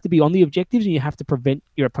 You have to be on the objectives, and you have to prevent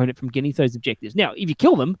your opponent from getting those objectives. Now, if you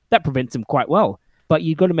kill them, that prevents them quite well. But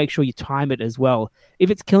you've got to make sure you time it as well.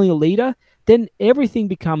 If it's killing a leader, then everything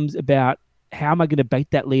becomes about, how am I going to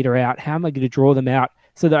bait that leader out? How am I going to draw them out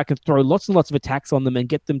so that I can throw lots and lots of attacks on them and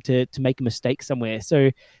get them to make a mistake somewhere?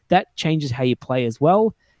 So that changes how you play as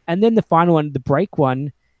well. And then the final one, the break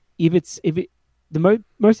one, the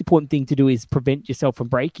most important thing to do is prevent yourself from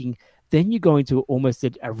breaking. Then you go into almost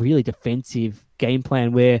a really defensive game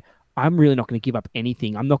plan where I'm really not going to give up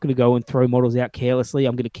anything. I'm not going to go and throw models out carelessly.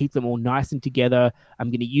 I'm going to keep them all nice and together. I'm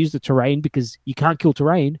going to use the terrain, because you can't kill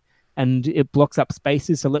terrain and it blocks up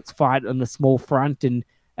spaces. So let's fight on the small front and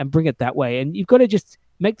bring it that way. And you've got to just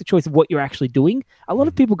make the choice of what you're actually doing. A lot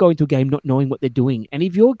of people go into a game not knowing what they're doing. And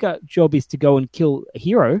if your job is to go and kill a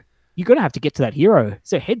hero, you're going to have to get to that hero.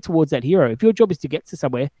 So head towards that hero. If your job is to get to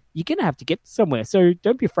somewhere, you're going to have to get to somewhere. So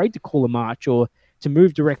don't be afraid to call a march or to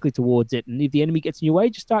move directly towards it. And if the enemy gets in your way,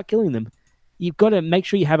 just start killing them. You've got to make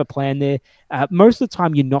sure you have a plan there. Most of the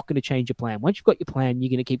time, you're not going to change your plan. Once you've got your plan, you're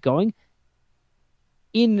going to keep going.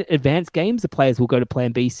 In advanced games, the players will go to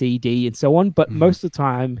plan B, C, D, and so on. But most of the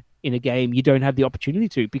time in a game, you don't have the opportunity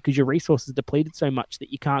to, because your resources are depleted so much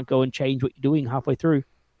that you can't go and change what you're doing halfway through.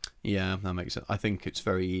 Yeah, that makes sense. I think it's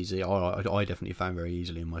very easy. I definitely found very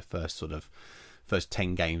easily in my first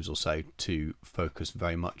 10 games or so to focus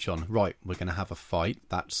very much on, right, we're going to have a fight.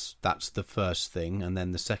 That's the first thing, and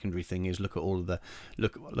then the secondary thing is look at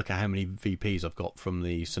how many VPs I've got from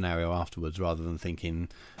the scenario afterwards, rather than thinking,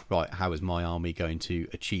 right, how is my army going to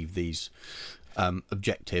achieve these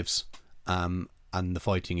objectives? And the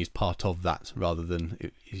fighting is part of that, rather than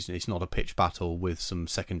it's not a pitched battle with some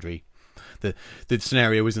secondary. The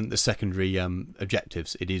scenario isn't the secondary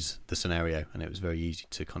objectives, it is the scenario, and it was very easy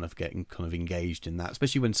to kind of get engaged in that,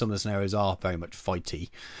 especially when some of the scenarios are very much fighty.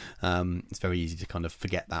 It's very easy to kind of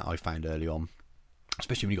forget that, I found early on,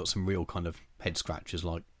 especially when you got some real kind of head scratchers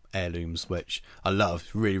like heirlooms, which I love.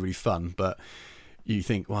 It's really, really fun, but you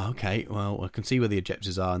think, well, okay, well, I can see where the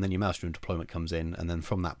objectives are, and then your Maelstrom deployment comes in, and then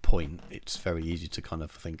from that point, it's very easy to kind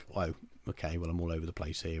of think, oh, okay, well, I'm all over the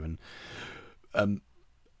place here, and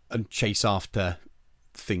chase after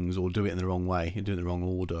things or do it in the wrong way and do it in the wrong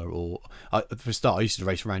order. Or for a start, I used to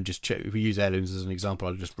race around if we use heirlooms as an example,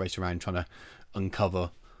 I'd just race around trying to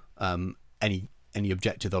uncover any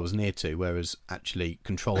objective I was near to, whereas actually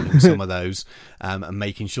controlling some of those and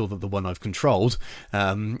making sure that the one I've controlled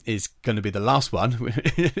is going to be the last one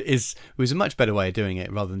was a much better way of doing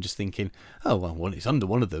it, rather than just thinking, oh well, it's under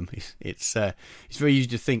one of them. It's very easy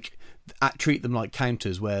to think, treat them like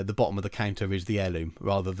counters, where the bottom of the counter is the heirloom,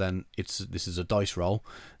 rather than this is a dice roll,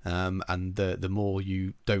 and the more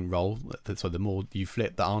you don't roll, so the more you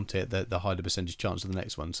flip that aren't it, the higher the percentage chance of the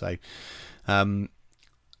next one. So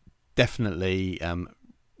definitely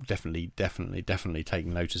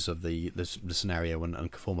taking notice of the scenario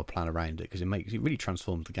and form a plan around it, because it really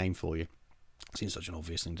transforms the game for you. Seems such an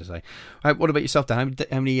obvious thing to say. Right, what about yourself, Dan?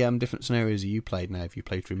 How many different scenarios have you played now? Have you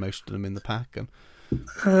played through most of them in the pack?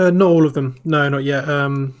 Not all of them. No, not yet.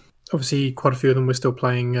 Obviously, quite a few of them we're still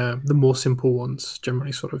playing the more simple ones,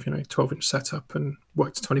 generally sort of 12-inch setup and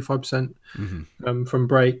work to 25% from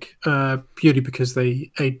break, purely because they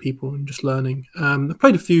aid people in just learning. I've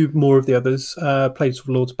played a few more of the others. Played sort of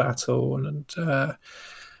Lord's Battle, and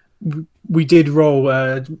we did roll.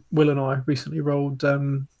 Will and I recently rolled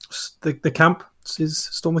the camp. Is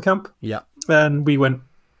Storm the Camp? Yeah, and we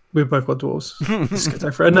both got dwarves.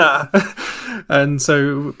 And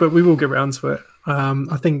so, but we will get around to it.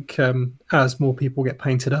 I think as more people get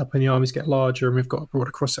painted up and the armies get larger, and we've got a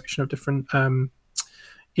broader cross section of different,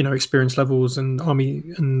 experience levels and army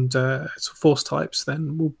and sort of force types,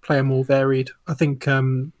 then we'll play a more varied. I think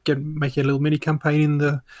making a little mini campaign in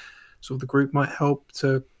the sort of the group might help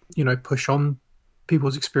to push on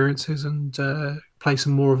people's experiences and play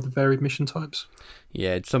some more of the varied mission types.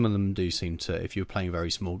 Yeah, some of them do seem to, if you were playing very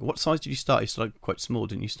small. What size did you start? You started quite small,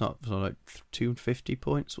 didn't you? Start like 250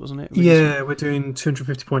 points, wasn't it? Really we're doing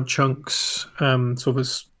 250 point chunks. Sort of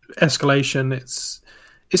escalation. It's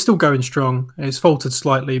still going strong. It's faltered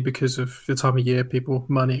slightly because of the time of year, people,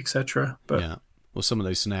 money, etc. But yeah, well, some of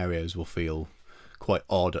those scenarios will feel quite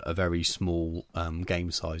odd at a very small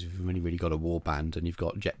game size. If you've really got a warband and you've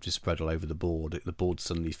got objectives spread all over the board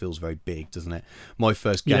suddenly feels very big, doesn't it? My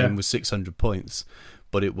first game was 600 points,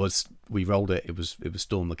 but we rolled it. It was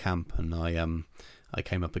Storm the Camp, and I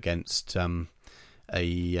came up against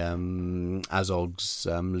Azog's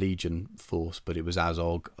Legion force, but it was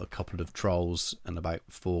Azog, a couple of trolls, and about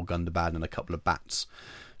 4 Gundabad and a couple of bats.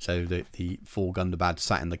 So the 4 Gundabad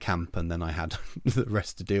sat in the camp, and then I had the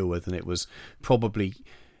rest to deal with. And it was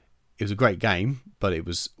a great game, but it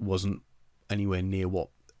wasn't anywhere near what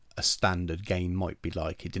a standard game might be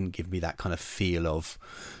like. It didn't give me that kind of feel of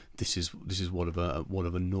this is what of a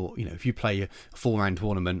if you play a 4-round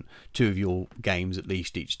tournament, 2 of your games at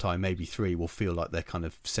least each time, maybe 3, will feel like they're kind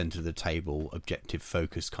of centre of the table, objective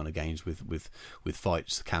focused kind of games with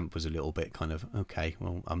fights. The camp was a little bit kind of okay.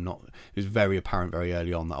 Well, I'm not. It was very apparent very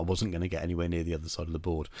early on that I wasn't going to get anywhere near the other side of the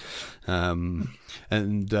board, I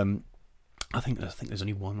think there's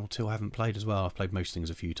only 1 or 2 I haven't played as well. I've played most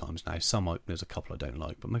things a few times now. There's a couple I don't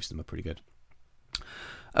like, but most of them are pretty good.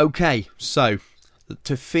 Okay, so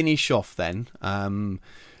to finish off then, I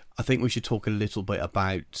think we should talk a little bit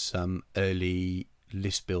about early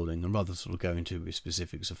list building, and rather sort of go into the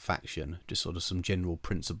specifics of faction, just sort of some general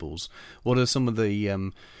principles. What are some of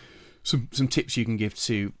the some tips you can give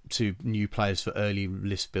to new players for early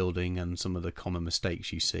list building, and some of the common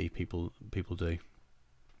mistakes you see people do?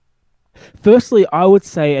 Firstly, I would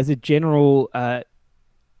say as a general for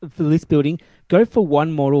list building, go for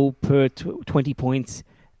 1 model per 20 points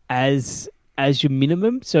as your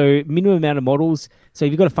minimum. So minimum amount of models. So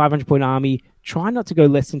if you've got a 500-point army, try not to go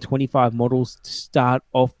less than 25 models to start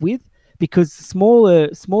off with, because the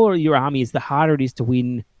smaller your army is, the harder it is to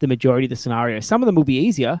win the majority of the scenarios. Some of them will be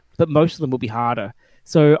easier, but most of them will be harder.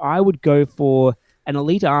 So I would go for an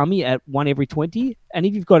elite army at 1 every 20. And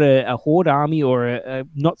if you've got a horde army or a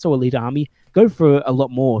not so elite army, go for a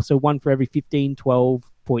lot more. So 1 for every 15, 12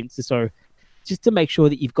 points or so, just to make sure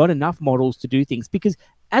that you've got enough models to do things. Because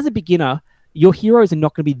as a beginner, your heroes are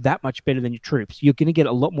not going to be that much better than your troops. You're going to get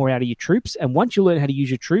a lot more out of your troops. And once you learn how to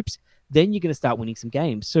use your troops, then you're going to start winning some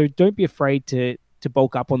games. So don't be afraid to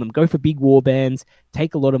bulk up on them. Go for big war bands,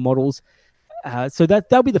 take a lot of models. So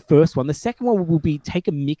that'll be the first one. The second one will be take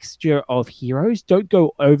a mixture of heroes. Don't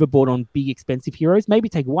go overboard on big expensive heroes. Maybe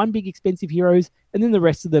take 1 big expensive heroes and then the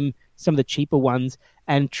rest of them, some of the cheaper ones,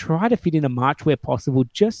 and try to fit in a march where possible,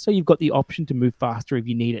 just so you've got the option to move faster if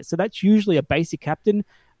you need it. So that's usually a basic captain,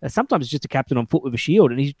 sometimes it's just a captain on foot with a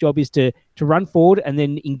shield, and his job is to run forward and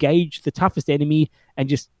then engage the toughest enemy and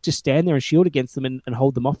just stand there and shield against them and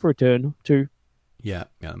hold them off for a turn too. Yeah,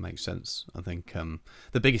 that makes sense. I think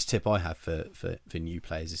the biggest tip I have for new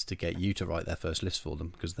players is to get you to write their first list for them,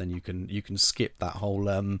 because then you can skip that whole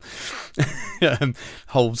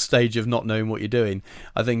whole stage of not knowing what you're doing.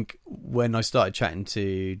 I think when I started chatting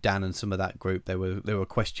to Dan and some of that group, there were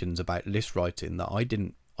questions about list writing that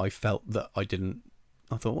I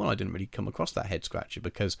thought, well, I didn't really come across that head scratcher,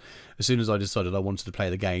 because as soon as I decided I wanted to play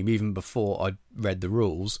the game, even before I read the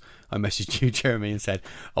rules, I messaged you, Jeremy, and said,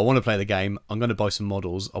 I want to play the game. I'm going to buy some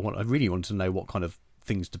models. I really wanted to know what kind of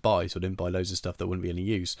things to buy, so I didn't buy loads of stuff that wouldn't be any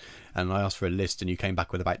use. And I asked for a list, and you came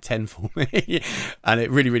back with about 10 for me, and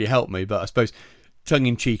it really, really helped me. But I suppose,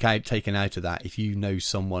 tongue-in-cheek taken out of that, if you know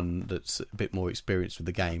someone that's a bit more experienced with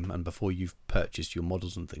the game, and before you've purchased your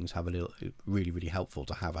models and things, really, really helpful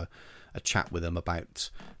to have a chat with them about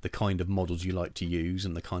the kind of models you like to use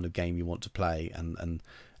and the kind of game you want to play, and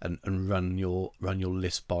run your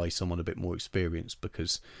list by someone a bit more experienced,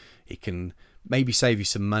 because it can maybe save you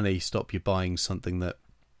some money, stop you buying something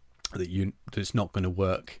that's not going to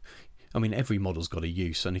work. I mean, every model's got a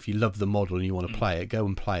use, and if you love the model and you want to play it, go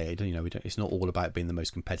and play it. It's not all about being the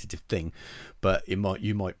most competitive thing, but you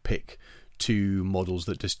might pick two models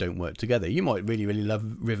that just don't work together. You might really, really love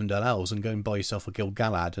Rivendell Elves and go and buy yourself a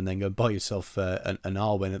Gil-galad, and then go buy yourself an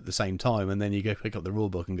Arwen at the same time, and then you go pick up the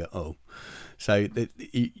rulebook and go, oh. So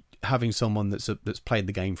having someone that's played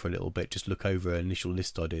the game for a little bit, just look over initial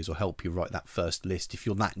list ideas or help you write that first list if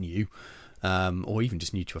you're that new, or even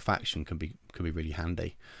just new to a faction, can be really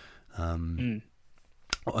handy. How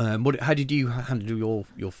did you handle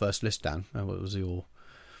your first list, Dan? What was your?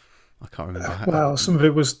 I can't remember. Well, some of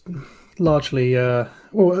it was largely.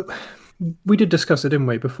 We did discuss it, didn't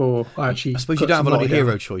we? Before I suppose you don't have a lot of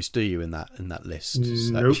hero choice, do you, in that list?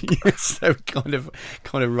 Nope. So it kind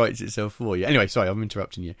of writes itself for you. Anyway, sorry, I'm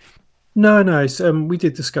interrupting you. No. We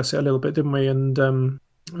did discuss it a little bit, didn't we? And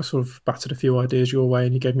I sort of battered a few ideas your way,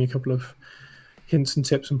 and you gave me a couple of hints and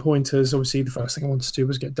tips and pointers. Obviously, the first thing I wanted to do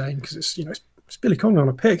was get Dane, because it's Billy Connolly on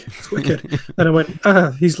a pig. It's wicked. Then I went,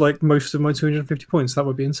 he's like most of my 250 points. That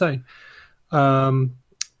would be insane.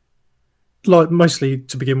 Mostly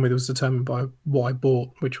to begin with, it was determined by what I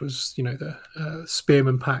bought, which was the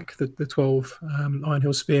Spearman pack, the 12 Iron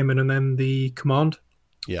Hill Spearmen, and then the Command,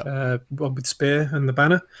 one with Spear and the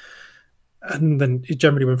banner, and then it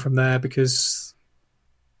generally went from there, because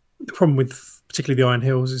the problem with particularly the Iron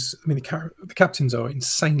Hills is, the captains are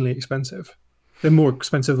insanely expensive. They're more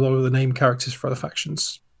expensive than a lot of the named characters for other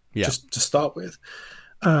factions, just to start with.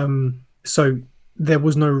 So there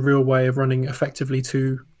was no real way of running effectively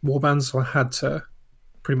two warbands, so I had to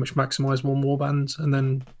pretty much maximize one warband and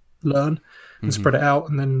then learn and spread it out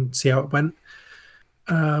and then see how it went.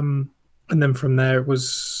 And then from there it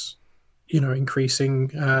was,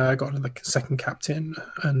 increasing. I got another second captain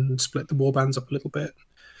and split the warbands up a little bit.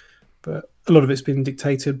 But a lot of it's been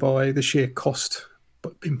dictated by the sheer cost,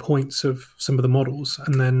 but in points, of some of the models,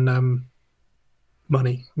 and then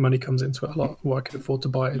money comes into it a lot. What I could afford to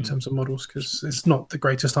buy in terms of models, because it's not the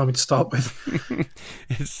greatest army to start with.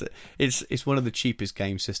 It's one of the cheapest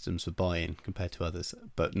game systems for buying compared to others,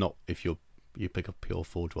 but not if you pick up pure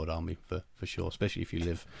Forge World army for sure. Especially if you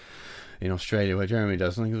live in Australia, where Jeremy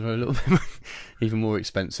does. I think it's a little bit even more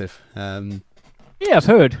expensive. Yeah, I've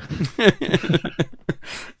heard.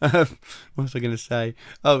 What was I going to say?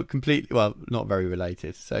 Oh, completely. Well, not very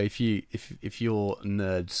related. So if you're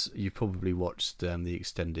nerds, you probably watched the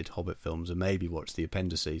extended Hobbit films, and maybe watched the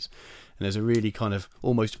appendices. And there's a really kind of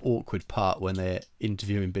almost awkward part when they're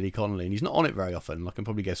interviewing Billy Connolly, and he's not on it very often. I can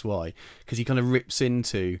probably guess why, because he kind of rips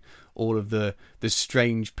into all of the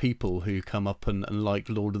strange people who come up and like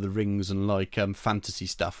Lord of the Rings and like fantasy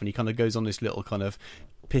stuff, and he kind of goes on this little kind of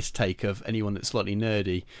piss take of anyone that's slightly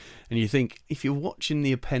nerdy, and you think, if you're watching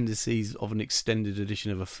the appendices of an extended edition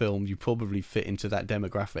of a film, you probably fit into that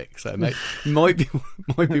demographic. So it might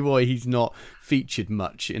be why he's not featured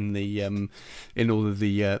much in the in all of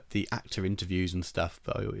the actor interviews and stuff.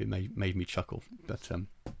 But it made me chuckle. But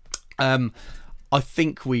I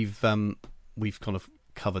think we've kind of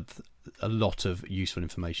covered a lot of useful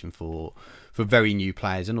information for very new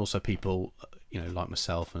players, and also people like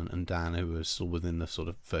myself and Dan, who are still within the sort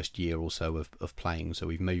of first year or so of playing. So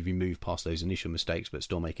we've maybe moved past those initial mistakes, but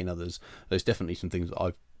still making others. There's definitely some things that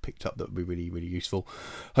I've picked up that would be really, really useful.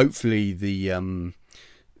 Hopefully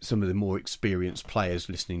some of the more experienced players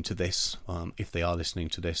listening to this, if they are listening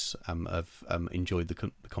to this, have enjoyed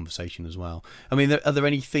the conversation as well. I mean, are there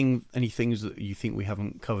any things that you think we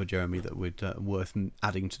haven't covered, Jeremy, that would worth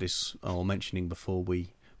adding to this or mentioning before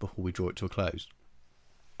we draw it to a close?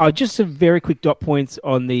 Just some very quick dot points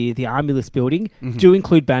on the army list building. Do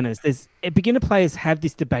include banners. Beginner players have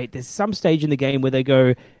this debate. There's some stage in the game where they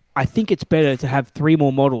go, I think it's better to have 3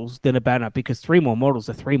 more models than a banner because 3 more models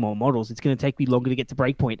are 3 more models. It's going to take me longer to get to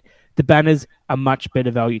breakpoint. The banners are much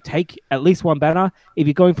better value. Take at least 1 banner. If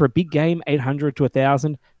you're going for a big game, 800 to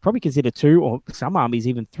 1,000, probably consider 2 or some armies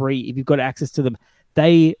even 3 if you've got access to them.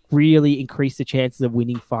 They really increase the chances of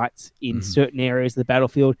winning fights in certain areas of the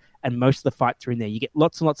battlefield, and most of the fights are in there. You get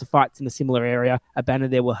lots and lots of fights in a similar area. A banner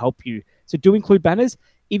there will help you. So do include banners.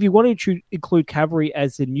 If you want to include cavalry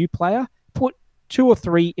as a new player, put 2 or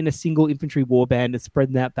 3 in a single infantry warband and spread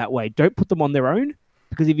them out that way. Don't put them on their own,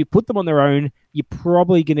 because if you put them on their own, you're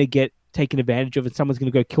probably going to get taken advantage of, and someone's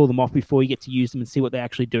going to go kill them off before you get to use them and see what they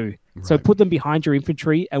actually do. Right. So put them behind your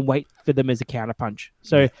infantry and wait for them as a counterpunch.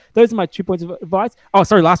 So those are my 2 points of advice. Oh,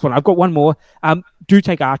 sorry, last one. I've got one more. Do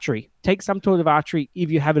take archery. Take some sort of archery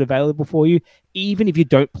if you have it available for you, even if you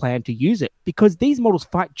don't plan to use it, because these models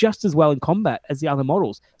fight just as well in combat as the other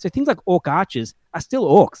models. So things like orc archers are still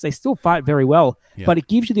orcs. They still fight very well, but it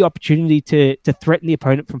gives you the opportunity to threaten the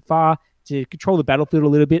opponent from far, to control the battlefield a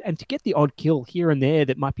little bit, and to get the odd kill here and there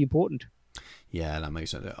that might be important. Yeah, that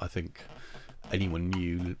makes sense. I think anyone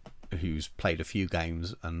new who's played a few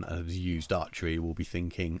games and has used archery will be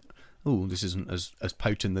thinking, oh, this isn't as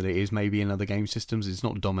potent that it is maybe in other game systems. It's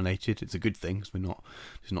not dominated. It's a good thing, because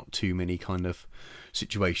there's not too many kind of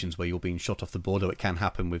situations where you're being shot off the board, or it can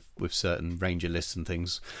happen with certain ranger lists and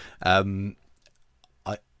things.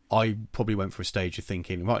 I probably went for a stage of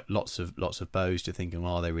thinking, right, lots of bows, to thinking,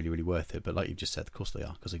 are they really, really worth it? But like you just said, of course they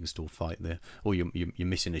are, because they can still fight there. Or you're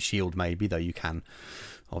missing a shield maybe, though you can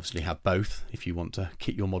obviously have both if you want to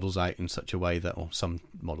kit your models out in such a way that, or some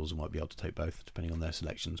models might be able to take both depending on their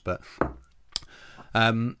selections. But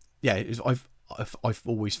I've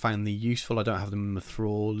always found the useful. I don't have them in the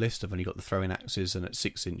thrall list. I've only got the throwing axes, and at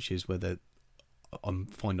 6 inches where I'm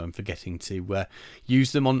forgetting to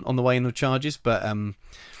use them on the way in the charges, but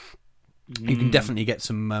you can definitely get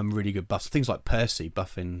some really good buffs. Things like Percy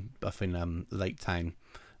buffing Lake Town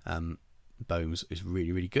bows is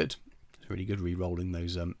really, really good. It's really good re-rolling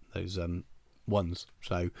those ones.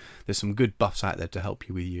 So there's some good buffs out there to help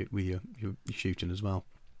you with your shooting as well.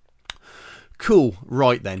 Cool.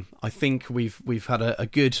 Right then, I think we've had a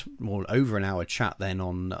good, more over an hour chat then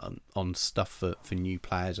on stuff for new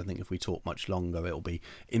players. I think if we talk much longer, it'll be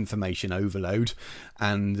information overload,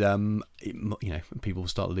 and people will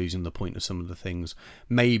start losing the point of some of the things.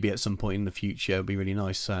 Maybe at some point in the future, it'll be really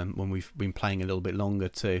nice when we've been playing a little bit longer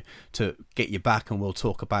to get you back, and we'll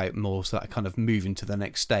talk about more, so that kind of moving to the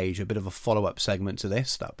next stage, a bit of a follow-up segment to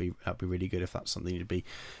this. That'd be really good if that's something you'd be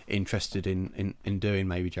interested in doing,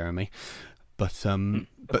 maybe, Jeremy. But of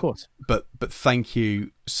course. But thank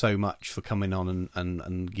you so much for coming on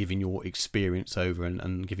and giving your experience over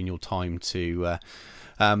and giving your time to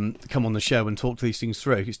come on the show and talk these things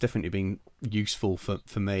through. It's definitely been useful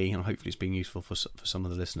for me, and hopefully it's been useful for some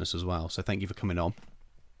of the listeners as well. So thank you for coming on.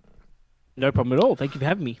 No problem at all. Thank you for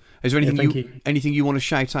having me. Is there anything you want to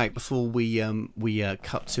shout out before we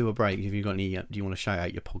cut to a break? Have you got any? Do you want to shout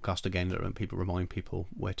out your podcast again? Remind people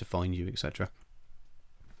where to find you, etc.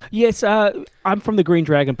 Yes, I'm from the Green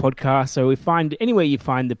Dragon podcast, so anywhere you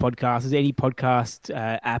find the podcast, there's any podcast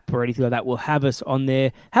app or anything like that, we'll have us on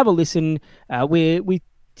there. Have a listen. We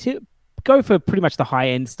go for pretty much the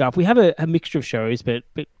high-end stuff. We have a mixture of shows, but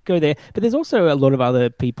go there. But there's also a lot of other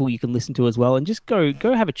people you can listen to as well, and just go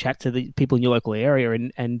have a chat to the people in your local area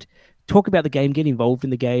and talk about the game, get involved in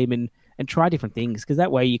the game, and try different things, because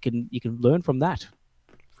that way you can learn from that.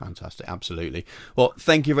 Fantastic, absolutely. Well,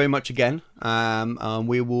 thank you very much again.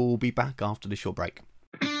 We will be back after this short break.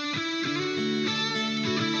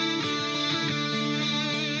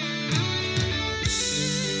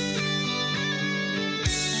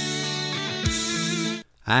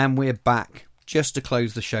 And we're back. Just to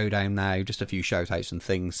close the show down now, just a few shout outs and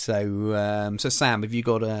things. So Sam, have you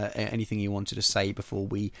got anything you wanted to say before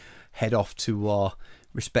we head off to our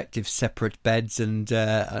respective separate beds and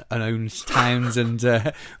own towns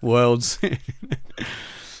and worlds?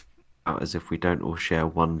 As if we don't all share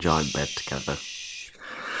one giant bed together.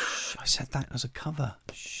 I said that as a cover.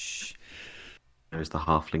 There's the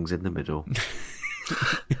halflings in the middle.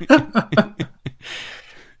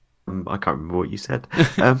 I can't remember what you said.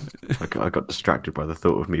 I got distracted by the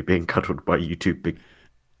thought of me being cuddled by you two big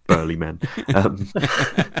burly men.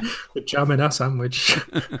 We're jamming our sandwich.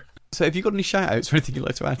 So have you got any shout-outs or anything you'd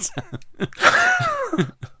like to add, Sam?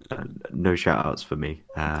 No shout-outs for me.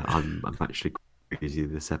 I'm actually quite busy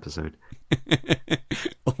this episode.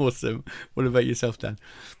 Awesome. What about yourself, Dan?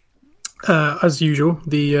 As usual,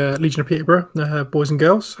 the Legion of Peterborough, boys and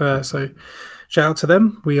girls. So shout out to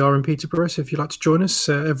them. We are in Peterborough, so if you'd like to join us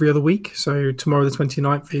every other week. So tomorrow the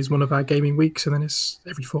 29th is one of our gaming weeks, and then it's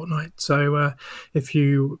every fortnight. So if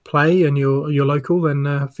you play and you're local,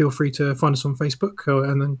 then feel free to find us on Facebook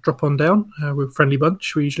and then drop on down. We're a friendly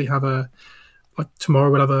bunch. We usually have like tomorrow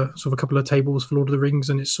we'll have a sort of a couple of tables for Lord of the Rings,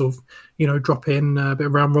 and it's sort of, drop in a bit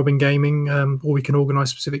of round robin gaming, or we can organise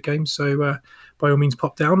specific games. So by all means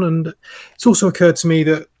pop down. And it's also occurred to me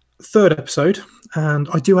that third episode, and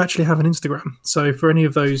I do actually have an Instagram. So for any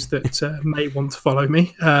of those that may want to follow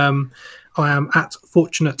me, I am at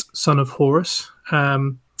Fortunate Son of Horus.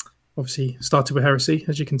 Obviously started with Heresy,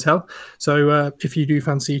 as you can tell. So if you do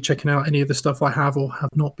fancy checking out any of the stuff I have or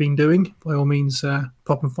have not been doing, by all means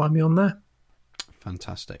pop and find me on there.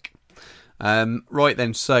 Fantastic. Right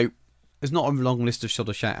then, so there's not a long list of sort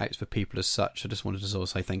of shout outs for people as such. I just wanted to sort of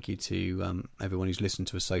say thank you to everyone who's listened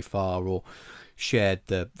to us so far, or shared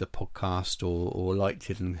the podcast, or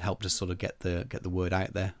liked it and helped us sort of get the word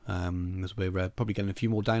out there, as we're probably getting a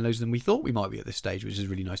few more downloads than we thought we might be at this stage, which is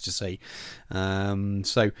really nice to see.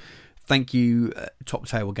 So thank you, Top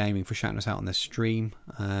Table Gaming, for shouting us out on their stream.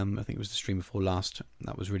 I think it was the stream before last.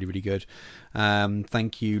 That was really, really good.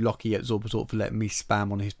 Thank you, Lockie at Zorbazort, for letting me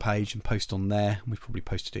spam on his page and post on there. We've probably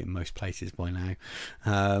posted it in most places by now.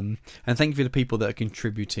 And thank you for the people that are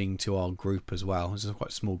contributing to our group as well. It's a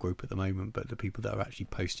quite small group at the moment, but the people that are actually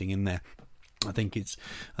posting in there. I think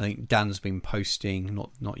Dan's been posting,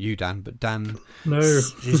 not you, Dan, but Dan. No.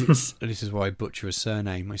 This is where I butcher a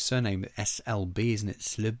surname. My surname is SLB, isn't it?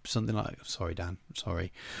 Slib, something like that. Sorry, Dan.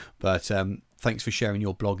 Sorry. But thanks for sharing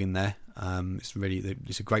your blog in there.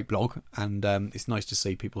 It's a great blog, and it's nice to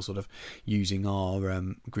see people sort of using our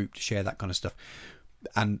group to share that kind of stuff.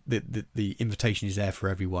 And the invitation is there for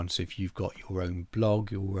everyone. So if you've got your own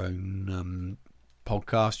blog, your own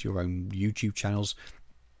podcast, your own YouTube channels,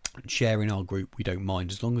 share in our group, we don't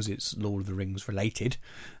mind, as long as it's Lord of the Rings related.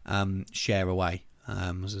 Share away.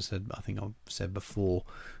 As I said, I think I've said before,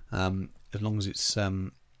 as long as it's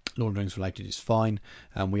Lord of the Rings related, it's fine.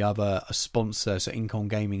 We have a sponsor, so Incom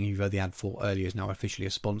Gaming, who you've heard the ad for earlier, is now officially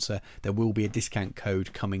a sponsor. There will be a discount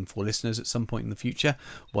code coming for listeners at some point in the future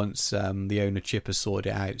once the owner Chip has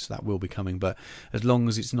sorted it out, so that will be coming. But as long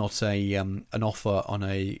as it's not an offer on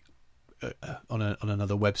on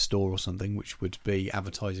another web store or something, which would be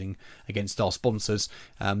advertising against our sponsors,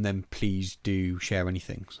 then please do share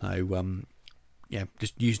anything. So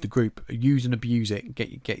just use the group, use and abuse it,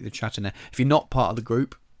 get the chat in there. If you're not part of the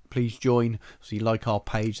group, please join. So you like our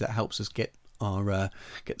page, that helps us get the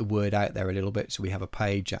word out there a little bit. So we have a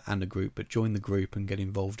page and a group, but join the group and get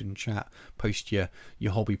involved in chat. Post your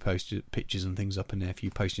hobby pictures and things up in there. If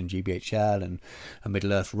you post in GBHL and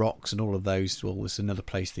Middle Earth Rocks and all of those, well, there's another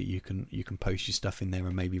place that you can post your stuff in there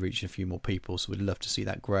and maybe reach a few more people. So we'd love to see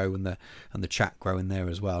that grow and the chat grow in there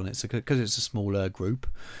as well. And it's because it's a smaller group,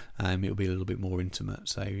 it'll be a little bit more intimate.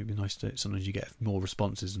 So it'd be nice to sometimes you get more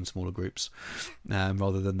responses in smaller groups,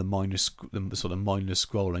 rather than the sort of mindless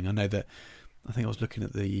scrolling. I know that. I think I was looking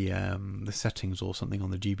at the settings or something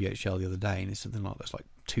on the GBHL the other day, and it's something like that's like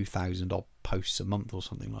 2,000 odd posts a month or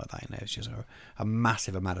something like that. And it's just a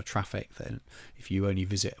massive amount of traffic. That if you only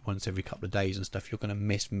visit once every couple of days and stuff, you're going to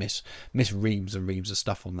miss reams and reams of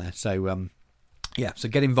stuff on there. So so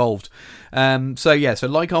get involved. So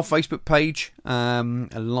like our Facebook page,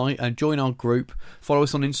 join our group, follow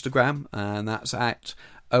us on Instagram, and that's at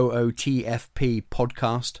OOTFP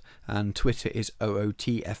Podcast, and Twitter is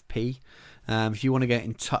OOTFP. If you want to get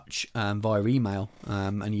in touch via email,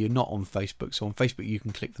 and you're not on Facebook, so on Facebook you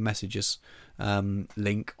can click the messages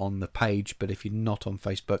link on the page, but if you're not on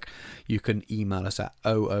Facebook, you can email us at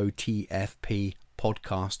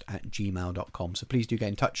ootfppodcast@gmail.com. So please do get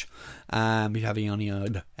in touch. If you have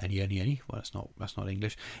that's not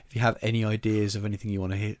English. If you have any ideas of anything you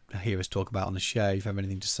want to hear us talk about on the show, if you have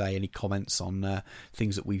anything to say, any comments on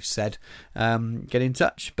things that we've said, get in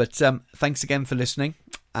touch. But thanks again for listening,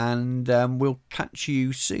 and we'll catch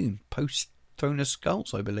you soon post Throne of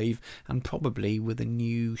Skulls, I believe, and probably with a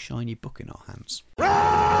new shiny book in our hands.